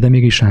nem megy el, de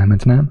mégis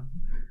elment, nem?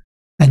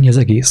 Ennyi az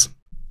egész.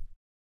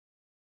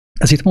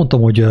 Ezért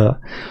mondtam, hogy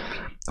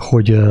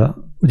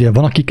ugye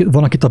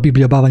van, akit a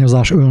Biblia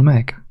bálványozás öl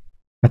meg,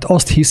 mert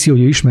azt hiszi,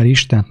 hogy ő ismeri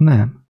Istent,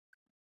 nem.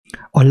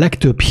 A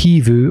legtöbb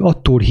hívő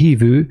attól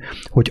hívő,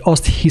 hogy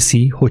azt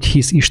hiszi, hogy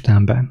hisz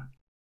Istenben.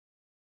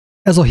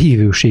 Ez a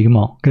hívőség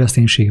ma,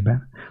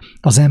 kereszténységben.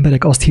 Az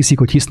emberek azt hiszik,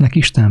 hogy hisznek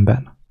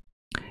Istenben.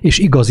 És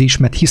igaz is,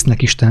 mert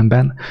hisznek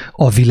Istenben.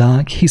 A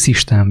világ hisz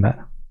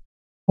Istenben.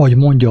 Ahogy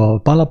mondja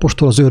Pál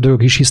apostol, az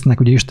ördögök is hisznek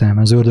ugye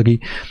Istenben, az ördögi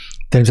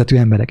természetű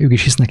emberek, ők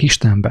is hisznek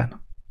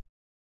Istenben.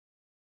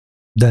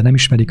 De nem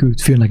ismerik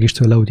őt, félnek is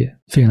tőle, ugye?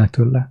 Félnek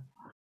tőle.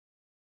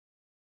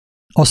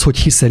 Az, hogy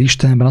hiszel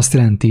Istenben, azt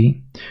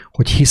jelenti,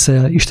 hogy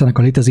hiszel Istennek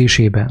a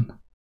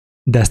létezésében.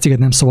 De ezt téged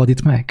nem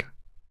szabadít meg.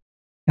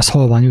 Ez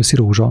halvány őszi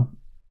rózsa.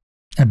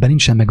 Ebben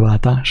nincsen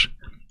megváltás.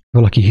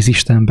 Valaki hisz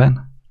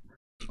Istenben.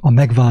 A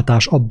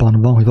megváltás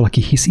abban van, hogy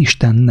valaki hisz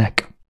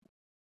Istennek.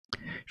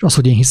 És az,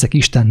 hogy én hiszek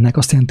Istennek,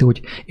 azt jelenti,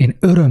 hogy én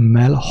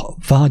örömmel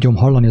vágyom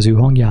hallani az ő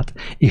hangját,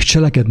 és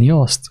cselekedni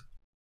azt.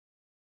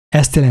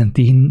 Ezt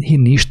jelenti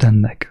hinni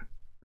Istennek.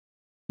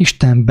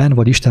 Istenben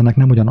vagy Istennek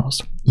nem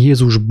ugyanaz.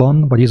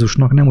 Jézusban vagy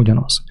Jézusnak nem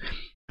ugyanaz.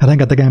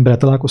 Rengeteg emberrel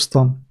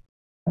találkoztam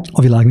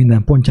a világ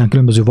minden pontján,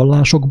 különböző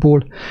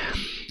vallásokból,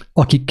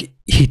 akik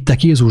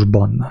hittek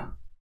Jézusban,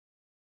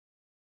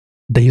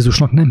 de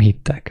Jézusnak nem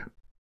hittek.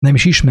 Nem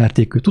is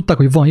ismerték őt. Tudták,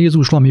 hogy van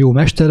Jézus, valami jó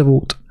mester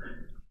volt,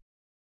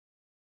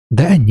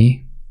 de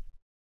ennyi.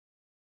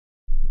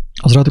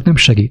 Az rájuk nem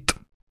segít.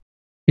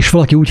 És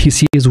valaki úgy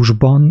hisz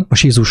Jézusban,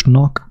 vagy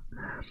Jézusnak,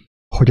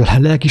 hogy a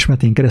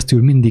lelkiismeretén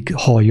keresztül mindig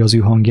hallja az ő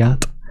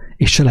hangját,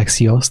 és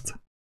cselekszi azt.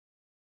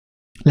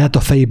 Lehet a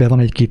fejében van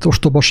egy-két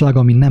ostobaság,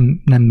 ami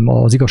nem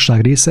az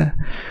igazság része,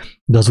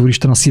 de az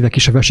Úristen a szívek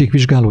és a vesék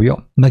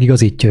vizsgálója,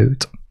 megigazítja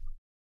őt.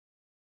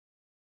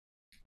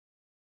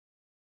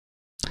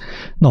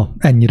 Na,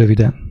 ennyi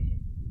röviden.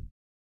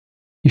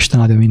 Isten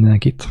áldja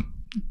mindenkit.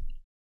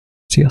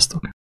 Sziasztok!